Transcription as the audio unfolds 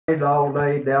all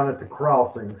day down at the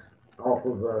crossings off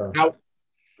of Nope.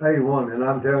 A1, and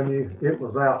I'm telling you, it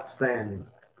was outstanding.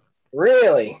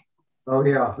 Really? Oh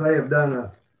yeah, they have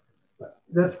done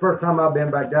that's the first time I've been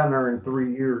back down there in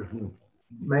 3 years, and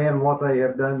man, what they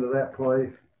have done to that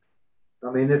place.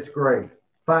 I mean, it's great.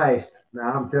 Fast.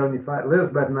 Now I'm telling you,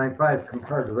 Elizabeth ain't fast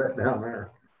compared to that down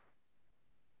there.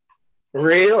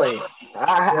 Really?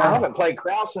 I haven't played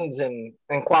crossings in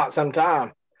quite some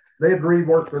time. They've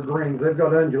reworked their greens. They've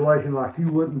got undulation like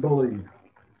you wouldn't believe.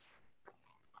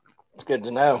 It's good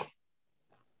to know.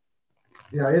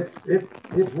 Yeah,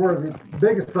 it's where the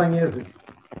biggest thing is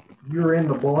you're in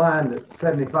the blind at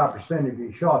 75% of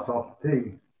your shots off the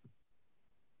tee.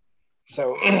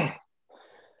 So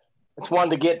it's one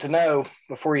to get to know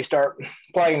before you start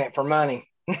playing it for money.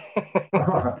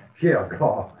 Yeah,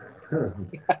 God.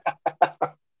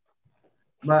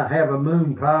 Might have a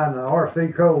moon pie and an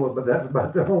RC cola, but that's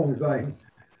about the only thing.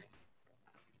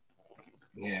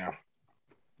 Yeah.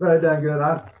 But it done good.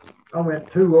 I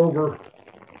went 2 over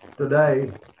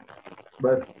today,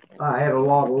 but I had a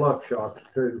lot of luck shots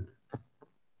too.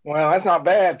 Well, that's not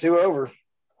bad. 2 over.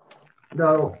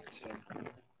 No.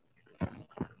 Of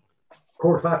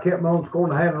course, I kept my own score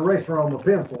and I had an eraser on my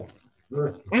pencil.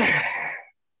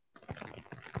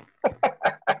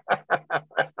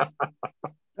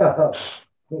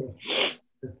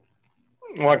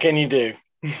 What can you do?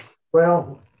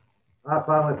 Well, I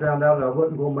finally found out I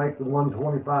wasn't going to make the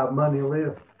 125 money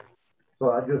list,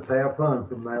 so I just have fun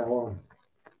from now on.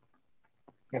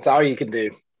 That's all you can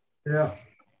do. Yeah.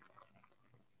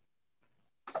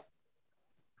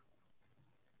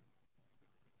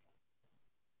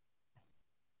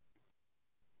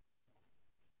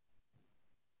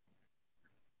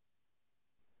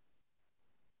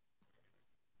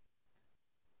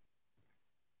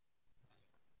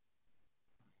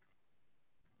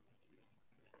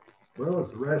 Well,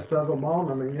 it's the rest of them on.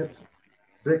 I mean, it's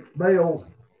 6 bales.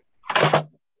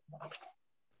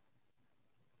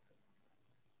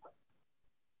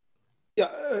 Yeah,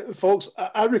 folks,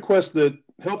 I request that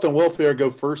health and welfare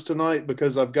go first tonight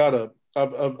because I've got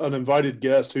an invited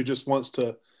guest who just wants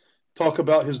to talk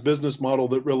about his business model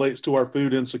that relates to our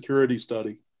food insecurity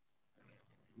study.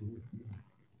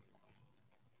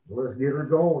 Let's get her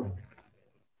going.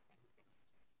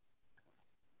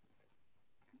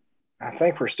 I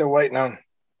think we're still waiting on.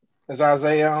 Is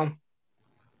Isaiah on?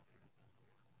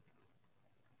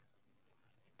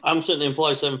 I'm sitting in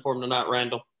play 7 for him tonight,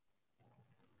 Randall.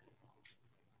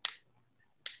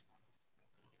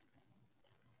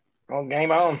 Well,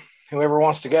 game on. Whoever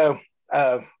wants to go.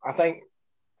 I think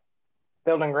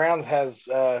Building Grounds has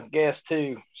guests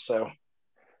too. So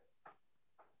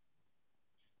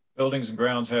Buildings and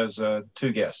Grounds has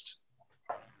 2 guests.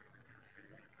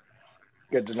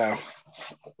 Good to know.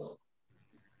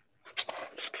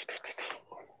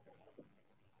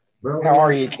 Well, how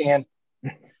are you, Ken?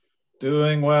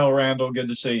 Doing well, Randall. Good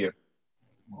to see you.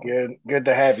 Good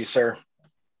to have you, sir.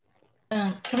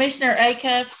 Commissioner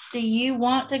Acuff, do you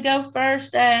want to go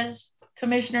first as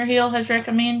Commissioner Hill has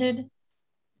recommended?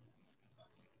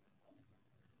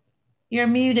 You're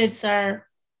muted, sir.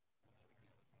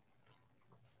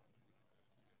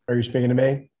 Are you speaking to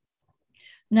me?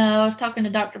 No, I was talking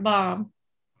to Dr. Bob.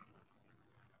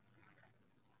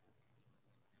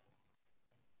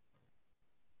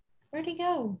 Where'd he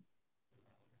go?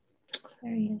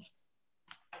 There he is.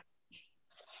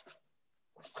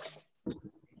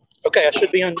 Okay, I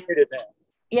should be unmuted now.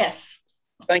 Yes.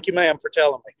 Thank you, ma'am, for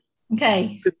telling me.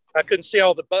 Okay. I couldn't see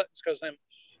all the buttons because I'm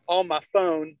on my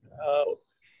phone.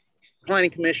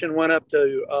 Planning Commission went up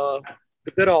to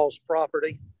the Goodall's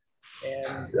property,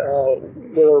 and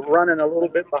we're running a little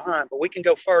bit behind, but we can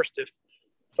go first if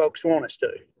folks want us to.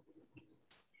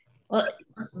 Well,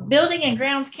 Building and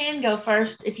Grounds can go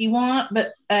first if you want,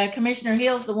 but Commissioner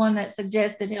Hill's the one that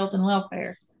suggested health and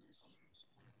welfare.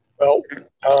 Well,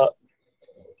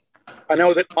 I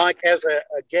know that Mike has a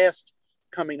guest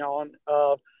coming on.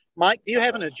 Mike, do you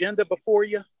have an agenda before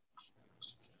you?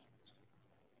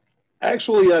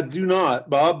 Actually, I do not,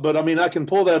 Bob, but I mean, I can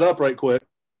pull that up right quick.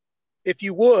 If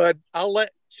you would,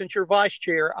 since you're vice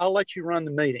chair, I'll let you run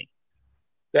the meeting.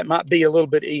 That might be a little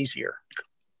bit easier.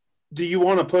 Do you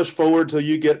want to push forward till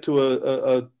you get to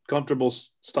a comfortable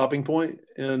stopping point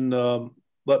and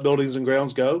let Buildings and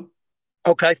Grounds go?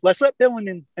 Okay, let's let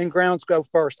Building and Grounds go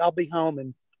first. I'll be home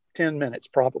in 10 minutes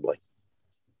probably.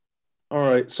 All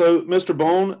right. So, Mr.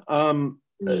 Bone,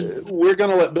 we're going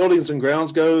to let Buildings and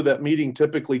Grounds go. That meeting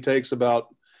typically takes about,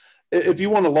 if you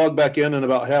want to log back in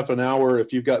about half an hour,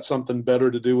 if you've got something better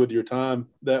to do with your time,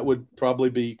 that would probably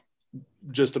be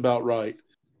just about right.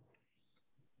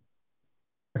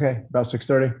 Okay, about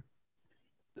 6:30.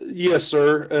 Yes,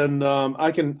 sir. And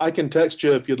I can text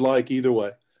you if you'd like. Either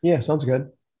way. Yeah, sounds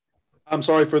good. I'm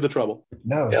sorry for the trouble.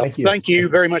 No, Yeah, thank you. thank you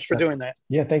very much for doing that.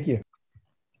 Yeah, thank you.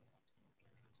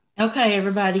 Okay,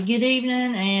 everybody, good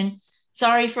evening, and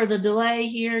sorry for the delay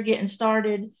here getting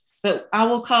started, but I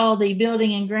will call the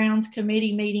Building and Grounds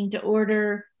Committee meeting to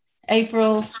order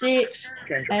April 6th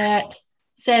at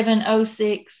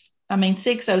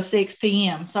 6:06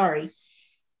 p.m. Sorry.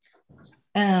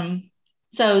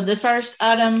 So the first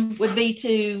item would be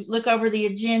to look over the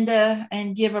agenda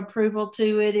and give approval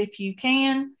to it if you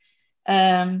can.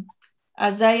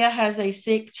 Isaiah has a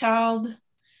sick child,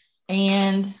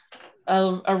 and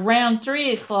around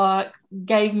 3 o'clock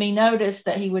gave me notice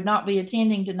that he would not be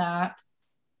attending tonight.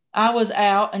 I was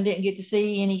out and didn't get to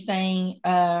see anything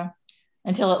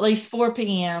until at least 4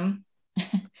 p.m.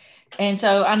 And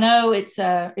so I know it's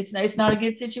not a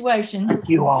good situation. Thank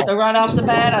you all. So right off the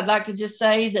bat, I'd like to just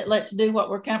say that let's do what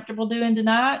we're comfortable doing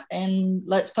tonight, and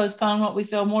let's postpone what we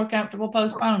feel more comfortable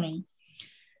postponing.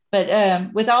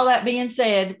 But with all that being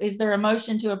said, is there a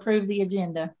motion to approve the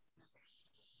agenda?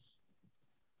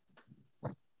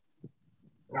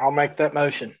 I'll make that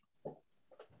motion.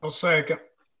 I'll second.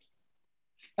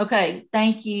 Okay,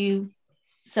 thank you.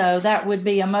 So that would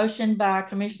be a motion by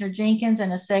Commissioner Jenkins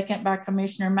and a second by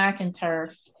Commissioner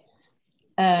McInturf.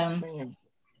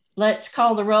 Let's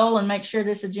call the roll and make sure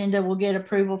this agenda will get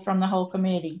approval from the whole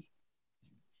committee.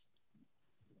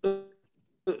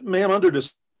 Ma'am, under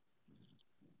this.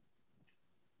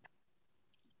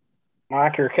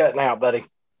 Mike, you're cutting out, buddy.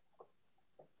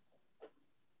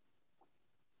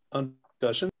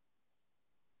 Discussion.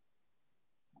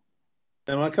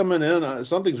 Am I coming in?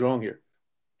 Something's wrong here.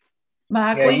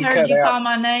 Mike, Yeah, we heard you out. call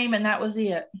my name and that was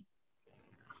it.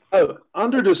 Oh,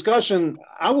 under discussion,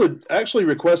 I would actually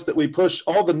request that we push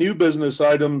all the new business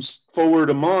items forward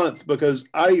a month, because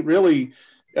I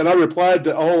replied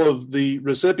to all of the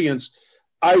recipients.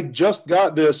 I just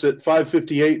got this at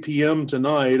 5:58 p.m.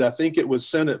 tonight. I think it was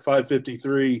sent at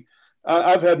 5:53.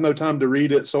 I've had no time to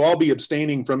read it, so I'll be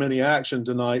abstaining from any action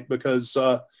tonight because,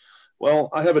 well,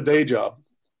 I have a day job.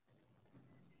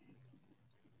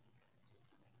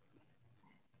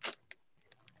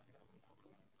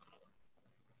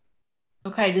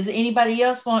 Okay, does anybody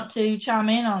else want to chime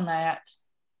in on that?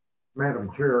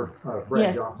 Madam Chair, Brad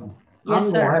Yes. Johnson. Yes,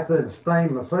 I'm sir. gonna have to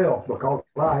abstain myself because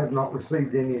I have not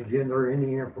received any agenda or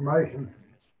any information.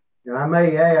 And I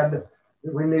may add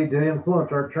that we need to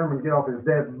influence our chairman to get off his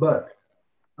dad's butt.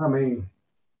 I mean,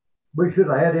 we should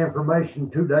have had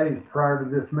information 2 days prior to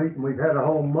this meeting. We've had a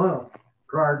whole month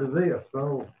prior to this.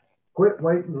 So quit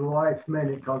waiting to the last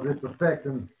minute, because it's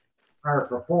affecting our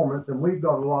performance, and we've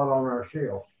got a lot on our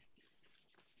shelf.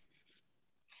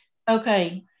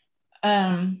 Okay.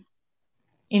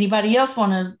 Anybody else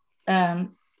want to add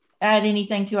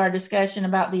anything to our discussion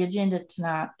about the agenda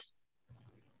tonight?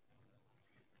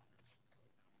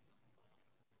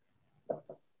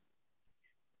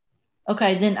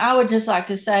 Okay, then I would just like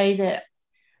to say that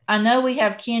I know we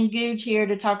have Ken Gooch here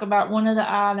to talk about one of the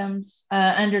items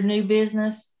under new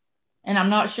business, and I'm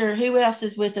not sure who else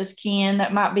is with us, Ken,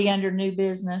 that might be under new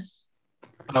business.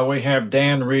 We have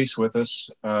Dan Reese with us.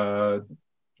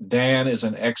 Dan is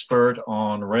an expert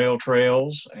on rail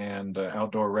trails and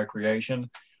outdoor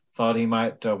recreation. Thought he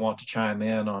might want to chime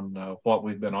in on what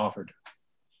we've been offered.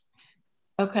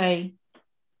 Okay.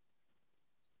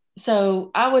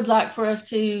 So I would like for us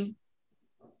to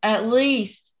at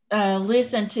least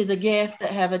listen to the guests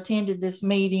that have attended this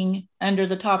meeting under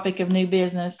the topic of new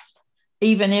business,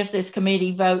 even if this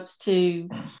committee votes to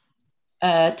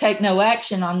take no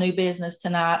action on new business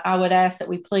tonight. I would ask that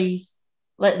we please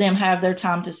let them have their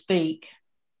time to speak.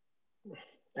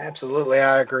 Absolutely,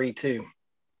 I agree too.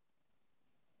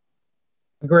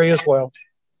 Agree as well.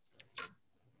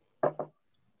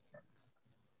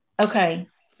 Okay,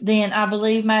 then I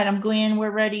believe, Madam Gwen,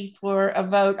 we're ready for a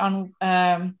vote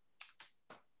on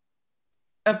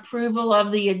approval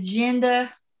of the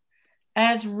agenda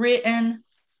as written,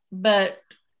 but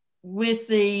with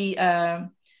the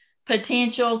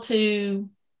potential to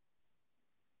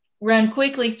run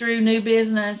quickly through new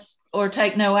business or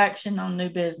take no action on new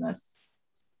business.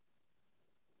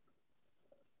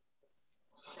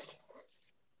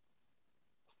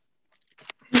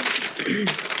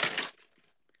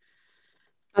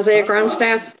 Isaiah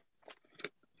Grindstaff,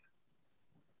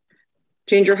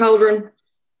 Ginger Holdren,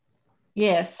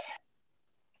 Yes.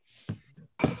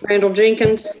 Randall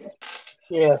Jenkins,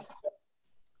 Yes.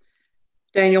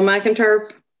 Daniel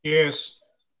McInturf, Yes.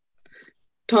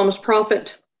 Thomas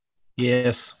Profit,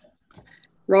 Yes.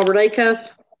 Robert Acuff,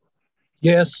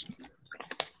 Yes.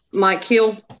 Mike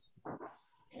Hill,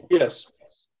 Yes.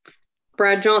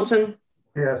 Brad Johnson,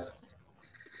 Yes.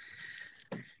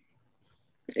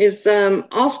 Is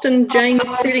Austin James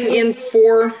sitting in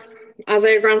for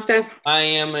Isaiah Grindstaff? I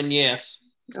am, and yes.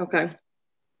 Okay.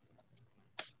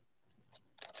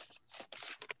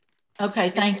 Okay,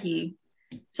 thank you.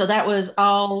 So that was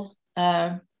all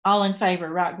in favor,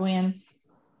 right, Gwen?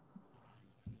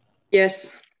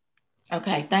 Yes.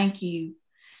 Okay, thank you.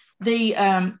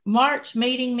 The March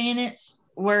meeting minutes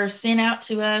were sent out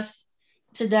to us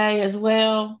today as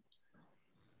well.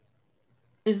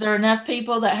 Is there enough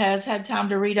people that has had time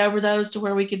to read over those to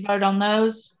where we could vote on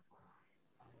those?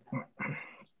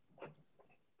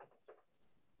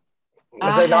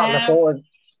 Was they not in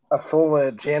a full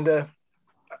agenda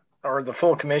or the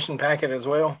full commission packet as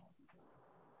well?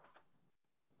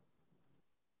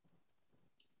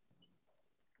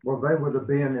 Well, they would have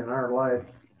been in our last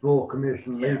full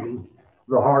commission meeting,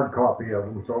 the hard copy of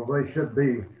them, so they should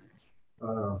be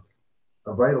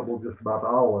available just about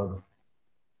all of them.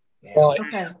 Right.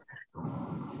 Okay.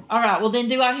 All right. Well, then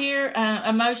do I hear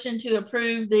a motion to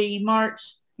approve the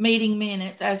March meeting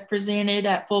minutes as presented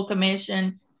at full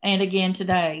commission and again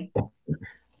today?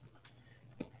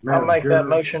 I'll make that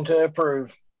motion to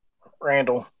approve.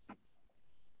 Randall.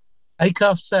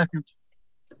 Acuff second.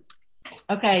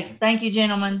 Okay. Thank you,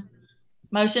 gentlemen.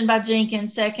 Motion by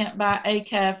Jenkins, second by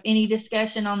Acuff. Any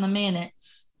discussion on the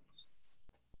minutes?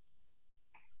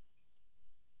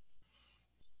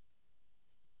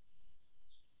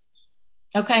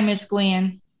 Okay, Miss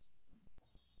Gwen.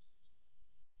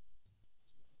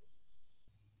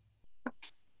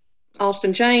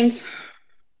 Austin James.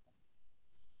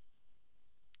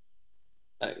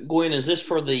 Gwen, is this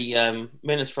for the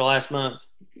minutes for last month?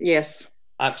 Yes.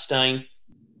 I abstain.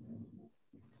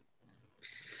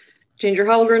 Ginger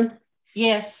Holdren.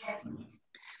 Yes.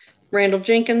 Randall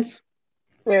Jenkins.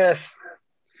 Yes.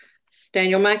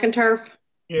 Daniel McInturf.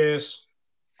 Yes.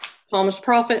 Thomas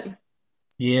Prophet.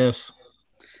 Yes.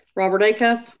 Robert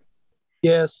Acuff.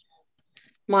 Yes.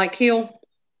 Mike Hill.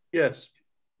 Yes.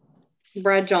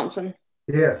 Brad Johnson.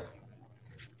 Yes.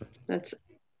 That's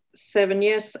 7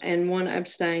 yes and 1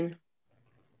 abstain.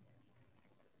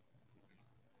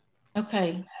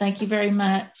 Okay, thank you very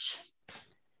much.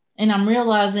 And I'm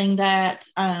realizing that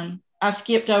I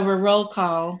skipped over roll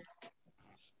call.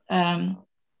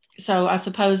 So I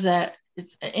suppose that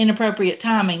it's inappropriate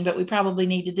timing, but we probably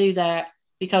need to do that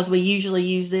because we usually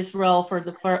use this roll for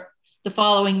the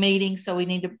following meeting. So we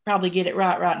need to probably get it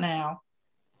right now.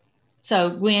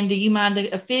 So Gwen, do you mind to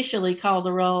officially call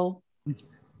the roll?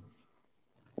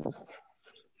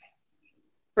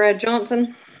 Brad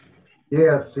Johnson.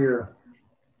 Yes, here.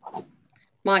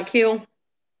 Mike Hill.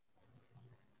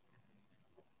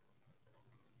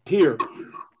 Here.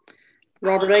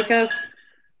 Robert Acuff.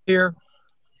 Here.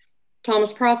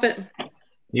 Thomas Prophet.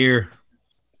 Here.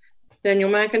 Daniel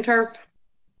McInturf.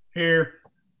 Here.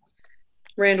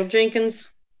 Randall Jenkins.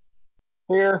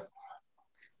 Here.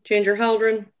 Ginger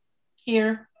Holdren.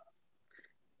 Here.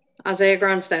 Isaiah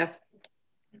Grindstaff.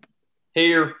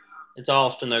 Here. It's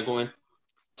Austin though, Gwen.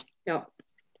 Yep.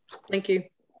 Thank you.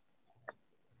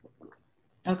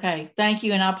 Okay, thank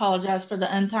you. And I apologize for the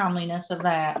untimeliness of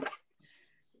that.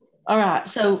 All right,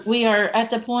 so we are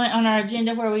at the point on our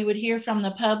agenda where we would hear from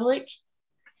the public.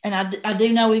 And I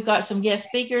do know we've got some guest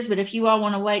speakers, but if you all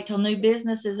want to wait till new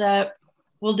business is up,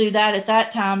 we'll do that at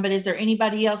that time. But is there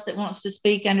anybody else that wants to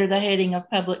speak under the heading of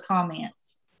public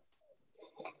comments?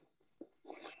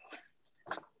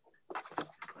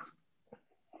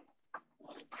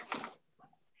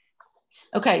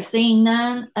 Okay, seeing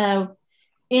none.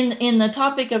 In the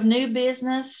topic of new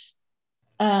business,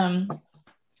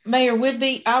 Mayor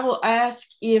Woodby, I will ask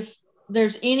if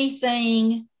there's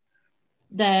anything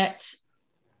that,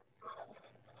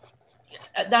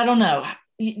 I don't know,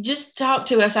 just talk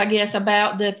to us, I guess,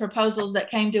 about the proposals that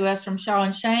came to us from Shaw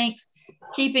and Shanks,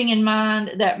 keeping in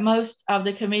mind that most of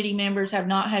the committee members have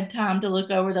not had time to look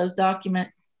over those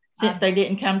documents since they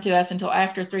didn't come to us until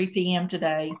after 3 p.m.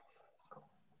 today.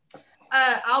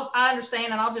 I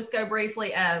understand, and I'll just go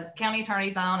briefly. County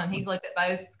attorney's on, and he's looked at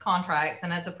both contracts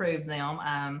and has approved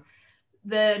them.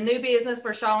 The new business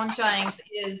for Shaw and Shanks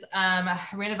is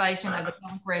renovation of the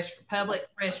public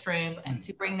restrooms and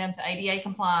to bring them to ADA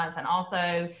compliance, and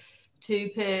also to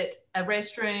put a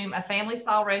restroom, a family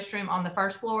style restroom on the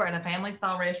first floor and a family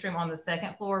style restroom on the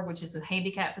second floor, which is a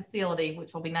handicap facility,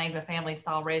 which will be named a family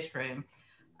style restroom.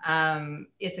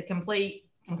 It's a complete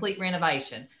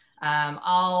renovation.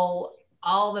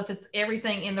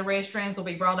 Everything in the restrooms will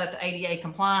be brought up to ADA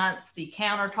compliance. The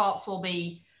countertops will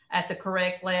be at the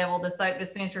correct level. The soap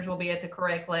dispensers will be at the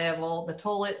correct level. The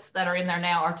toilets that are in there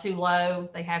now are too low.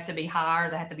 They have to be higher.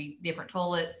 They have to be different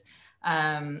toilets.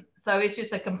 So it's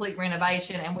just a complete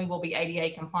renovation, and we will be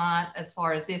ADA compliant as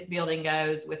far as this building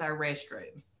goes with our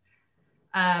restrooms.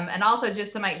 And also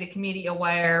just to make the committee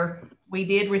aware, we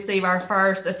did receive our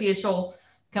first official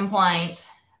complaint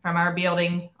from our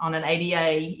building on an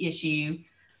ADA issue.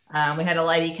 We had a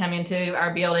lady come into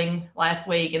our building last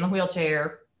week in the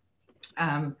wheelchair.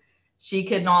 She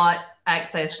could not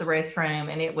access the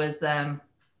restroom, and it was a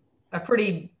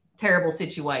pretty terrible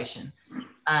situation.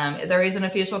 There is an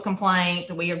official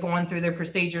complaint. We are going through the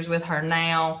procedures with her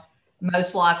now.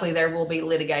 Most likely there will be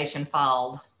litigation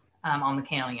filed on the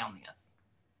county on this,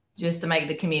 just to make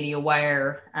the committee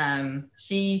aware.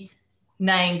 She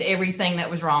named everything that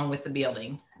was wrong with the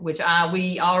building, which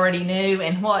we already knew.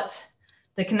 And what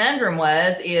the conundrum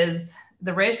is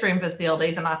the restroom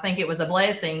facilities. And I think it was a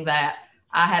blessing that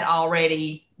I had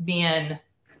already been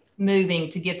moving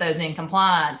to get those in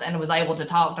compliance and was able to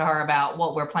talk to her about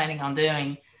what we're planning on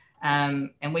doing.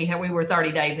 And we were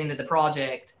 30 days into the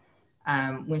project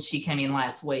when she came in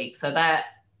last week. So that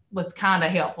was kind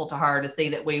of helpful to her to see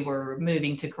that we were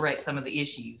moving to correct some of the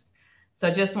issues. So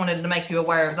I just wanted to make you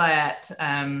aware of that.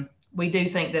 We do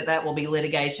think that that will be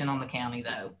litigation on the county,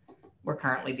 though, we're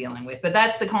currently dealing with. But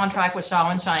that's the contract with Shaw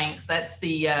and Shanks. That's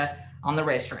the on the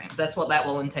restrooms. That's what that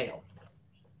will entail.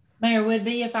 Mayor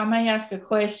Woodby, if I may ask a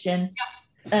question.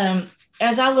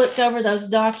 As I looked over those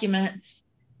documents,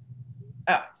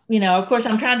 you know, of course,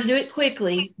 I'm trying to do it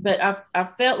quickly, but I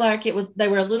felt like they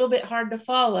were a little bit hard to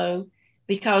follow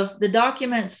because the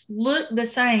documents look the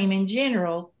same in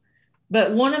general,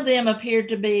 but one of them appeared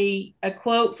to be a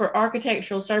quote for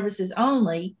architectural services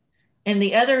only, and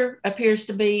the other appears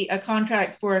to be a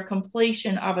contract for a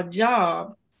completion of a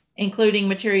job, including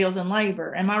materials and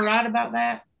labor. Am I right about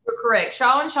that? You're correct.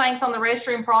 Shaw and Shanks on the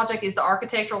restroom project is the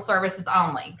architectural services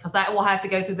only, because that will have to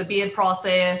go through the bid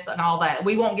process and all that.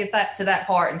 We won't get to that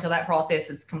part until that process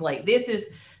is complete. This is,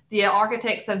 the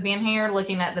architects have been here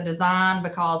looking at the design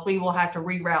because we will have to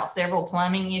reroute several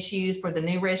plumbing issues for the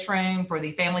new restroom, for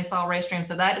the family style restroom.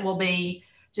 So that will be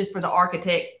just for the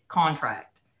architect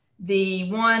contract.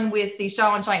 The one with the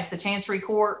Shaw and Shanks, the Chancery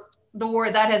Court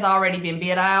door, that has already been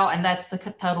bid out, and that's the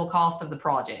total cost of the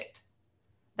project.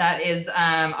 That is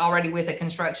already with a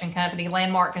construction company.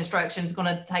 Landmark Construction is going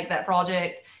to take that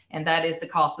project, and that is the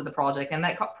cost of the project. And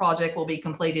that project will be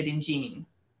completed in June.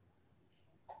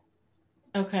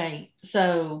 Okay,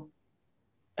 so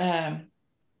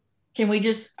can we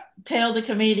just tell the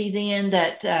committee then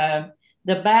that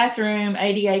the bathroom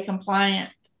ADA compliant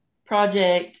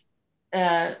project,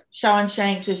 Shaw and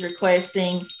Shanks is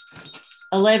requesting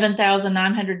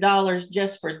 $11,900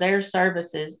 just for their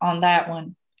services on that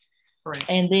one. Correct.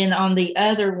 And then on the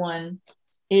other one,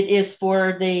 it is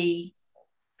for the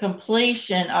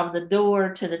completion of the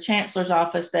door to the chancellor's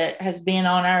office that has been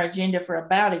on our agenda for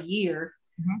about a year.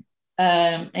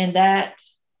 Mm-hmm. And that,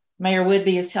 Mayor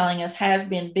Woodby is telling us, has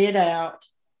been bid out.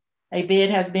 A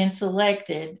bid has been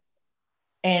selected,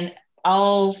 and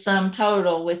all sum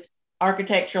total with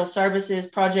architectural services,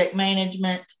 project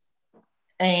management,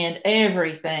 and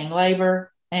everything,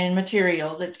 labor and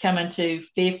materials, it's coming to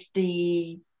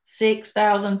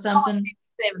 56,000 something.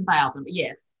 57,000,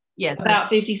 yes. Yes. About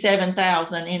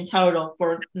 57,000 in total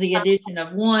for the addition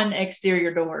of one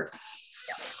exterior door.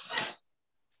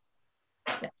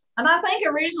 Yeah. And I think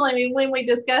originally when we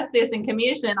discussed this in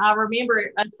commission, I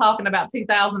remember us talking about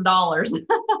 $2,000.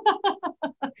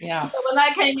 Yeah. So when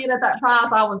that came in at that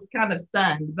price, I was kind of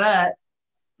stunned, but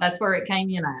that's where it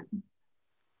came in at.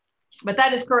 But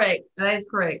that is correct. That is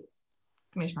correct,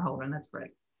 Commissioner Holden. That's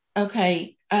correct.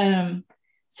 Okay.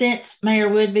 Since Mayor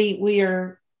Woodby, we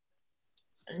are,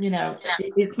 you know,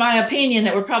 it's my opinion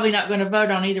that we're probably not going to vote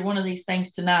on either one of these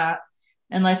things tonight,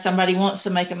 unless somebody wants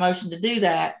to make a motion to do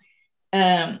that.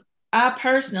 I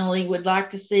personally would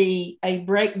like to see a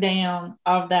breakdown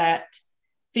of that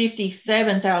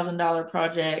 $57,000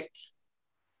 project.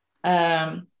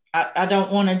 I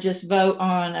don't want to just vote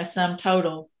on a sum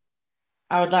total.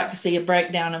 I would like to see a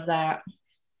breakdown of that.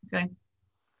 Okay.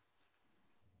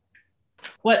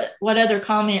 What other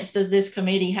comments does this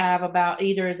committee have about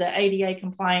either the ADA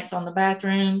compliance on the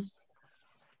bathrooms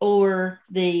or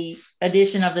the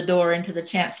addition of the door into the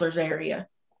chancellor's area?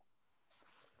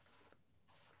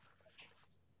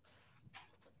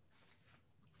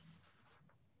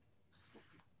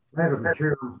 Madam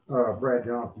Chair, Brad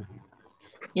Johnson.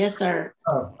 Yes, sir.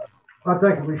 I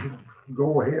think we should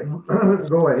go ahead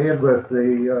with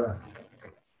the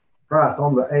price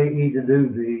on the AE to do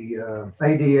the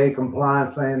ADA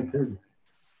compliance and to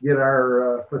get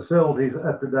our facilities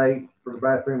up to date for the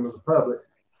bathroom of the public.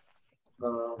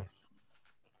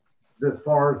 As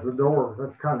far as the door,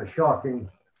 that's kind of shocking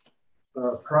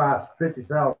price,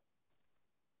 $50,000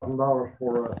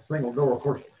 for a single door. Of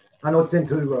course, I know it's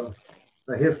into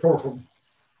a historical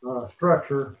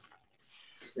structure,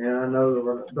 and I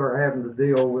know they're having to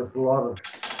deal with a lot of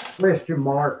question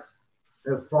marks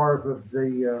as far as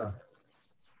the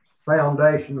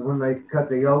foundation when they cut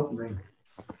the opening.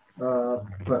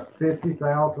 But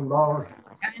 $50,000.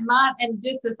 And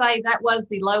just to say, that was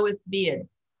the lowest bid.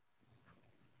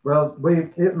 Well,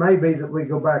 it may be that we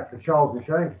go back to Shaws and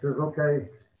Shanks and says, okay,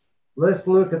 let's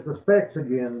look at the specs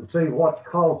again and see what's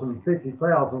causing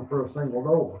 $50,000 for a single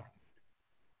door.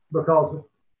 Because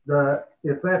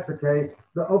if that's the case,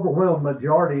 the overwhelming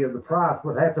majority of the price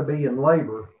would have to be in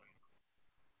labor,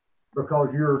 because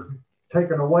you're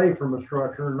taking away from the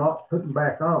structure and not putting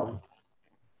back on.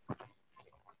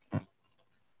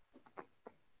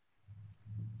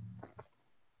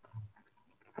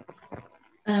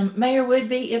 Mayor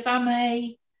Woodby, if I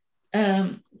may,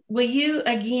 will you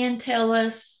again tell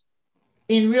us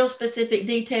in real specific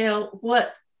detail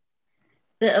what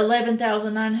the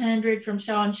 11,900 from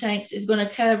Shaw and Shanks is going to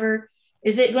cover?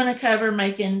 Is it going to cover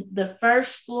making the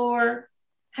first floor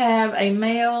have a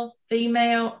male,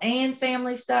 female, and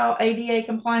family style ADA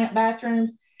compliant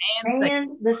bathrooms,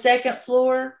 and the second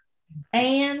floor,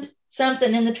 and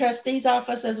something in the trustee's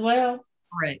office as well?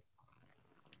 Right.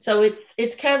 So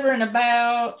it's covering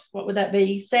about, what would that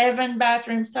be, 7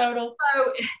 bathrooms total?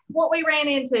 So what we ran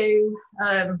into,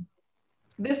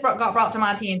 this got brought to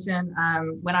my attention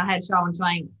when I had Shaw and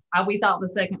Shanks. We thought the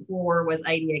second floor was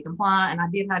ADA compliant, and I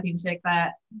did have him check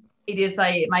that. He did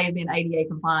say it may have been ADA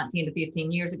compliant 10 to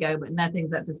 15 years ago, but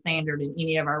nothing's up to standard in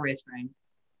any of our restrooms.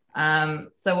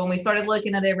 So when we started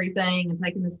looking at everything and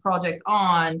taking this project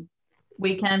on,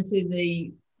 we come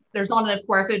to there's not enough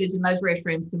square footage in those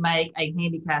restrooms to make a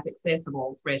handicap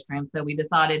accessible restroom. So we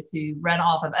decided to run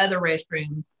off of other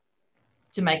restrooms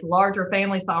to make larger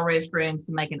family style restrooms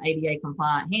to make an ADA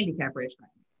compliant handicap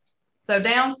restroom. So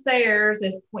downstairs,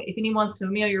 if anyone's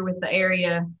familiar with the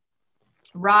area,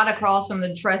 right across from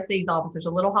the trustee's office, there's a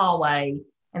little hallway,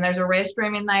 and there's a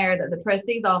restroom in there that the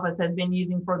trustee's office has been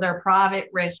using for their private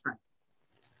restroom.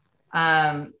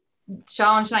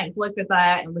 Shaw and Shanks looked at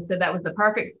that and said that was the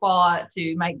perfect spot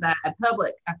to make that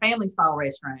a family style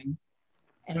restroom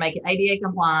and make it ADA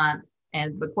compliant.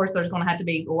 And of course, there's going to have to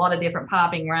be a lot of different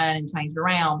piping run and changed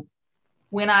around.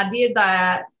 When I did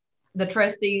that, the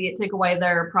trustee, it took away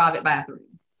their private bathroom.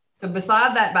 So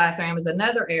beside that bathroom is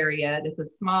another area that's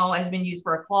has been used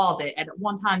for a closet, and at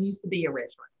one time used to be a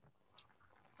restroom.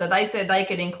 So they said they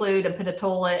could include and put a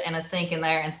toilet and a sink in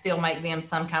there and still make them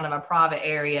some kind of a private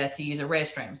area to use a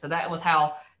restroom. So that was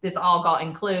how this all got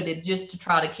included, just to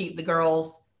try to keep the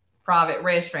girls' private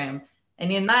restroom.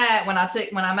 And in that, when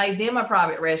I made them a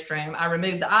private restroom, I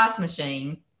removed the ice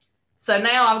machine. So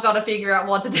now I've got to figure out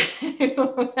what to do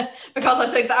because I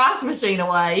took the ice machine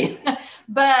away.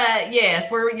 But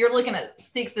yes, you're looking at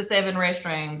 6 to 7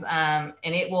 restrooms, and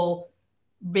it will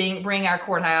bring our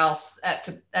courthouse up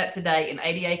to date in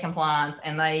ADA compliance,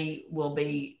 and they will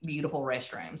be beautiful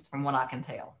restrooms from what I can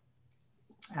tell.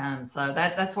 So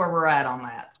that's where we're at on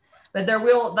that. But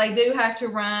they do have to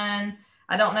run.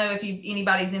 I don't know if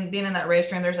anybody's been in that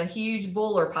restroom. There's a huge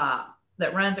boiler pipe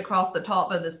that runs across the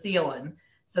top of the ceiling.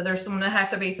 So there's going to have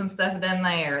to be some stuff done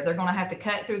there. They're going to have to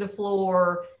cut through the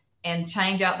floor and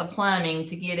change out the plumbing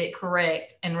to get it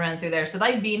correct and run through there. So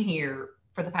they've been here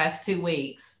for the past 2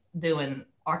 weeks doing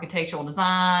architectural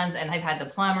designs, and they've had the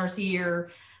plumbers here.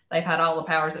 They've had all the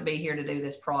powers that be here to do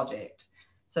this project.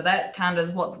 So that kind of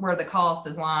is where the cost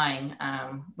is lying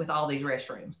with all these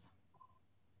restrooms.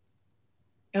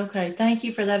 Okay, thank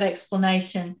you for that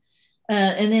explanation.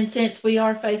 And then since we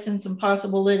are facing some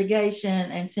possible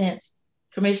litigation, and since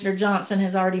Commissioner Johnson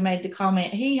has already made the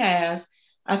comment he has,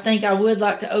 I think I would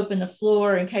like to open the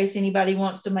floor in case anybody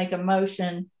wants to make a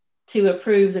motion to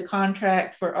approve the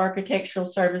contract for architectural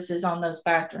services on those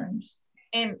bathrooms.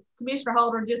 And Commissioner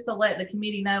Holder, just to let the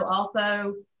committee know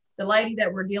also, the lady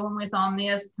that we're dealing with on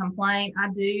this complaint,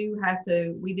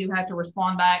 we do have to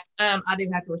respond back. I do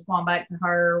have to respond back to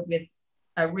her with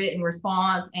a written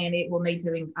response, and it will need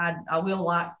to, I will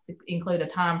like to include a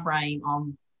time frame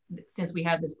on, since we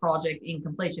have this project in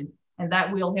completion, and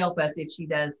that will help us if she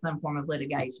does some form of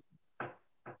litigation.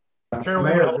 Sure.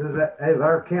 Mayor, has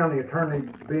our county attorney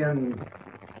been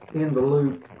in the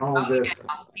loop on this? Yeah.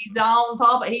 He's on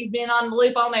top, he's been on the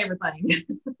loop on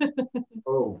everything.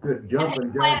 Oh, good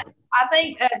jumping. I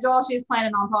think Josh is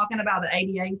planning on talking about the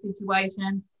ADA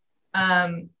situation.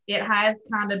 It has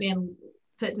kind of been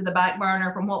put to the back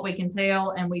burner from what we can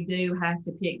tell, and we do have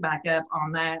to pick back up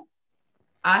on that.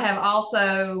 I have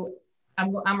also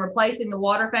I'm replacing the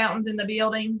water fountains in the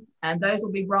building, and those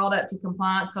will be brought up to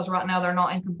compliance because right now they're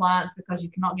not in compliance because you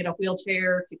cannot get a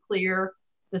wheelchair to clear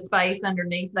the space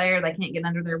underneath there. They can't get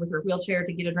under there with their wheelchair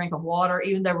to get a drink of water,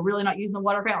 even though we're really not using the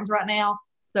water fountains right now.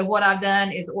 So what I've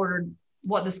done is ordered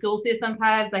what the school system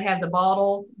has. They have the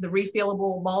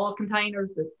refillable bottle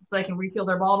containers so they can refill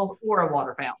their bottles, or a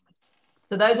water fountain.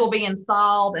 So those will be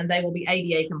installed, and they will be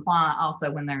ADA compliant also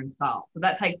when they're installed. So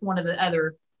that takes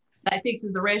that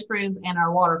fixes the restrooms and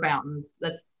our water fountains.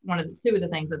 That's two of the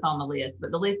things that's on the list, but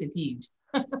the list is huge.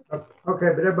 Okay,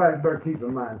 but everybody better keep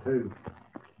in mind too,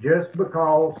 just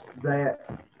because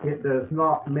that it does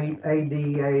not meet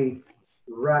ADA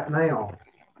right now,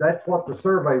 that's what the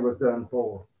survey was done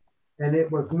for. And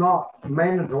it was not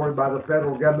mandatory by the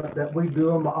federal government that we do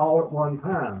them all at one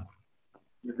time.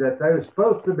 That they were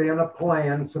supposed to be in a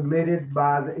plan submitted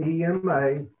by the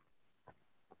EMA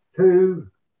to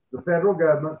the federal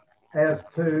government as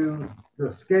to the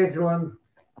scheduling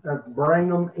of bring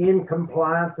them in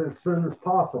compliance as soon as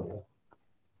possible.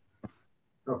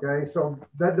 Okay, so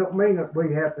that don't mean that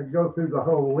we have to go through the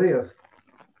whole list,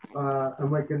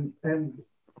 and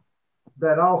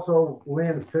that also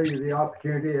lends to you the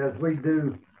opportunity as we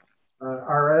do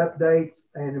our updates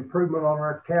and improvement on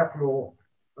our capital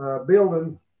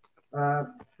building,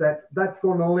 that's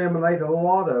going to eliminate a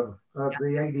lot of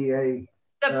the ADA.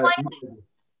 The plan,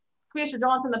 Commissioner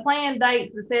Johnson, the plan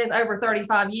dates, it says over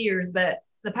 35 years, but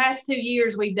the past 2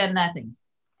 years we've done nothing.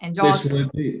 And Josh,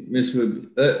 Ms.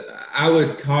 Woodby, I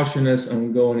would caution us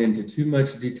on going into too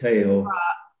much detail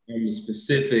on the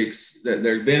specifics. That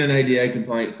there's been an ADA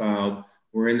complaint filed.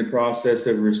 We're in the process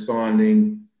of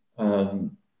responding.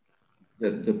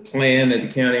 The plan that the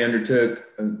county undertook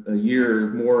a year or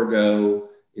more ago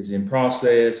is in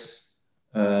process,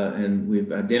 and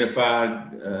we've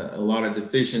identified a lot of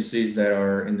deficiencies that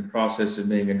are in the process of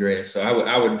being addressed. So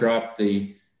I would drop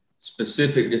the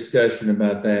specific discussion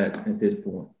about that at this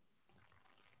point.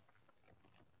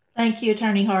 Thank you,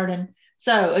 Attorney Hardin.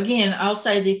 So again, I'll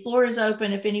say the floor is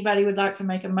open if anybody would like to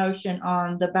make a motion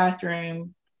on the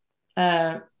bathroom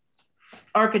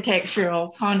architectural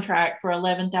contract for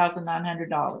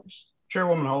 $11,900.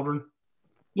 Chairwoman Holdren.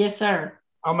 Yes, sir.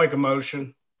 I'll make a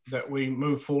motion that we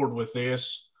move forward with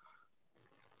this.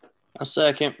 A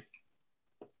second.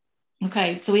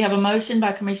 Okay, so we have a motion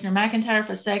by Commissioner McIntyre,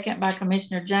 a second by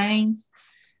Commissioner James.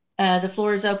 The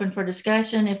floor is open for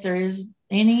discussion if there is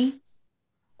any.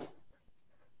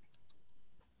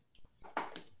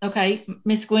 Okay,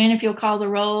 Ms. Gwynn, if you'll call the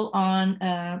roll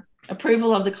on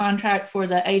approval of the contract for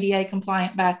the ADA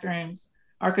compliant bathrooms,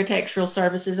 architectural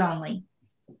services only.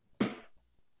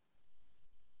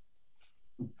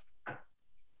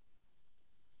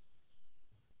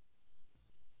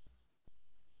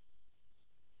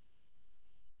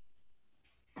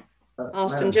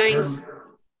 Austin James.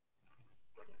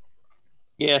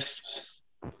 Yes.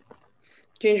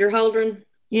 Ginger Holdren.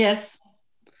 Yes.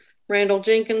 Randall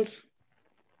Jenkins.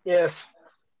 Yes.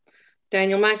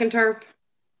 Daniel McIntyre.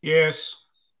 Yes.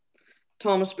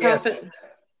 Thomas Profit.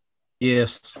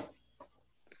 Yes.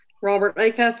 Robert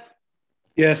Acuff.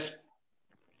 Yes.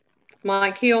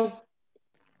 Mike Hill.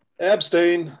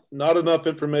 Abstain. Not enough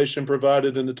information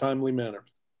provided in a timely manner.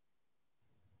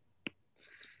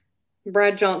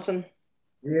 Brad Johnson.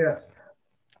 Yes.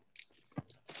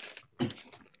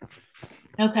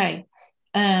 Okay.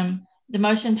 The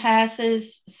motion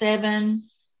passes 7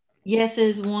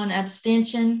 yeses, 1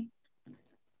 abstention.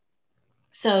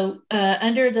 So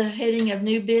under the heading of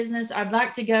new business, I'd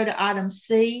like to go to item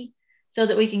C so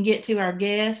that we can get to our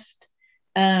guest.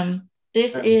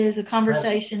 This is a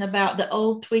conversation about the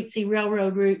old Tweetsy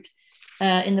Railroad route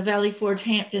in the Valley Forge,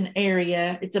 Hampton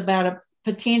area. It's about a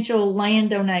potential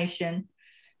land donation.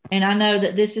 And I know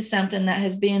that this is something that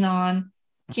has been on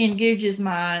Ken Googe's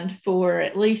mind for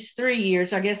at least 3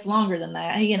 years, I guess longer than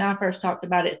that. He and I first talked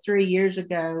about it 3 years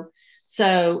ago.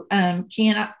 So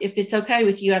Ken, if it's okay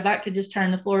with you, I'd like to just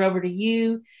turn the floor over to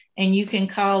you, and you can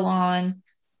call on,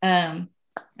 I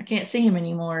can't see him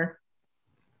anymore,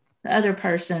 the other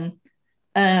person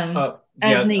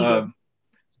as needed.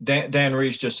 Dan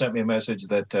Reese just sent me a message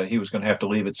that he was going to have to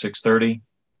leave at 6:30.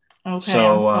 Okay,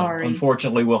 so I'm sorry.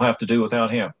 Unfortunately, we'll have to do without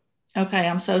him. Okay,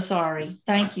 I'm so sorry.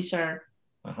 Thank you, sir.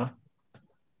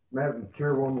 Madam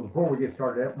Chairwoman, before we get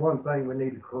started, that one thing we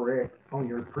need to correct on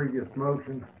your previous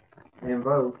motion and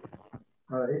vote,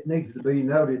 it needs to be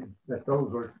noted that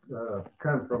those are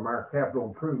come from our capital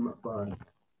improvement fund.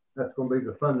 That's going to be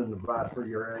the funding device for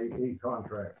your AE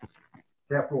contract.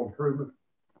 Capital improvement.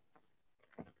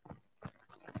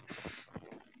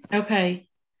 Okay.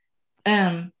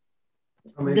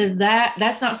 Does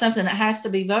that's not something that has to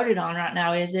be voted on right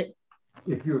now, is it?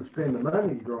 if you expend the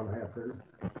money, you're going to have to.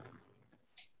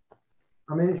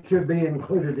 I mean, it should be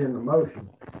included in the motion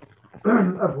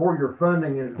of where your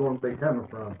funding is going to be coming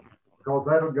from, because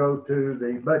that'll go to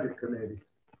the budget committee.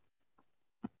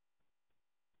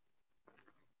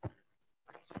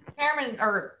 Chairman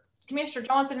or Commissioner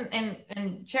Johnson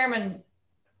and Chairman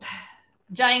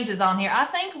James is on here. I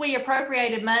think we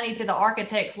appropriated money to the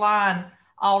architect's line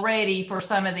already for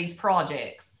some of these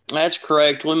projects. That's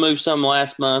correct. We moved some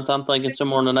last month. I'm thinking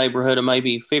somewhere in the neighborhood of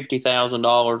maybe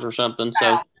 $50,000 or something.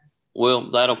 So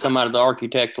that'll come out of the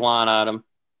architect line item.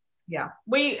 Yeah,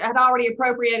 we had already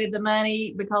appropriated the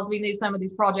money because we knew some of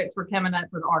these projects were coming up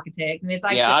for the architect, and it's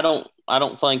actually. Yeah, I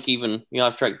don't think even you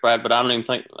have to check Brad, but I don't even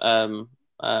think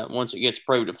once it gets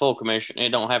approved at full commission, it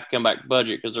don't have to come back to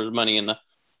budget because there's money in the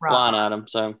line item.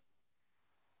 So.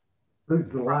 Who's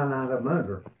the line item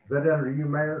under? Is that under you,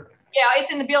 Mayor? Yeah,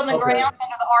 it's in the building grounds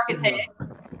under the architect.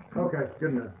 Okay,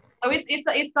 good enough. So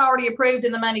it's already approved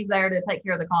and the money's there to take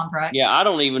care of the contract. Yeah, I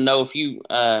don't even know if you,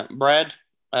 Brad,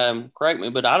 correct me,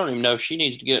 but I don't even know if she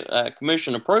needs to get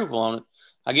commission approval on it.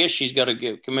 I guess she's got to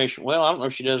get commission. Well, I don't know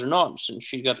if she does or not, since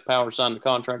she's got the power to sign the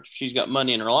contract. If she's got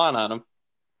money in her line item.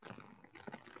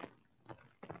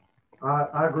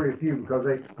 I agree with you, because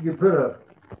you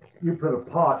put a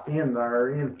pot in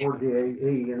there in for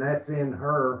DAE, and that's in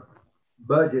her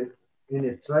budget in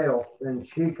itself, and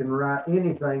she can write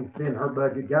anything in her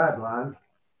budget guidelines,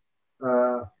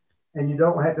 and you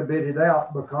don't have to bid it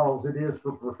out because it is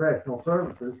for professional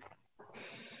services.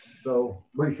 So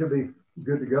we should be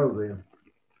good to go then.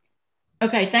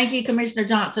 Okay, thank you, Commissioner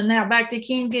Johnson. Now back to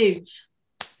Ken Gooch.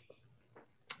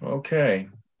 Okay.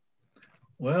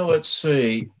 Well, let's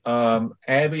see.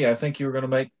 Abby, I think you were going to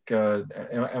make,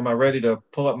 am I ready to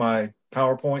pull up my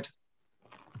PowerPoint?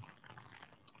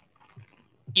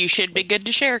 You should be good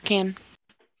to share, Ken.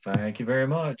 Thank you very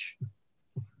much.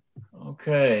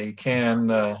 Okay, can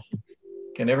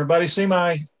everybody see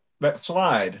that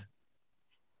slide?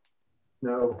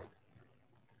 No.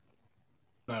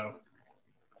 No.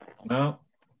 No.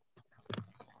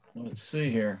 Let's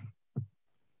see here.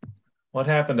 What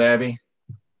happened, Abby?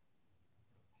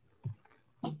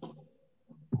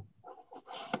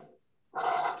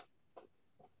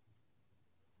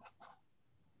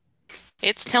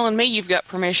 It's telling me you've got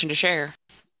permission to share.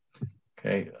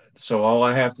 Okay, so all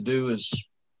I have to do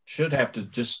should have to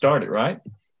just start it, right?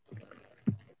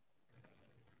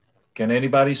 Can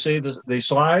anybody see the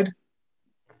slide?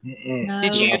 No.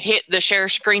 Did you hit the share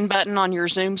screen button on your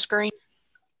Zoom screen?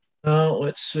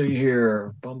 Let's see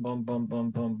here. Bum, bum, bum,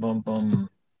 bum, bum, bum, bum.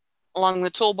 Along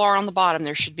the toolbar on the bottom,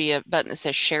 there should be a button that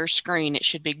says share screen. It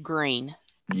should be green.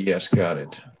 Yes, got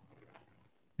it.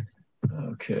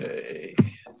 Okay,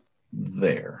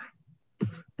 there.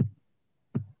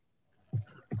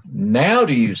 Now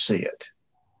do you see it?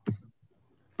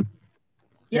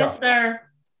 Yes, sir.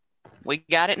 We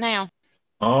got it now.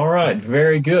 All right,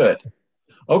 very good.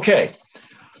 Okay,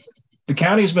 the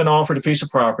county's been offered a piece of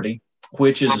property,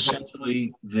 which is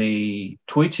essentially the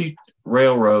Tweetsie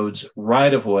Railroad's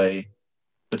right-of-way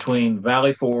between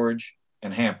Valley Forge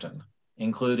and Hampton,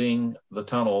 including the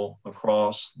tunnel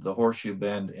across the Horseshoe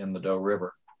Bend in the Doe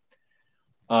River.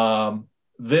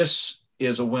 This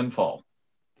is a windfall.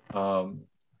 When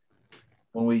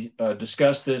we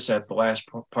discussed this at the last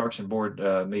Parks and Board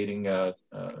meeting,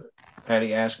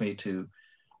 Patty asked me to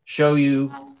show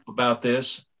you about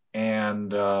this.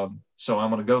 And so I'm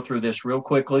going to go through this real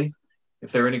quickly.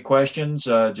 If there are any questions,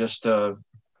 just go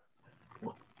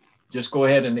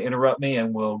ahead and interrupt me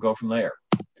and we'll go from there.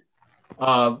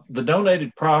 The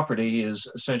donated property is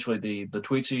essentially the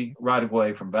Tweetsie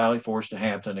right-of-way from Valley Forge to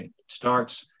Hampton. It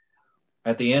starts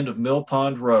at the end of Mill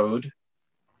Pond Road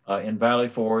in Valley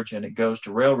Forge, and it goes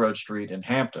to Railroad Street in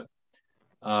Hampton.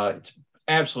 It's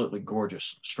absolutely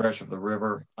gorgeous stretch of the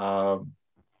river.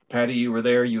 Patty, you were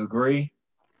there, you agree?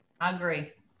 I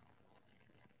agree.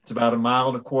 It's about 1.25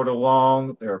 miles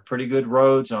long. There are pretty good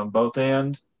roads on both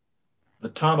ends. The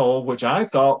tunnel, which I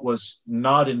thought was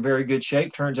not in very good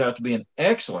shape, turns out to be in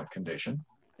excellent condition.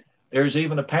 There's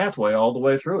even a pathway all the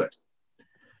way through it.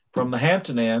 From the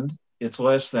Hampton end, it's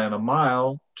less than 1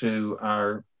 mile to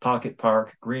our Pocket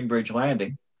Park Greenbridge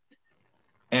Landing.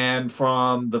 And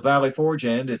from the Valley Forge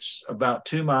end, it's about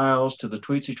 2 miles to the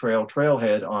Tweetsie Trail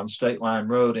trailhead on State Line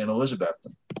Road in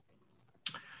Elizabethton.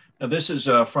 Now, this is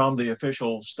from the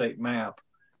official state map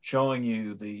showing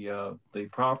you the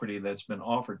property that's been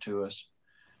offered to us.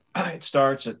 It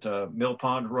starts at Mill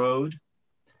Pond Road.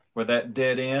 Where that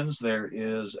dead ends, there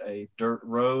is a dirt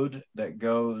road that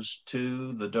goes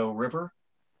to the Doe River.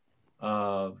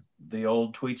 The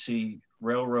old Tweetsie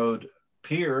Railroad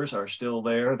piers are still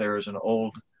there. There is an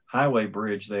old highway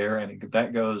bridge there, and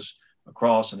that goes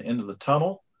across and into the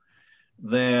tunnel.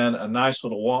 Then a nice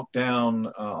little walk down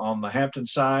on the Hampton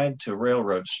side to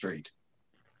Railroad Street.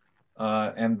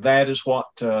 And that is what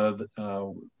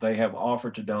they have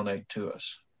offered to donate to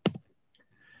us.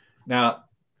 Now,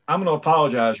 I'm going to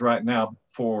apologize right now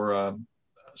for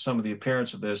some of the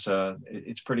appearance of this.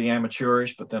 It's pretty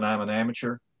amateurish, but then I'm an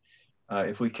amateur.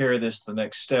 If we carry this to the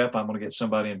next step, I'm going to get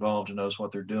somebody involved who knows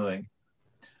what they're doing.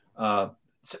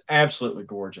 It's absolutely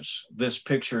gorgeous. This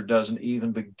picture doesn't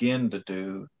even begin to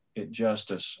do it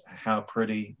justice how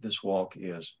pretty this walk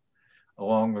is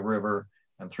along the river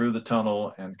and through the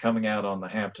tunnel and coming out on the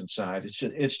Hampton side.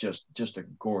 It's just a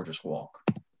gorgeous walk.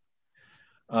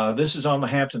 This is on the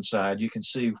Hampton side. You can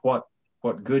see what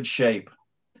good shape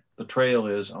the trail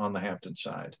is on the Hampton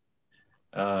side.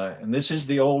 And this is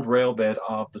the old rail bed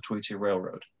of the Tweetsie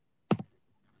Railroad.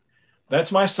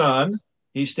 That's my son.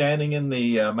 He's standing in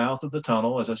the mouth of the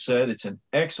tunnel. As I said, it's in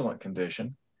excellent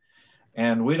condition.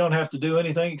 And we don't have to do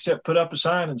anything except put up a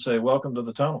sign and say, welcome to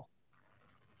the tunnel.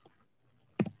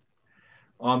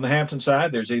 On the Hampton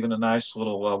side, there's even a nice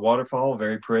little waterfall,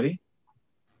 very pretty.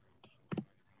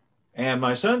 And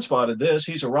my son spotted this.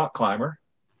 He's a rock climber.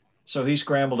 So he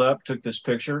scrambled up, took this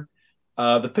picture.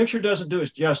 The picture doesn't do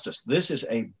us justice. This is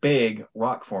a big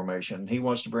rock formation. He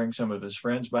wants to bring some of his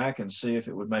friends back and see if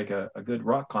it would make a good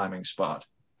rock climbing spot.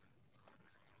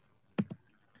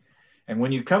 And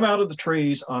when you come out of the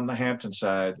trees on the Hampton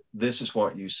side, this is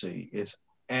what you see. It's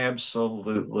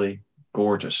absolutely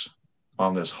gorgeous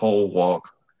on this whole walk.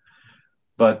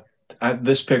 But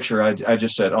this picture, I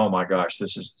just said, oh my gosh,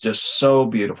 this is just so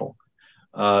beautiful.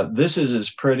 This is as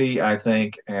pretty, I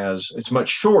think, as it's much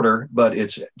shorter, but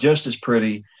it's just as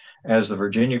pretty as the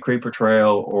Virginia Creeper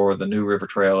Trail or the New River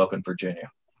Trail up in Virginia.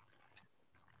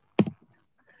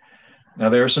 Now,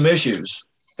 there are some issues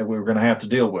that we're going to have to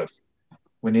deal with.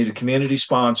 We need a community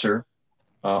sponsor.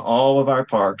 All of our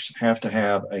parks have to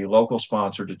have a local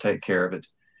sponsor to take care of it.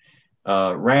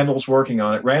 Randall's working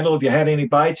on it. Randall, have you had any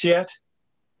bites yet?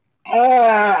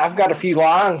 I've got a few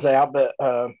lines out, but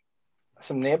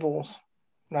some nibbles.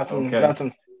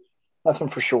 Nothing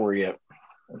for sure yet.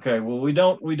 Okay. Well, we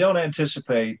don't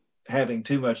anticipate having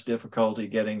too much difficulty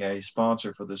getting a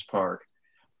sponsor for this park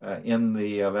in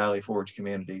the Valley Forge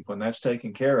community. When that's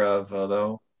taken care of,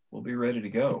 though, we'll be ready to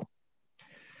go.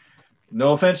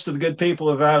 No offense to the good people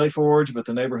of Valley Forge, but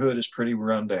the neighborhood is pretty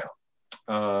run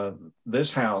down.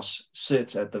 This house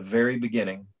sits at the very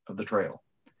beginning of the trail,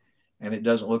 and it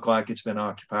doesn't look like it's been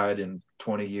occupied in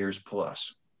 20 years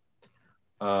plus.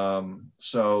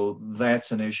 So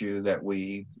that's an issue that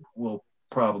we will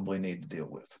probably need to deal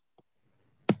with.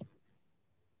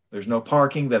 There's no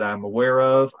parking that I'm aware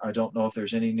of. I don't know if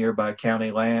there's any nearby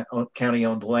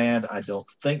county-owned land. I don't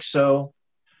think so.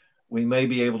 We may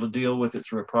be able to deal with it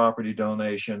through a property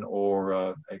donation or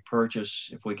a purchase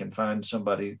if we can find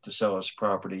somebody to sell us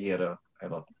property at a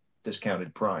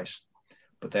discounted price.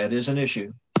 But that is an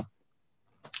issue.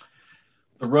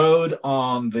 The road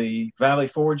on the Valley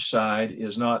Forge side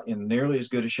is not in nearly as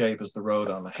good a shape as the road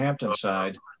on the Hampton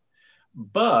side,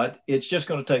 but it's just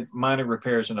going to take minor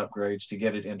repairs and upgrades to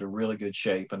get it into really good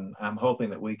shape. And I'm hoping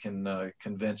that we can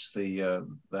convince the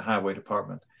highway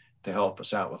department to help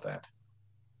us out with that.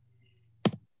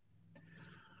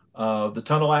 The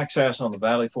tunnel access on the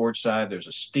Valley Forge side, there's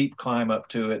a steep climb up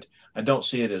to it. I don't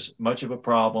see it as much of a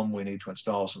problem. We need to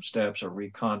install some steps or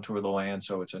recontour the land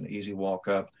so it's an easy walk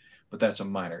up, but that's a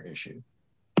minor issue.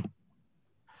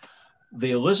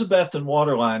 The Elizabethton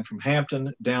water line from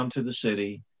Hampton down to the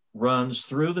city runs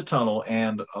through the tunnel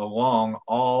and along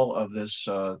all of this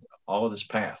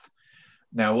path.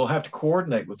 Now we'll have to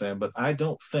coordinate with them, but I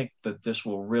don't think that this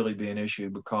will really be an issue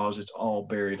because it's all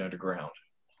buried underground.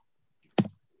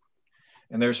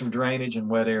 And there's some drainage and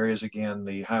wet areas. Again,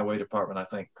 the highway department, I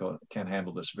think, can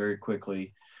handle this very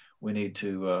quickly. We need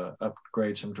to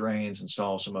upgrade some drains,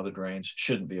 install some other drains.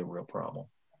 Shouldn't be a real problem.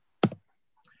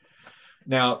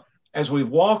 Now, as we've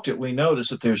walked it, we notice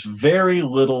that there's very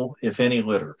little, if any,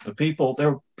 litter. There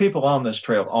are people on this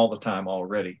trail all the time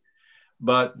already,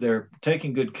 but they're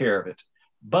taking good care of it.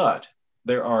 But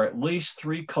there are at least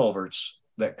 3 culverts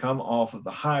that come off of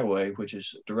the highway, which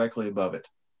is directly above it.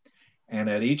 And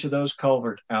at each of those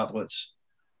culvert outlets,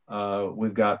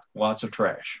 we've got lots of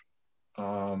trash.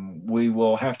 We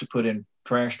will have to put in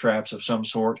trash traps of some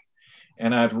sort.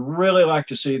 And I'd really like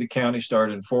to see the county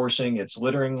start enforcing its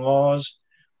littering laws,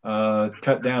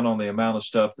 cut down on the amount of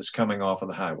stuff that's coming off of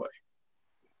the highway.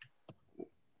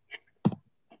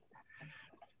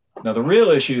 Now, the real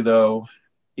issue, though,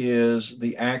 is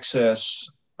the access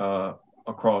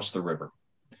across the river.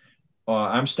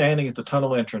 I'm standing at the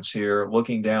tunnel entrance here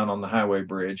looking down on the highway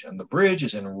bridge, and the bridge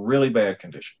is in really bad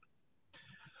condition.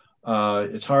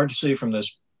 It's hard to see from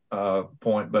this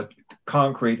point, but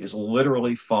concrete is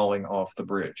literally falling off the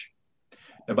bridge.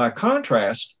 Now, by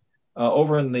contrast,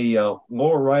 over in the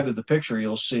lower right of the picture,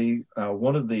 you'll see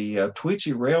one of the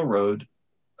Tweetsie Railroad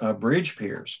bridge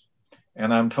piers.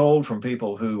 And I'm told from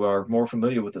people who are more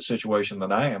familiar with the situation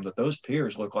than I am that those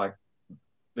piers look like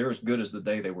they're as good as the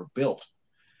day they were built.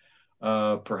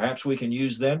 Perhaps we can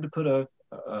use them to put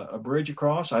a bridge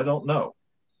across. I don't know.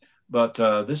 But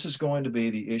this is going to be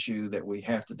the issue that we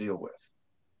have to deal with.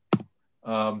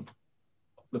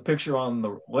 The picture on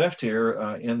the left here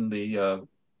in the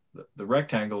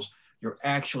rectangles, you're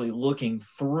actually looking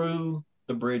through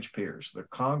the bridge piers. The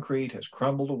concrete has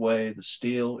crumbled away. The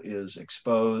steel is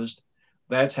exposed.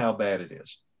 That's how bad it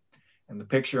is. And the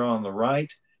picture on the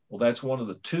right, well, that's one of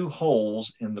the 2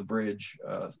 holes in the bridge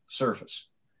surface.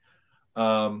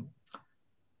 Now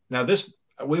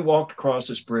we walked across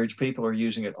this bridge. People are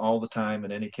using it all the time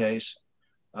in any case,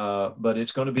 but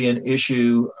it's going to be an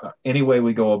issue any way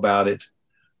we go about it.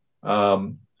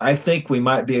 I think we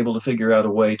might be able to figure out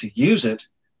a way to use it,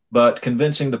 but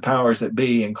convincing the powers that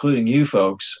be, including you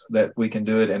folks, that we can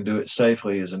do it and do it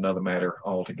safely is another matter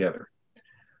altogether.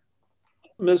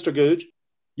 Mr. Gooch?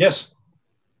 Yes.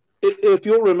 If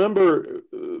you'll remember,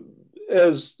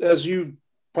 as you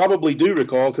probably do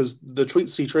recall, because the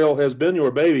Tweetsie Trail has been your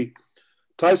baby,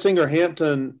 Tysinger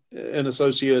Hampton and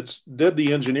Associates did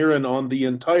the engineering on the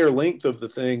entire length of the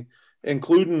thing,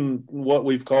 including what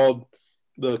we've called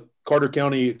the Carter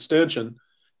County extension.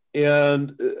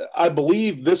 And I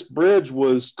believe this bridge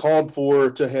was called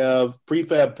for to have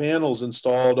prefab panels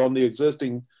installed on the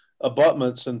existing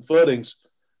abutments and footings.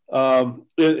 In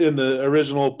the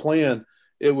original plan,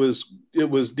 it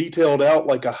was detailed out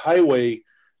like a highway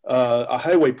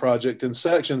project in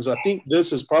sections. I think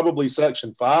this is probably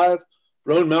section 5.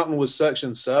 Roan Mountain was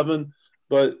section 7,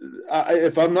 but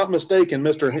if I'm not mistaken,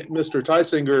 Mr.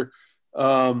 Tysinger,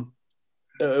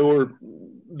 or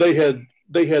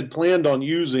they had planned on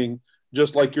using,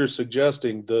 just like you're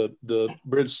suggesting, the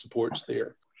bridge supports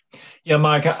there. Yeah,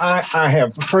 Mike, I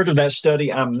have heard of that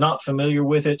study. I'm not familiar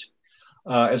with it.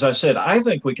 As I said, I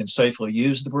think we can safely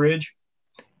use the bridge,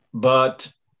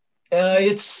 but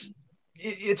it's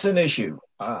an issue.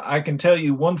 I can tell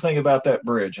you one thing about that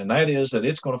bridge, and that is that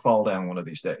it's going to fall down one of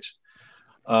these days.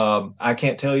 I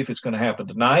can't tell you if it's going to happen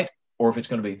tonight or if it's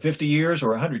going to be 50 years or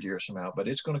 100 years from now, but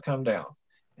it's going to come down.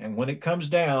 And when it comes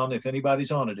down, if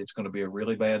anybody's on it, it's going to be a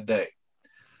really bad day.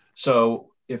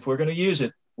 So if we're going to use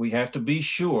it, we have to be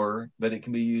sure that it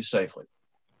can be used safely.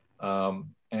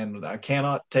 And I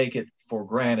cannot take it for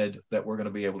granted that we're going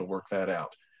to be able to work that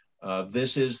out.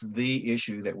 This is the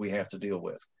issue that we have to deal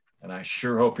with. And I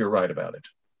sure hope you're right about it.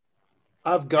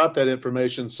 I've got that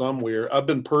information somewhere. I've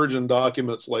been purging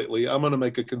documents lately. I'm going to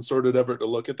make a concerted effort to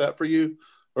look at that for you,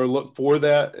 or look for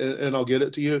that, and I'll get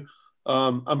it to you.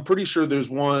 I'm pretty sure there's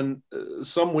one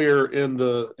somewhere in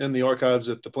the archives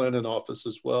at the planning office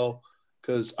as well,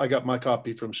 because I got my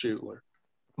copy from Schutler.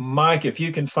 Mike, if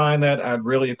you can find that, I'd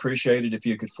really appreciate it if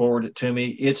you could forward it to me.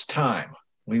 It's time.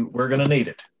 We're going to need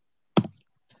it.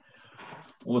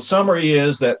 Well, the summary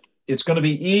is that it's going to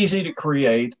be easy to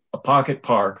create a pocket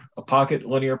park, a pocket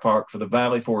linear park for the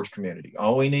Valley Forge community.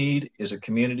 All we need is a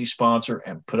community sponsor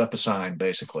and put up a sign,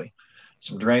 basically.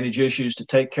 Some drainage issues to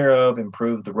take care of,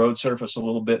 improve the road surface a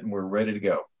little bit, and we're ready to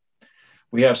go.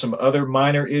 We have some other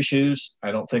minor issues.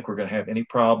 I don't think we're going to have any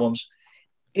problems.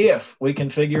 If we can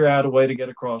figure out a way to get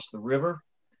across the river,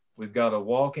 we've got a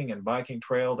walking and biking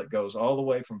trail that goes all the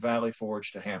way from Valley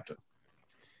Forge to Hampton.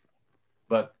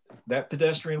 But that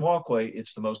pedestrian walkway,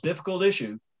 it's the most difficult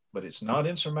issue, but it's not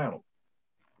insurmountable.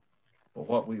 But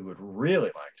what we would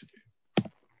really like to do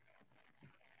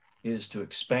is to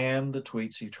expand the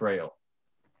Tweetsie Trail.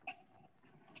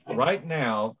 Right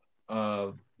now,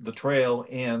 the trail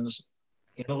ends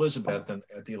in Elizabethton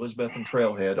at the Elizabethton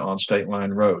Trailhead on State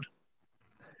Line Road.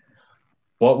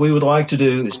 What we would like to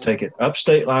do is take it up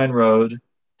State Line Road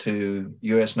to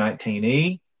US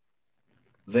 19E,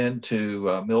 then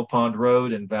to Mill Pond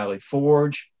Road in Valley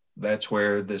Forge. That's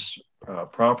where this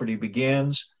property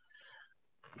begins.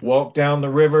 Walk down the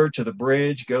river to the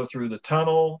bridge, go through the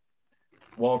tunnel,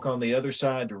 walk on the other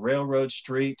side to Railroad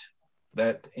Street.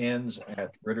 That ends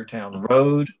at Rittertown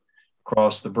Road,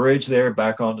 cross the bridge there,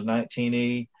 back onto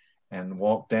 19E, and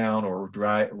walk down or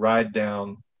ride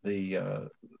down the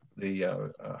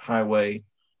highway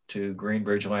to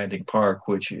Greenbridge Landing Park,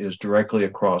 which is directly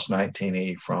across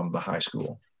 19E from the high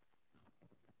school.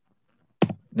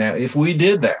 Now, if we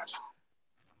did that,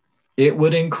 it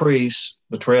would increase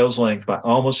the trail's length by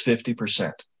almost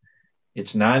 50%.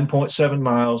 It's 9.7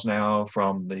 miles now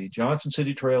from the Johnson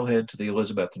City Trailhead to the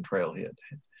Elizabethton Trailhead.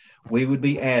 We would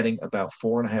be adding about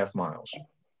 4.5 miles.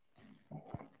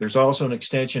 There's also an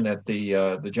extension at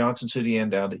the Johnson City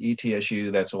end down to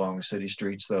ETSU. That's along the city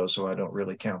streets though, so I don't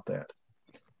really count that.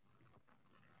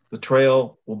 The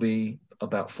trail will be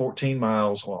about 14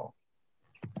 miles long.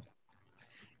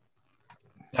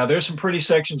 Now there's some pretty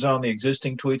sections on the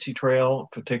existing Tweetsie Trail,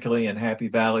 particularly in Happy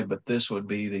Valley, but this would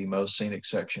be the most scenic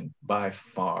section by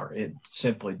far. It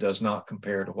simply does not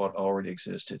compare to what already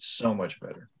exists. It's so much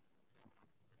better.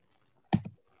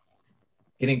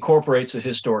 It incorporates a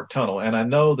historic tunnel. And I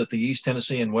know that the East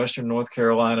Tennessee and Western North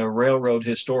Carolina Railroad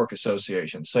Historic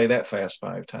Association, say that fast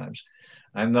 5 times.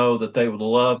 I know that they would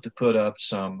love to put up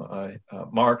some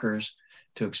markers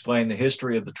to explain the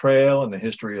history of the trail and the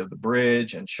history of the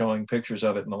bridge and showing pictures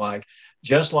of it and the like,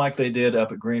 just like they did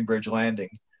up at Greenbridge Landing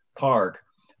Park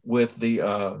with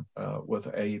with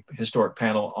a historic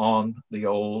panel on the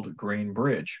old Green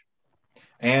Bridge.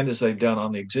 And as they've done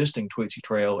on the existing Tweetsie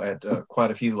Trail at quite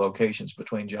a few locations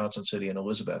between Johnson City and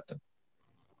Elizabethton.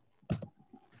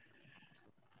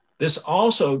 This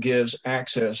also gives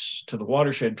access to the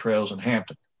watershed trails in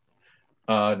Hampton.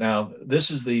 Now,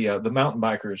 this is the mountain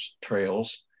bikers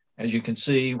trails. As you can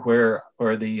see where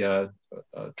the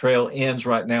trail ends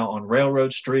right now on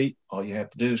Railroad Street, all you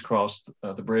have to do is cross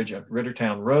the bridge at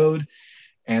Rittertown Road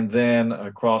and then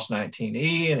across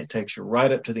 19E, and it takes you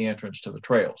right up to the entrance to the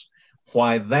trails.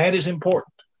 Why that is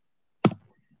important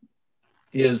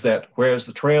is that whereas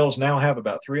the trails now have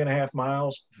about 3.5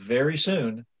 miles, very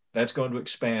soon that's going to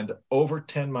expand over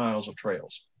 10 miles of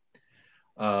trails.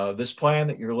 This plan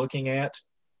that you're looking at,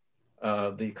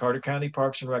 the Carter County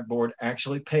Parks and Rec Board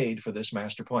actually paid for this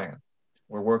master plan.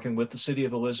 We're working with the City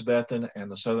of Elizabethton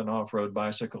and the Southern Off-Road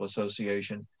Bicycle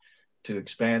Association to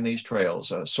expand these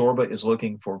trails. SORBA is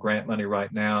looking for grant money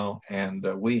right now, and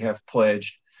we have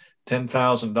pledged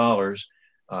 $10,000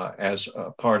 as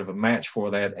a part of a match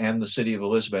for that, and the City of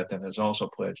Elizabethton has also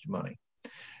pledged money.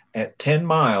 At 10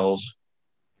 miles,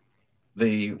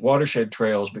 the watershed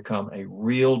trails become a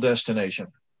real destination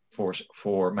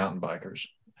for mountain bikers.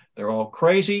 They're all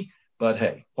crazy, but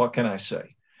hey, what can I say?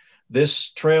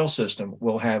 This trail system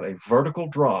will have a vertical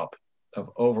drop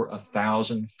of over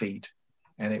 1,000 feet,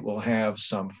 and it will have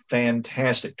some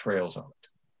fantastic trails on it.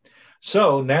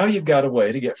 So now you've got a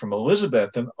way to get from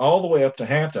Elizabethton all the way up to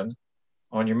Hampton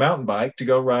on your mountain bike to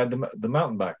go ride the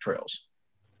mountain bike trails,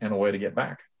 and a way to get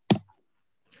back.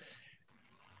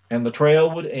 And the trail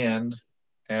would end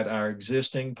at our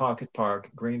existing pocket park,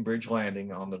 Greenbridge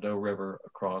Landing on the Doe River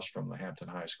across from the Hampton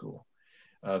High School.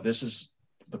 This is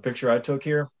the picture I took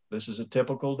here. This is a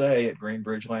typical day at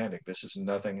Greenbridge Landing. This is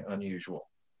nothing unusual.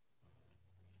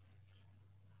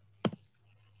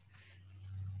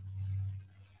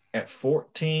 At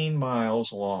 14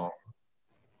 miles long,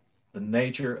 the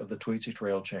nature of the Tweetsie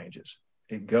Trail changes.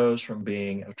 It goes from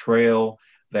being a trail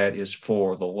that is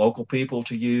for the local people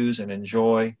to use and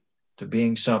enjoy to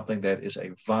being something that is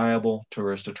a viable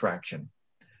tourist attraction.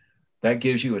 That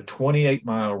gives you a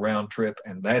 28-mile round trip,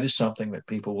 and that is something that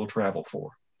people will travel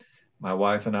for. My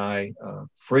wife and I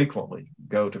frequently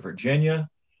go to Virginia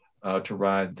to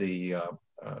ride the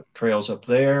trails up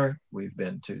there. We've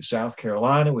been to South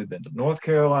Carolina, we've been to North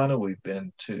Carolina, we've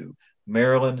been to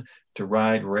Maryland to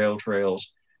ride rail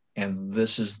trails, and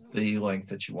this is the length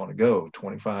that you want to go,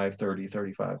 25, 30,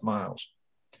 35 miles.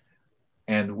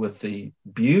 And with the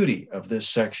beauty of this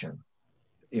section,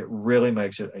 it really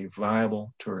makes it a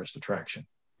viable tourist attraction.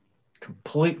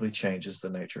 Completely changes the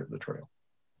nature of the trail.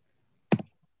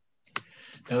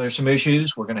 Now there's some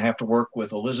issues. We're going to have to work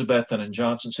with Elizabethton and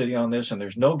Johnson City on this, and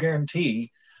there's no guarantee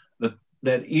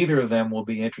that either of them will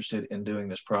be interested in doing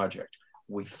this project.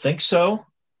 We think so.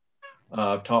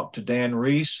 I've talked to Dan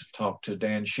Reese, talked to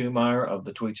Dan Schumeyer of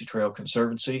the Tweetsie Trail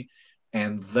Conservancy,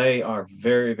 and they are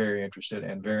very, very interested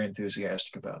and very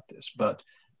enthusiastic about this. But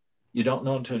you don't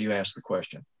know until you ask the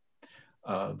question.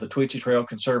 The Tweetsie Trail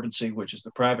Conservancy, which is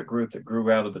the private group that grew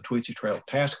out of the Tweetsie Trail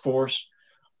Task Force,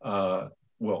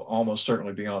 will almost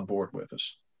certainly be on board with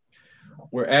us.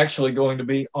 We're actually going to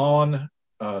be on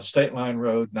State Line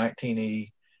Road, 19E,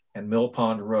 and Mill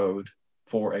Pond Road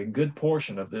for a good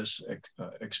portion of this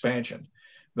expansion.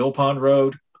 Mill Pond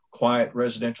Road, quiet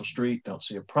residential street, don't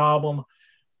see a problem.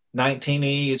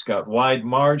 19E, it's got wide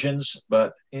margins,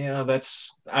 but you know,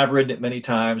 I've ridden it many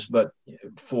times, but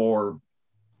for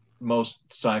most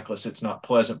cyclists, it's not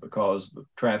pleasant because the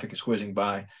traffic is whizzing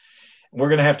by. We're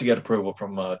going to have to get approval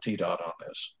from TDOT on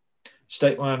this.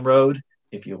 State Line Road,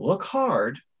 if you look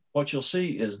hard, what you'll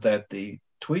see is that the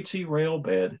Tweetsie rail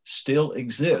bed still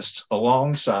exists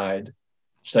alongside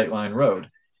State Line Road.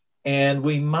 And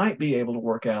we might be able to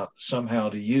work out somehow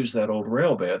to use that old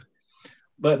rail bed.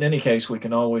 But in any case, we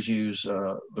can always use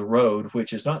the road,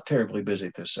 which is not terribly busy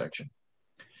at this section.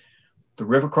 The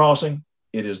river crossing,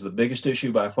 it is the biggest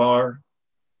issue by far.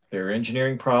 There are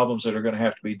engineering problems that are going to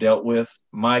have to be dealt with.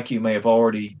 Mike, you may have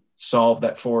already solved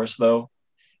that for us, though.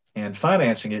 And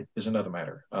financing it is another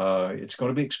matter. It's going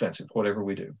to be expensive, whatever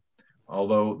we do.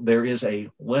 Although there is a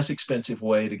less expensive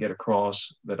way to get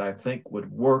across that I think would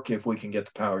work if we can get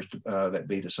the powers that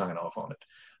be to sign off on it.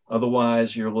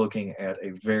 Otherwise, you're looking at a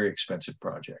very expensive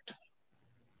project.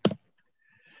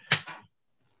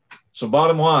 So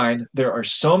bottom line, there are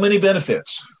so many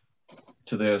benefits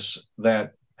to this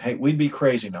that, hey, we'd be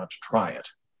crazy not to try it.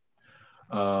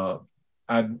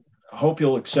 I hope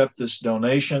you'll accept this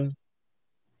donation.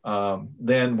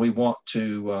 Then we want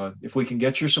to, if we can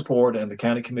get your support and the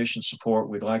county commission support,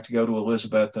 we'd like to go to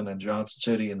Elizabethton and Johnson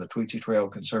City and the Tweetsie Trail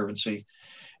Conservancy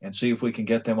and see if we can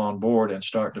get them on board and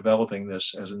start developing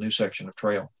this as a new section of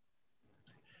trail.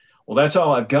 Well, that's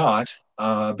all I've got.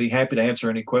 Be happy to answer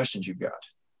any questions you've got.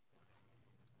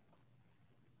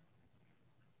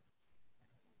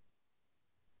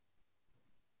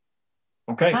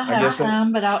 Okay, I guess that,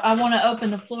 some, but I want to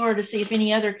open the floor to see if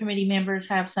any other committee members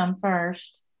have some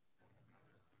first.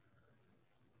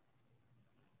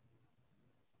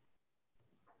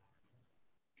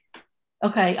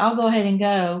 Okay, I'll go ahead and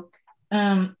go.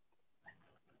 Ken,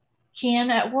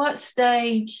 at what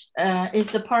stage is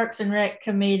the Parks and Rec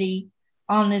Committee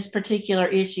on this particular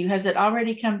issue? Has it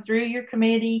already come through your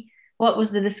committee? What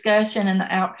was the discussion and the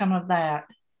outcome of that?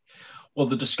 Well,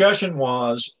 the discussion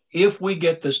was, if we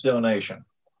get this donation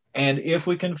and if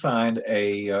we can find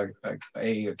a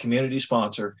community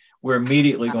sponsor, we're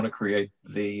immediately going to create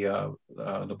the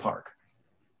park.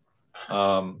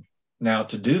 Now,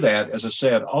 to do that, as I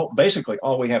said, basically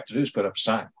all we have to do is put up a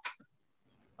sign.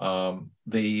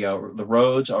 The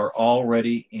roads are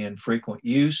already in frequent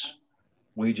use.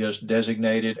 We just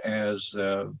designate it as,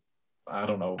 I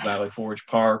don't know, Valley Forge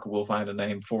Park. We'll find a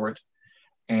name for it,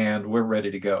 and we're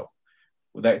ready to go.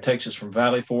 That takes us from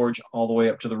Valley Forge all the way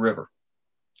up to the river,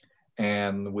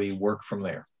 and we work from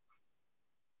there.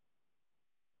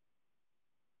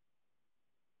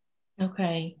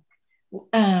 Okay.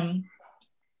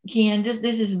 Ken,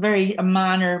 this is a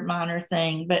minor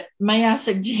thing, but may I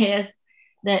suggest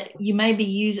that you maybe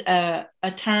use a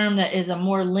term that is a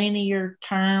more linear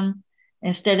term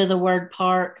instead of the word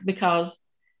park, because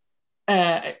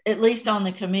at least on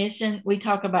the commission, we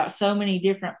talk about so many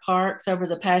different parks over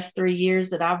the past 3 years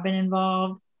that I've been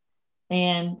involved.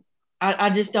 And I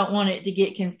just don't want it to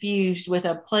get confused with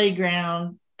a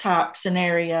playground type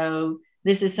scenario.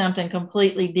 This is something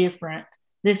completely different.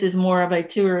 This is more of a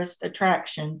tourist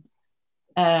attraction.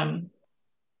 Well,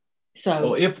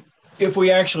 if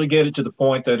we actually get it to the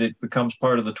point that it becomes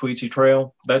part of the Tweetsie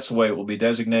Trail, that's the way it will be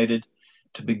designated.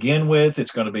 To begin with,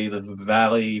 it's going to be the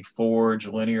Valley Forge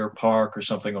Linear Park or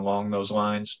something along those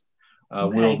lines.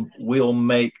 Okay. We'll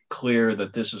make clear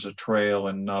that this is a trail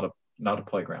and not a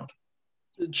playground.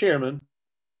 Chairman.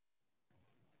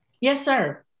 Yes,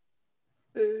 sir.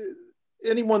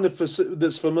 Anyone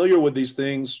that's familiar with these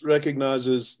things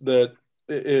recognizes that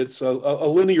it's a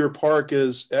linear park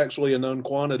is actually a known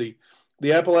quantity.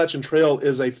 The Appalachian Trail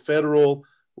is a federal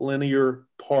linear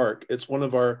park. It's one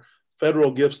of our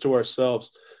federal gifts to ourselves.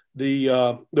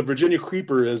 The Virginia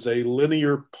Creeper is a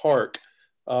linear park.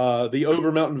 The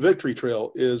Over Mountain Victory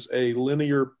Trail is a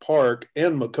linear park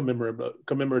and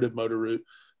commemorative motor route.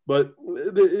 But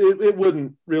it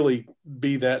wouldn't really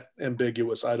be that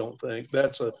ambiguous, I don't think.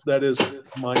 That is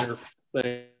a minor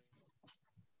thing.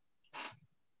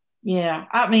 Yeah,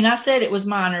 I mean, I said it was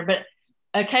minor, but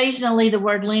occasionally the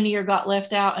word linear got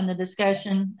left out in the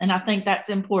discussion, and I think that's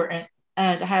important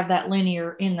to have that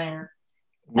linear in there.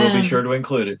 We'll be sure to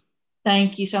include it.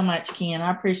 Thank you so much, Ken. I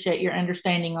appreciate your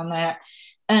understanding on that.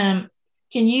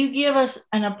 Can you give us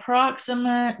an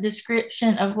approximate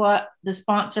description of what the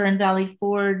sponsor in Valley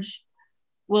Forge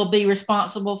will be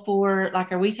responsible for?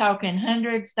 Like, are we talking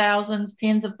hundreds, thousands,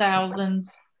 tens of thousands?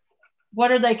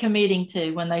 What are they committing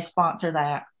to when they sponsor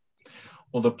that?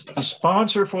 Well, the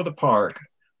sponsor for the park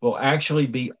will actually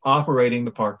be operating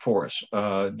the park for us,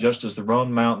 just as the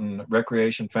Roan Mountain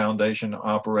Recreation Foundation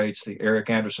operates the Eric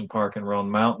Anderson Park in Roan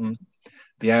Mountain.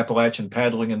 The Appalachian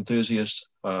Paddling Enthusiasts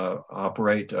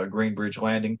operate Greenbridge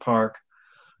Landing Park.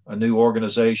 A new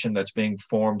organization that's being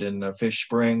formed in Fish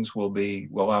Springs will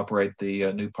operate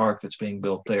the new park that's being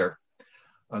built there.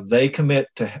 They commit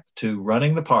to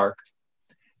running the park,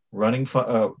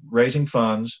 raising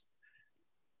funds.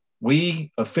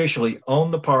 We officially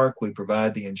own the park. We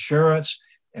provide the insurance,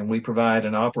 and we provide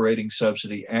an operating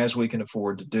subsidy as we can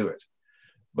afford to do it.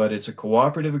 but it's a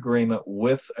cooperative agreement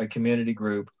with a community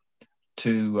group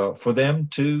to for them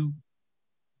to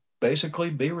basically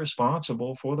be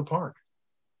responsible for the park.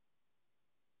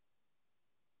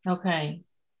 Okay.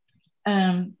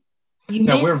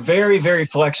 Now we're very, very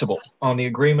flexible on the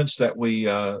agreements that we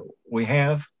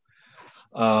have.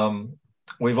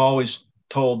 We've always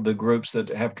told the groups that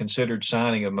have considered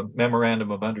signing a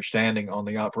memorandum of understanding on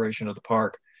the operation of the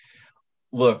park,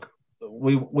 look,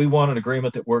 we want an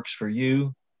agreement that works for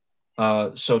you.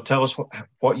 So tell us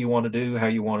what you want to do, how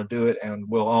you want to do it, and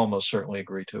we'll almost certainly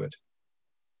agree to it.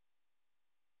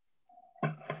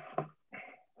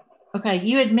 Okay,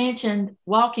 you had mentioned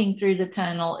walking through the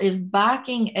tunnel. Is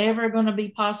biking ever going to be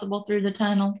possible through the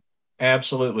tunnel?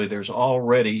 Absolutely. There's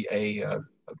already a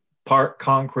part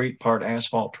concrete, part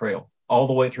asphalt trail all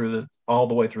the way through the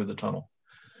tunnel.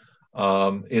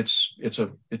 It's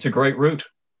a great route.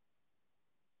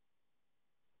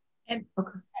 And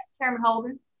Chairman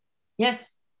Holden?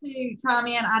 Yes. To chime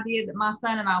in, I did. My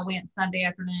son and I went Sunday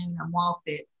afternoon and walked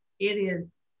it.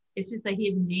 It's just a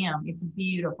hidden gem. It's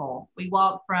beautiful. We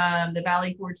walked from the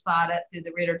Valley Forge side up to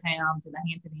the Rittertown to the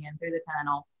Hampton Inn through the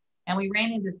tunnel. And we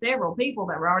ran into several people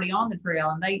that were already on the trail,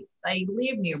 and they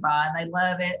live nearby and they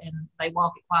love it and they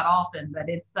walk it quite often. But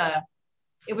it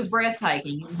was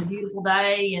breathtaking. It was a beautiful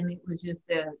day, and it was just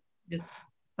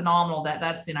phenomenal that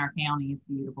that's in our county. It's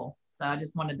beautiful. So I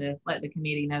just wanted to let the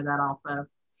committee know that also.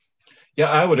 Yeah,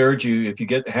 I would urge you, if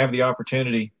you have the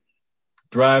opportunity,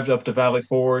 drive up to Valley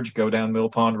Forge, go down Mill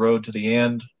Pond Road to the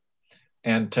end,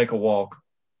 and take a walk.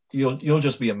 You'll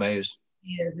just be amazed.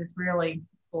 It is. It's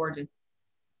gorgeous.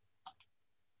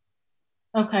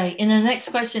 Okay, and the next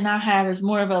question I have is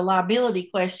more of a liability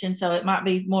question, so it might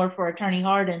be more for Attorney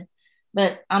Hardin.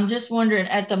 But I'm just wondering,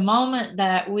 at the moment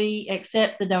that we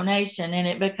accept the donation and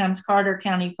it becomes Carter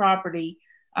County property,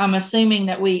 I'm assuming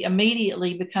that we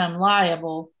immediately become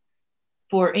liable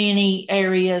for any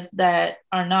areas that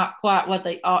are not quite what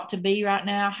they ought to be right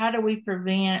now. How do we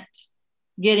prevent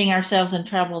getting ourselves in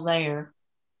trouble there?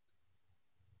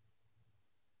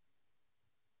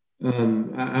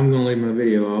 I'm going to leave my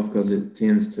video off because it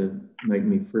tends to make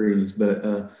me freeze,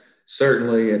 but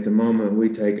certainly at the moment we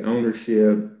take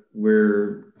ownership,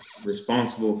 we're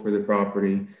responsible for the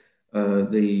property.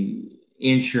 The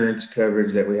insurance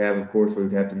coverage that we have, of course, we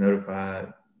would have to notify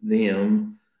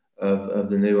them of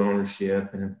the new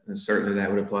ownership, and certainly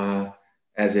that would apply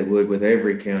as it would with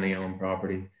every county-owned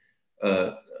property.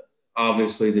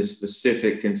 Obviously, the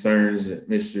specific concerns that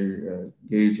Mr.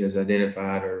 Gooch has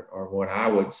identified are what I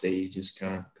would see, just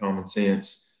kind of common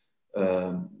sense.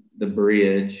 The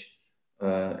bridge,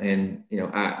 and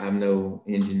I'm no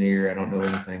engineer. I don't know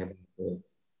anything about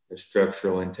the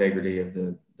structural integrity of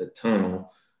the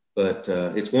tunnel, but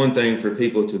it's one thing for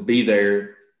people to be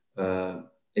there.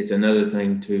 It's another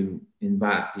thing to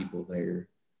invite people there.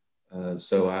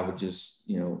 So I would just,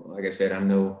 like I said, I'm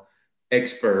no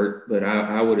expert, but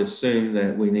I would assume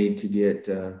that we need to get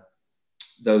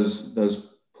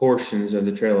those portions of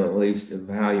the trail at least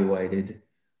evaluated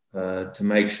to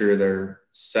make sure they're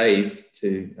safe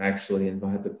to actually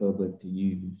invite the public to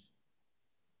use.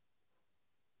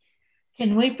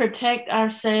 Can we protect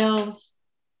ourselves,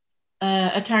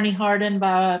 Attorney Hardin,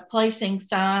 by placing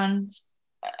signs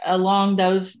along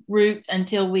those routes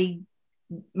until we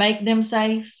make them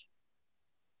safe?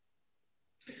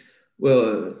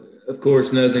 Well, of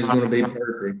course, nothing's going to be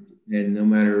perfect, and no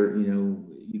matter,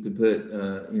 you could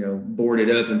put, board it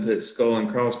up and put skull and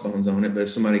crossbones on it, but if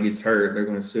somebody gets hurt, they're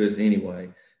going to sue us anyway.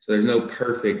 So there's no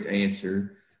perfect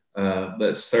answer,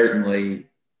 but certainly,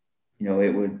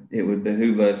 it would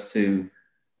behoove us to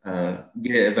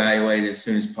get it evaluated as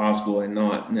soon as possible and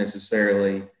not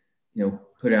necessarily,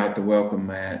 put out the welcome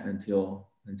mat until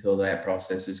that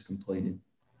process is completed.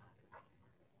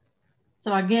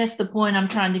 So I guess the point I'm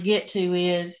trying to get to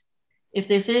is, if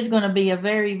this is going to be a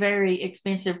very, very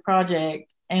expensive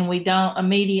project and we don't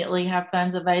immediately have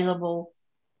funds available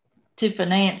to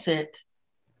finance it,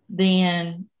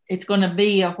 then it's going to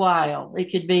be a while.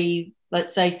 It could be,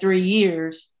 let's say, 3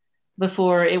 years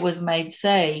before it was made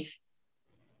safe.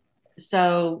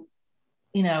 So,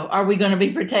 are we going to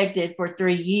be protected for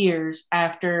 3 years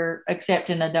after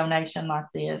accepting a donation like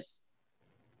this?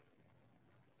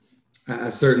 I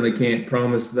certainly can't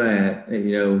promise that.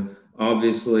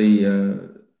 Obviously,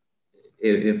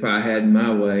 if I had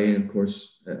my way, and of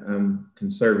course I'm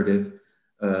conservative,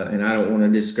 and I don't want to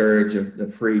discourage a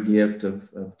free gift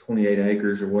of 28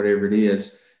 acres or whatever it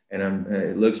is, and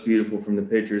it looks beautiful from the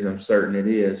pictures, I'm certain it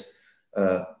is,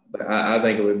 but I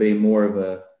think it would be more of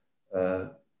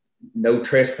a no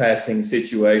trespassing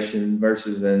situation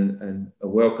versus a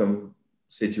welcome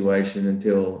situation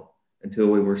until until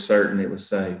we were certain it was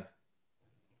safe.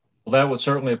 Well, that would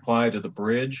certainly apply to the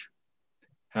bridge.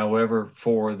 However,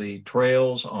 for the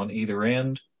trails on either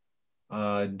end,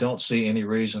 I don't see any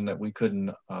reason that we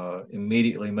couldn't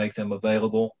immediately make them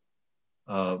available.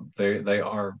 They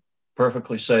are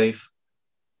perfectly safe,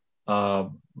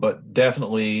 but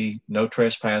definitely no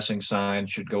trespassing sign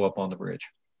should go up on the bridge.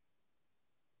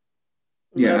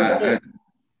 Yeah,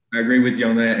 I agree with you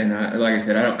on that. And like I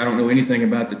said, I don't know anything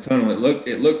about the tunnel.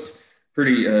 It looked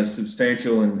pretty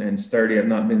substantial and sturdy. I've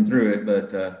not been through it,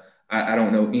 but I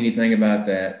don't know anything about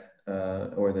that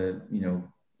or the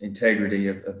integrity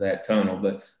of that tunnel.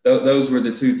 But those were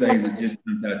the two things that just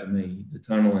jumped out to me: the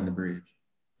tunnel and the bridge.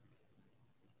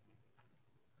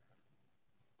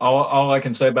 All I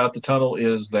can say about the tunnel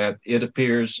is that it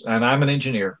appears, and I'm an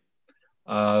engineer,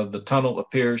 the tunnel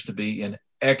appears to be in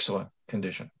excellent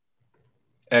condition.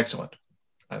 Excellent.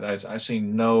 I see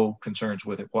no concerns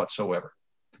with it whatsoever.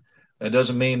 That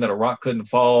doesn't mean that a rock couldn't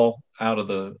fall out of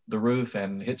the roof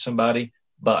and hit somebody,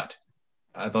 but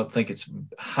I don't think it's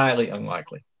highly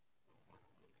unlikely.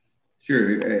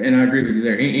 Sure, and I agree with you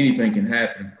there. Anything can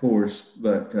happen, of course,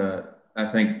 but I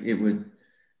think it would,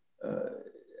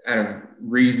 out of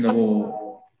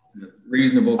reasonable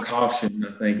caution,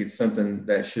 I think it's something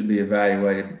that should be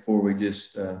evaluated before we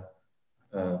just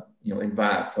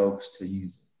invite folks to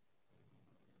use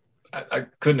it. I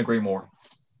couldn't agree more.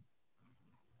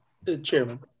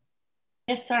 Chairman.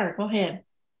 Yes, sir. Go ahead.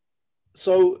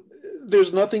 So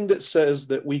there's nothing that says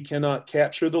that we cannot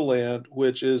capture the land,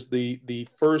 which is the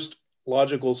first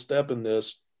logical step in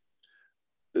this.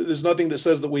 There's nothing that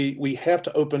says that we have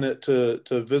to open it to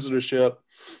visitorship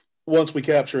once we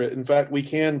capture it. In fact, we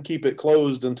can keep it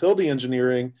closed until the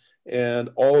engineering and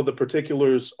all of the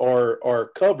particulars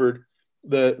are covered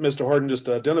that Mr. Harden just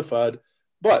identified.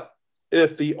 But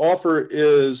if the offer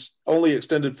is only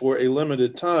extended for a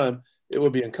limited time, it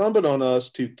would be incumbent on us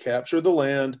to capture the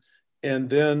land and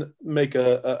then make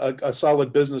a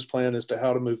solid business plan as to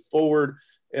how to move forward.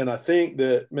 And I think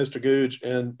that Mr. Googe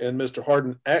and Mr.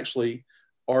 Harden actually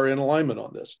are in alignment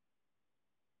on this.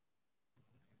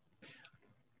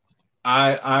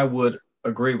 I would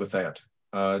agree with that.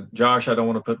 Josh, I don't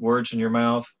want to put words in your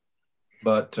mouth,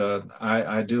 but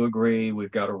I do agree.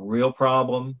 We've got a real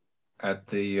problem at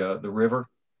the river.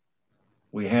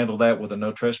 We handle that with a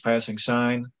no trespassing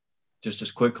sign. Just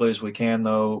as quickly as we can,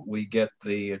 though, we get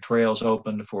the trails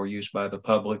opened for use by the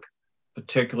public,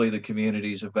 particularly the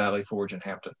communities of Valley Forge and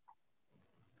Hampton.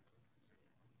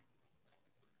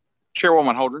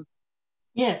 Chairwoman Holdren.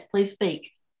 Yes, please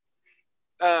speak.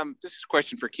 This is a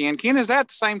question for Ken. Ken, is that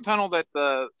the same tunnel that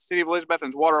the City of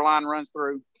Elizabethton's water line runs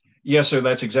through? Yes, sir.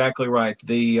 That's exactly right.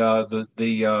 The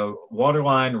water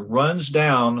line runs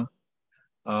down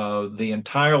the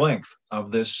entire length of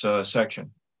this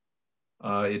section.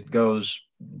 It goes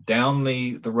down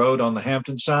the road on the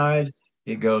Hampton side.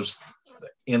 It goes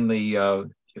in the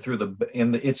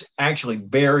it's actually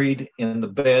buried in the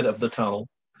bed of the tunnel.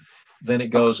 Then it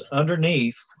goes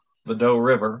underneath the Doe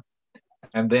River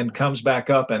and then comes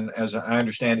back up, and as I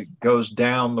understand it, goes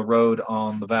down the road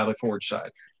on the Valley Forge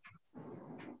side.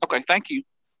 Okay, thank you.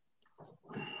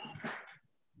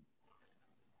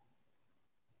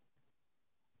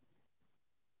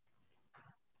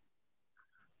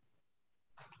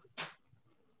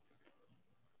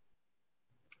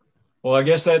 Well, I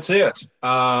guess that's it.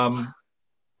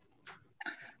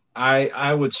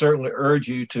 I would certainly urge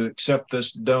you to accept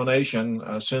this donation,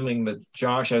 assuming that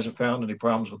Josh hasn't found any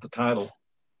problems with the title.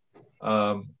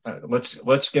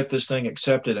 Let's get this thing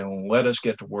accepted and let us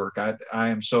get to work. I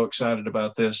am so excited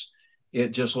about this. It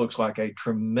just looks like a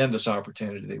tremendous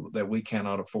opportunity that we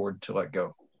cannot afford to let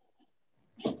go.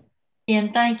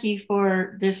 Ken, thank you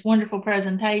for this wonderful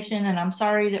presentation, and I'm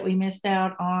sorry that we missed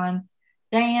out on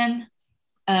Dan.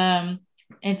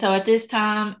 And so at this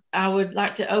time, I would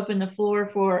like to open the floor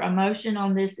for a motion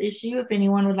on this issue, if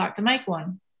anyone would like to make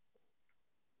one.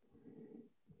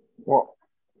 Well,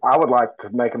 I would like to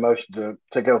make a motion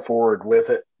to go forward with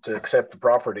it, to accept the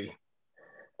property.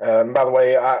 By the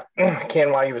way,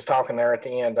 Ken, while he was talking there at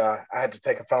the end, I had to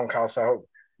take a phone call, so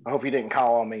I hope you didn't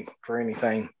call on me for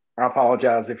anything. I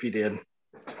apologize if you did.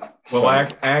 Well,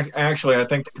 actually, I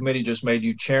think the committee just made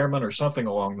you chairman or something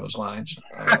along those lines.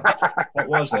 What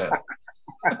was that?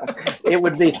 It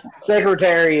would be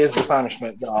secretary is the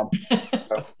punishment job.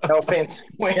 So, no offense,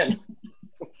 win.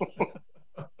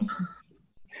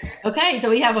 Okay, so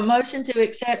we have a motion to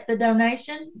accept the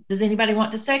donation. Does anybody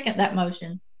want to second that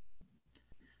motion?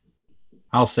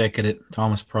 I'll second it.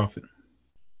 Thomas Prophet.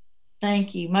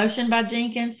 Thank you. Motion by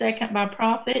Jenkins, second by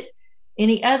Prophet.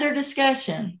 Any other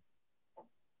discussion?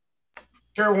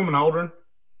 Chairwoman Holdren.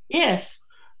 Yes.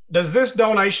 Does this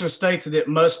donation state that it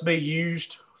must be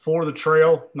used for the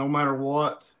trail no matter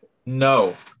what?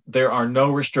 No, there are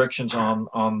no restrictions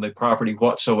on the property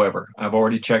whatsoever. I've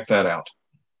already checked that out.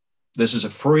 This is a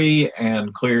free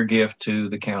and clear gift to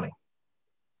the county.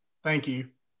 Thank you.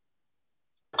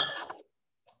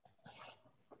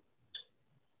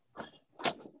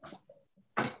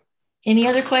 Any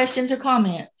other questions or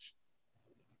comments?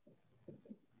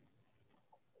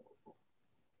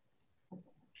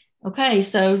 Okay,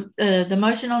 so the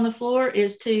motion on the floor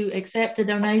is to accept the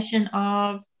donation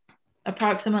of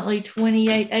approximately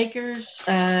 28 acres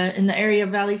in the area of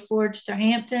Valley Forge to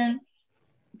Hampton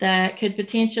that could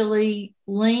potentially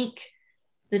link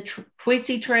the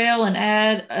Quincy Trail and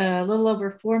add a little over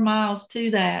 4 miles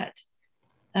to that,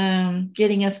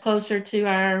 getting us closer to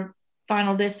our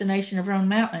final destination of Roan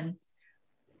Mountain.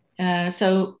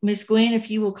 So Ms. Gwen,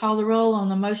 if you will call the roll on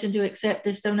the motion to accept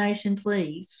this donation,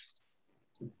 please.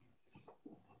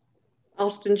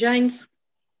 Austin James.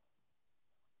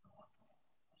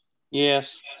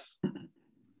 Yes.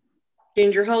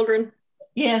 Ginger Holdren.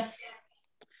 Yes.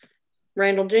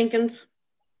 Randall Jenkins.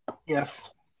 Yes.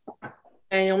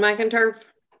 Daniel McInturf.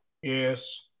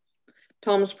 Yes.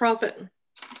 Thomas Prophet.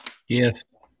 Yes.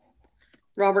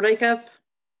 Robert Acuff.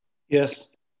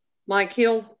 Yes. Mike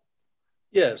Hill.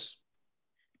 Yes.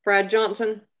 Brad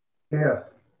Johnson. Yes.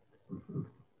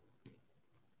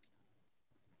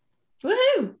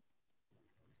 Woohoo!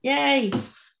 Yay!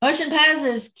 Motion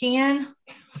passes, Ken.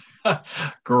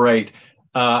 Great.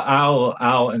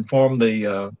 I'll inform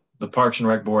the Parks and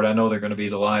Rec Board. I know they're going to be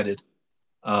delighted.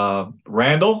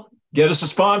 Randall, get us a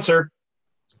sponsor.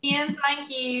 Ian, thank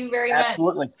you very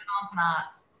Absolutely. much for coming on tonight.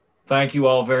 Thank you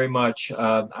all very much.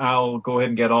 I'll go ahead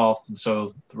and get off, and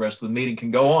so the rest of the meeting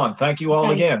can go on. Thank you all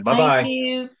again. Bye-bye. Thank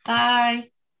you. Bye.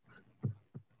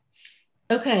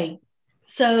 Okay,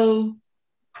 so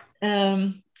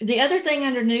the other thing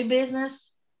under new business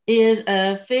is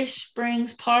a Fish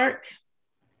Springs Park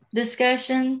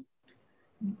discussion.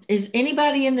 Is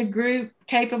anybody in the group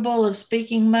capable of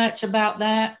speaking much about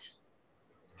that?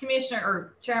 Commissioner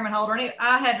or Chairman Holder,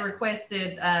 I had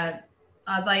requested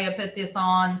Isaiah put this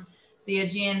on the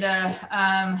agenda.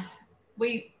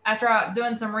 After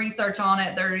doing some research on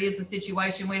it, there is a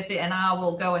situation with it, and I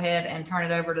will go ahead and turn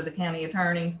it over to the county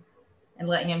attorney and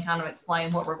let him kind of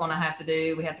explain what we're going to have to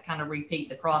do. We have to kind of repeat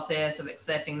the process of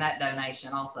accepting that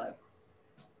donation also.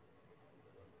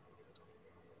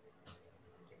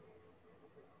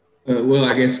 Well,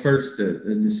 I guess first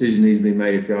a decision needs to be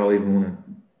made if y'all even want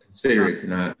to consider it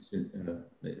tonight.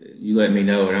 You let me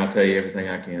know and I'll tell you everything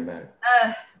I can about it.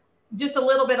 Just a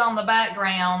little bit on the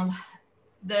background.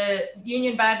 The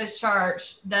Union Baptist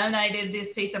Church donated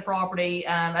this piece of property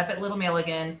up at Little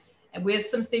Milligan with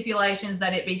some stipulations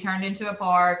that it be turned into a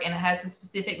park, and it has a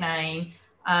specific name.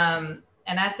 And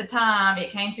at the time,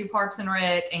 it came through Parks and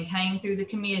Rec and came through the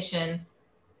commission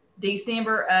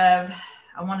December of,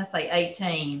 I want to say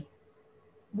 18,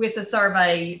 with the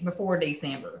survey before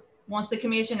December. Once the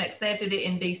commission accepted it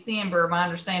in December, my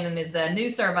understanding is the new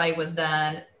survey was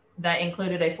done that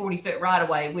included a 40-foot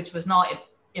right-of-way, which was not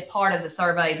a part of the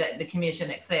survey that the commission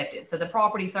accepted. So the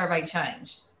property survey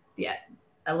changed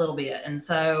a little bit. And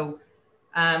so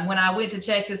when I went to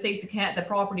check to see if the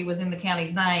property was in the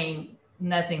county's name,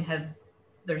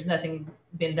 there's nothing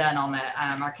been done on that.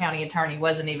 Our county attorney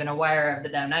wasn't even aware of the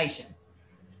donation.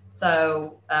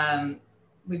 So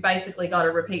we basically got to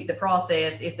repeat the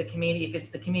process if it's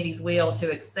the committee's will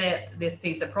to accept this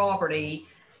piece of property.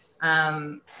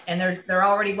 And they're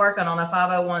already working on a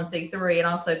 501c3 and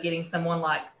also getting someone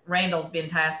like Randall's been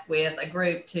tasked with a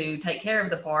group to take care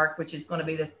of the park, which is going to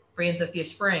be the Friends of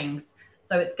Fish Springs.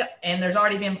 So and there's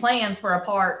already been plans for a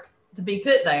park to be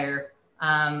put there.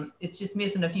 It's just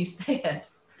missing a few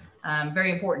steps,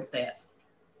 very important steps.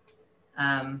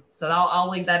 So I'll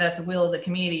leave that at the will of the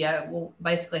committee. We'll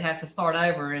basically have to start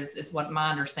over is what my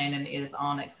understanding is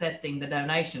on accepting the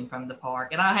donation from the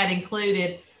park. And I had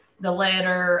included the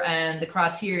letter and the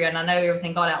criteria, and I know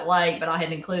everything got out late, but I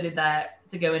had included that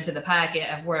to go into the packet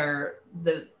of where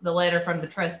the letter from the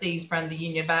trustees from the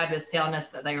Union Baptist telling us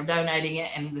that they are donating it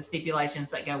and the stipulations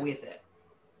that go with it.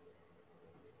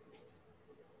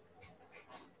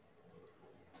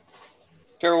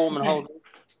 Chairwoman Holder.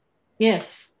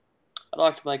 Yes. I'd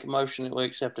like to make a motion that we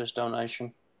accept this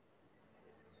donation.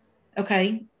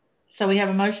 Okay. So we have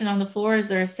a motion on the floor. Is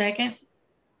there a second?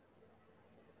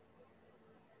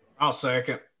 I'll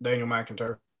second. Daniel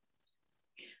McInturf.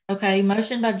 Okay.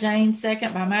 Motion by Jane,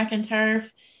 second by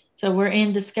McInturf. So we're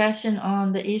in discussion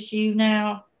on the issue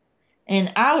now.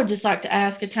 And I would just like to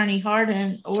ask Attorney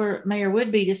Hardin or Mayor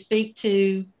Woodby to speak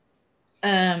to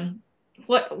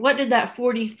what did that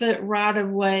 40-foot right of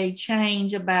way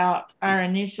change about our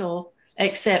initial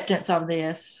acceptance of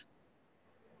this?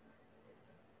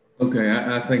 Okay,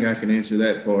 I think I can answer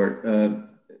that part.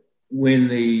 When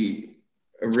the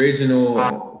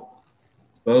original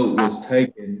vote was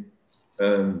taken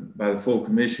by the full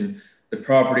commission, the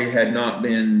property had not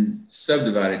been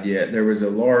subdivided yet. There was a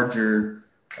larger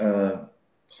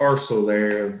parcel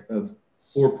there of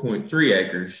 4.3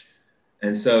 acres.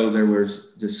 And so there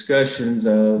was discussions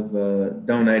of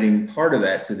donating part of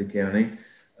that to the county,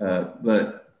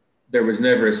 but there was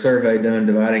never a survey done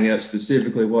dividing up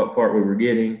specifically what part we were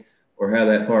getting or how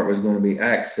that part was going to be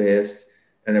accessed.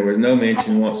 And there was no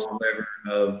mention whatsoever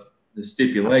of the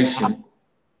stipulation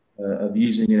of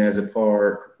using it as a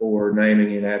park or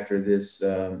naming it after this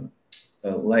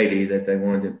lady that they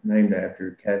wanted it named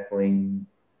after, Kathleen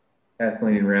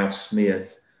and Ralph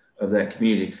Smith of that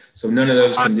community. So none of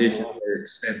those conditions were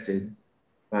accepted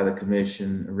by the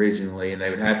commission originally, and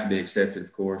they would have to be accepted,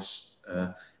 of course.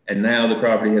 And now the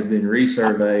property has been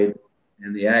resurveyed,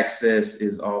 and the access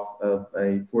is off of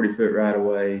a 40-foot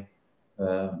right-of-way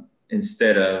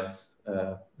instead of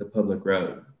the public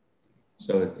road.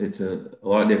 So it's a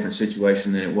lot different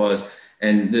situation than it was.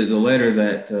 And the letter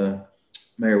that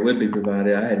Mayor Whitby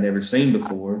provided, I had never seen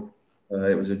before.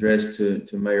 It was addressed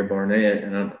to Mayor Barnett,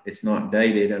 and it's not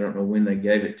dated. I don't know when they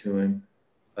gave it to him.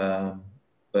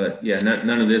 But yeah,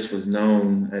 none of this was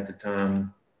known at the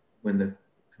time when the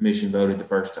commission voted the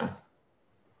first time.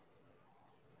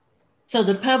 So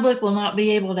the public will not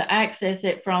be able to access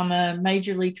it from a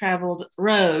majorly traveled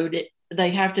road.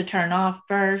 They have to turn off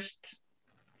first.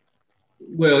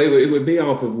 Well, it would be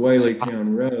off of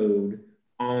Whaleytown Road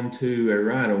onto a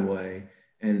right-of-way.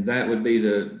 And that would be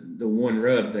the one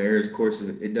rub there is, of course,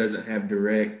 it doesn't have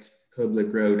direct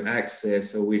public road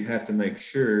access. So we'd have to make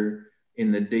sure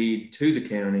in the deed to the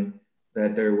county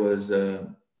that there was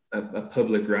a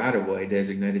public right-of-way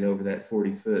designated over that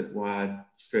 40-foot wide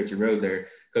stretch of road there.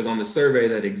 Because on the survey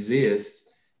that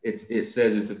exists, it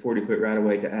says it's a 40-foot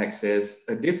right-of-way to access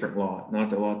a different lot,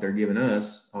 not the lot they're giving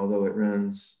us, although it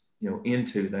runs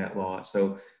into that lot.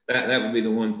 So that would be the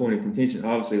one point of contention.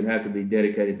 Obviously, it would have to be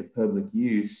dedicated to public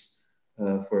use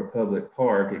for a public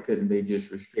park. It couldn't be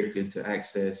just restricted to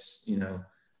access,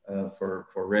 for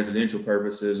residential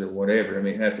purposes or whatever. I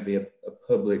mean, it'd have to be a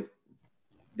public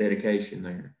dedication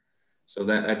there. So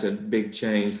that's a big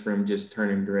change from just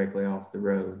turning directly off the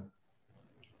road.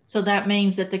 So that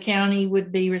means that the county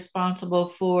would be responsible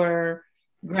for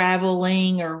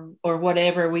graveling or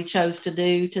whatever we chose to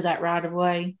do to that right of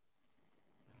way?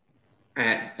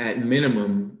 At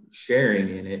minimum, sharing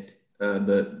in it,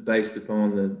 but based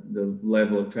upon the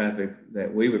level of traffic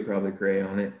that we would probably create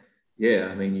on it, yeah,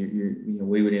 I mean,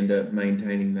 we would end up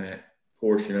maintaining that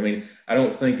portion. I mean, I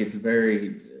don't think it's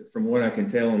from what I can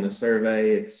tell in the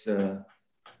survey, it's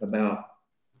about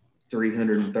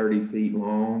 330 feet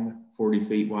long, 40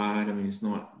 feet wide. I mean, it's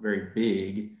not very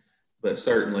big, but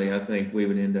certainly I think we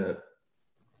would end up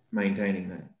maintaining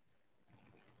that.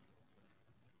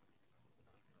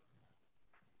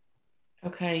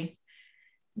 Okay.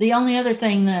 The only other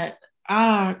thing that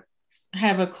I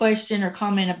have a question or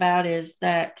comment about is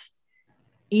that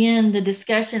in the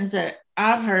discussions that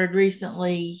I've heard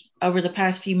recently over the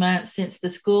past few months since the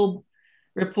school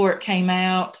report came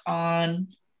out on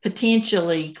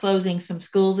potentially closing some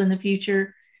schools in the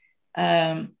future,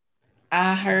 I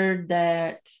heard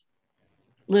that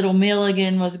Little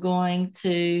Milligan was going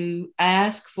to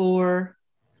ask for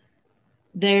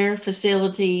their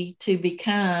facility to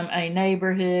become a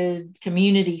neighborhood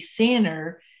community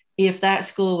center if that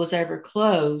school was ever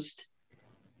closed.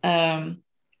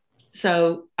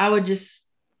 So I would just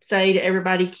say to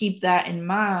everybody, keep that in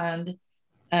mind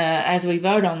as we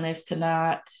vote on this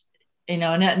tonight.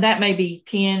 And that may be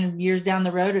 10 years down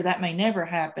the road, or that may never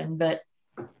happen. But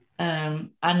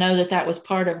I know that was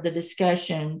part of the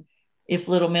discussion if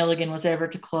Little Milligan was ever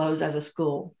to close as a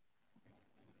school.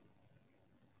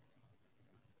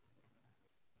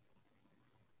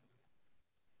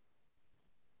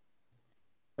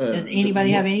 Does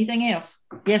anybody have anything else?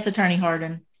 Yes, Attorney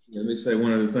Hardin. Let me say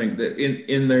one other thing. That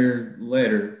in their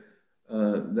letter,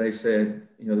 they said,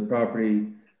 the property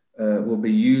will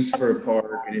be used for a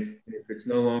park, and if it's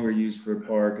no longer used for a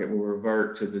park, it will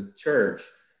revert to the church.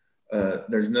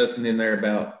 There's nothing in there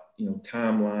about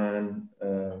timeline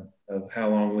of how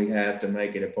long we have to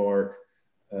make it a park,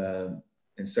 and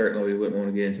certainly we wouldn't want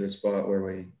to get into a spot where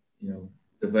we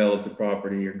develop the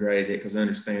property or grade it, because I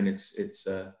understand it's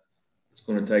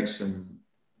going to take some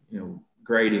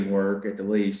grading work at the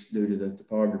least due to the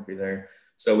topography there.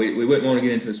 So we wouldn't want to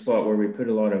get into a spot where we put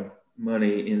a lot of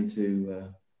money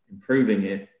into improving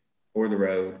it or the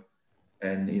road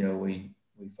and we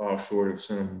fall short of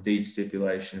some deed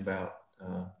stipulation about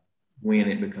when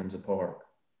it becomes a park.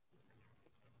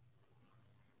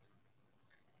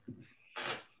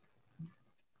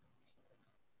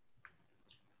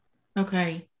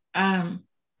 Okay. I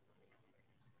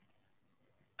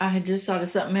had just thought of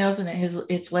something else and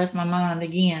it's left my mind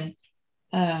again.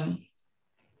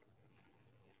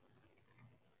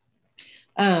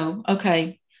 Oh,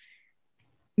 okay.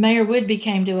 Mayor Woodby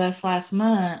came to us last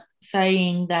month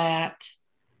saying that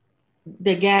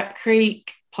the Gap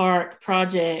Creek Park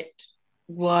project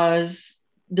was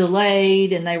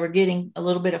delayed and they were getting a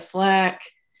little bit of flack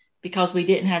because we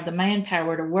didn't have the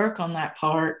manpower to work on that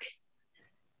park.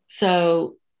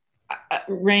 So,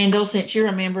 Randall, since you're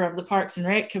a member of the Parks and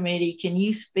Rec Committee, can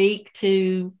you speak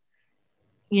to,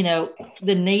 the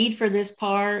need for this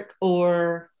park,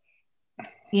 or,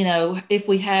 if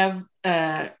we have,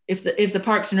 if the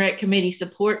Parks and Rec Committee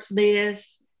supports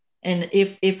this, and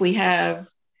if we have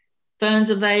funds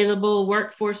available,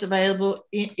 workforce available,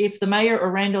 if the mayor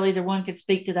or Randall, either one, could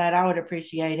speak to that, I would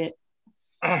appreciate it.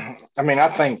 I mean, I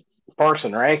think Parks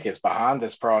and Rec is behind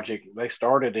this project. They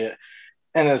started it,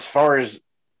 and as far as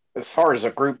a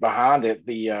group behind it,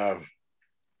 the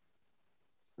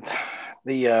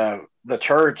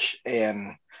church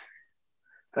and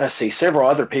let's see, several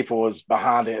other people was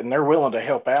behind it, and they're willing to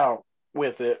help out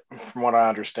with it, from what I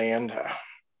understand.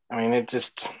 I mean,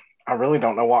 I really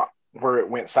don't know where it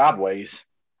went sideways.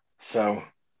 So,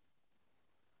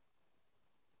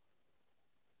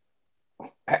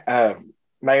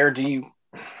 Mayor, do you?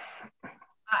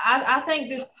 I think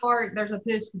this park, there's a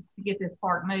push to get this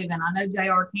park moving. I know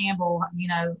J.R. Campbell,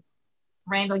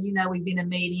 Randall, we've been in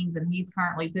meetings, and he's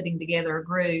currently putting together a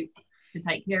group to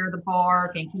take care of the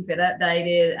park and keep it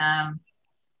updated.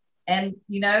 And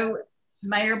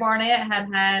Mayor Barnett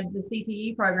had the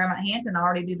CTE program at Hampton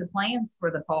already do the plans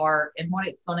for the park and what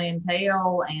it's going to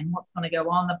entail and what's going to go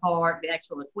on the park, the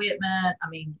actual equipment. I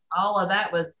mean, all of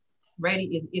that was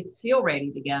ready. It's still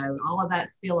ready to go. All of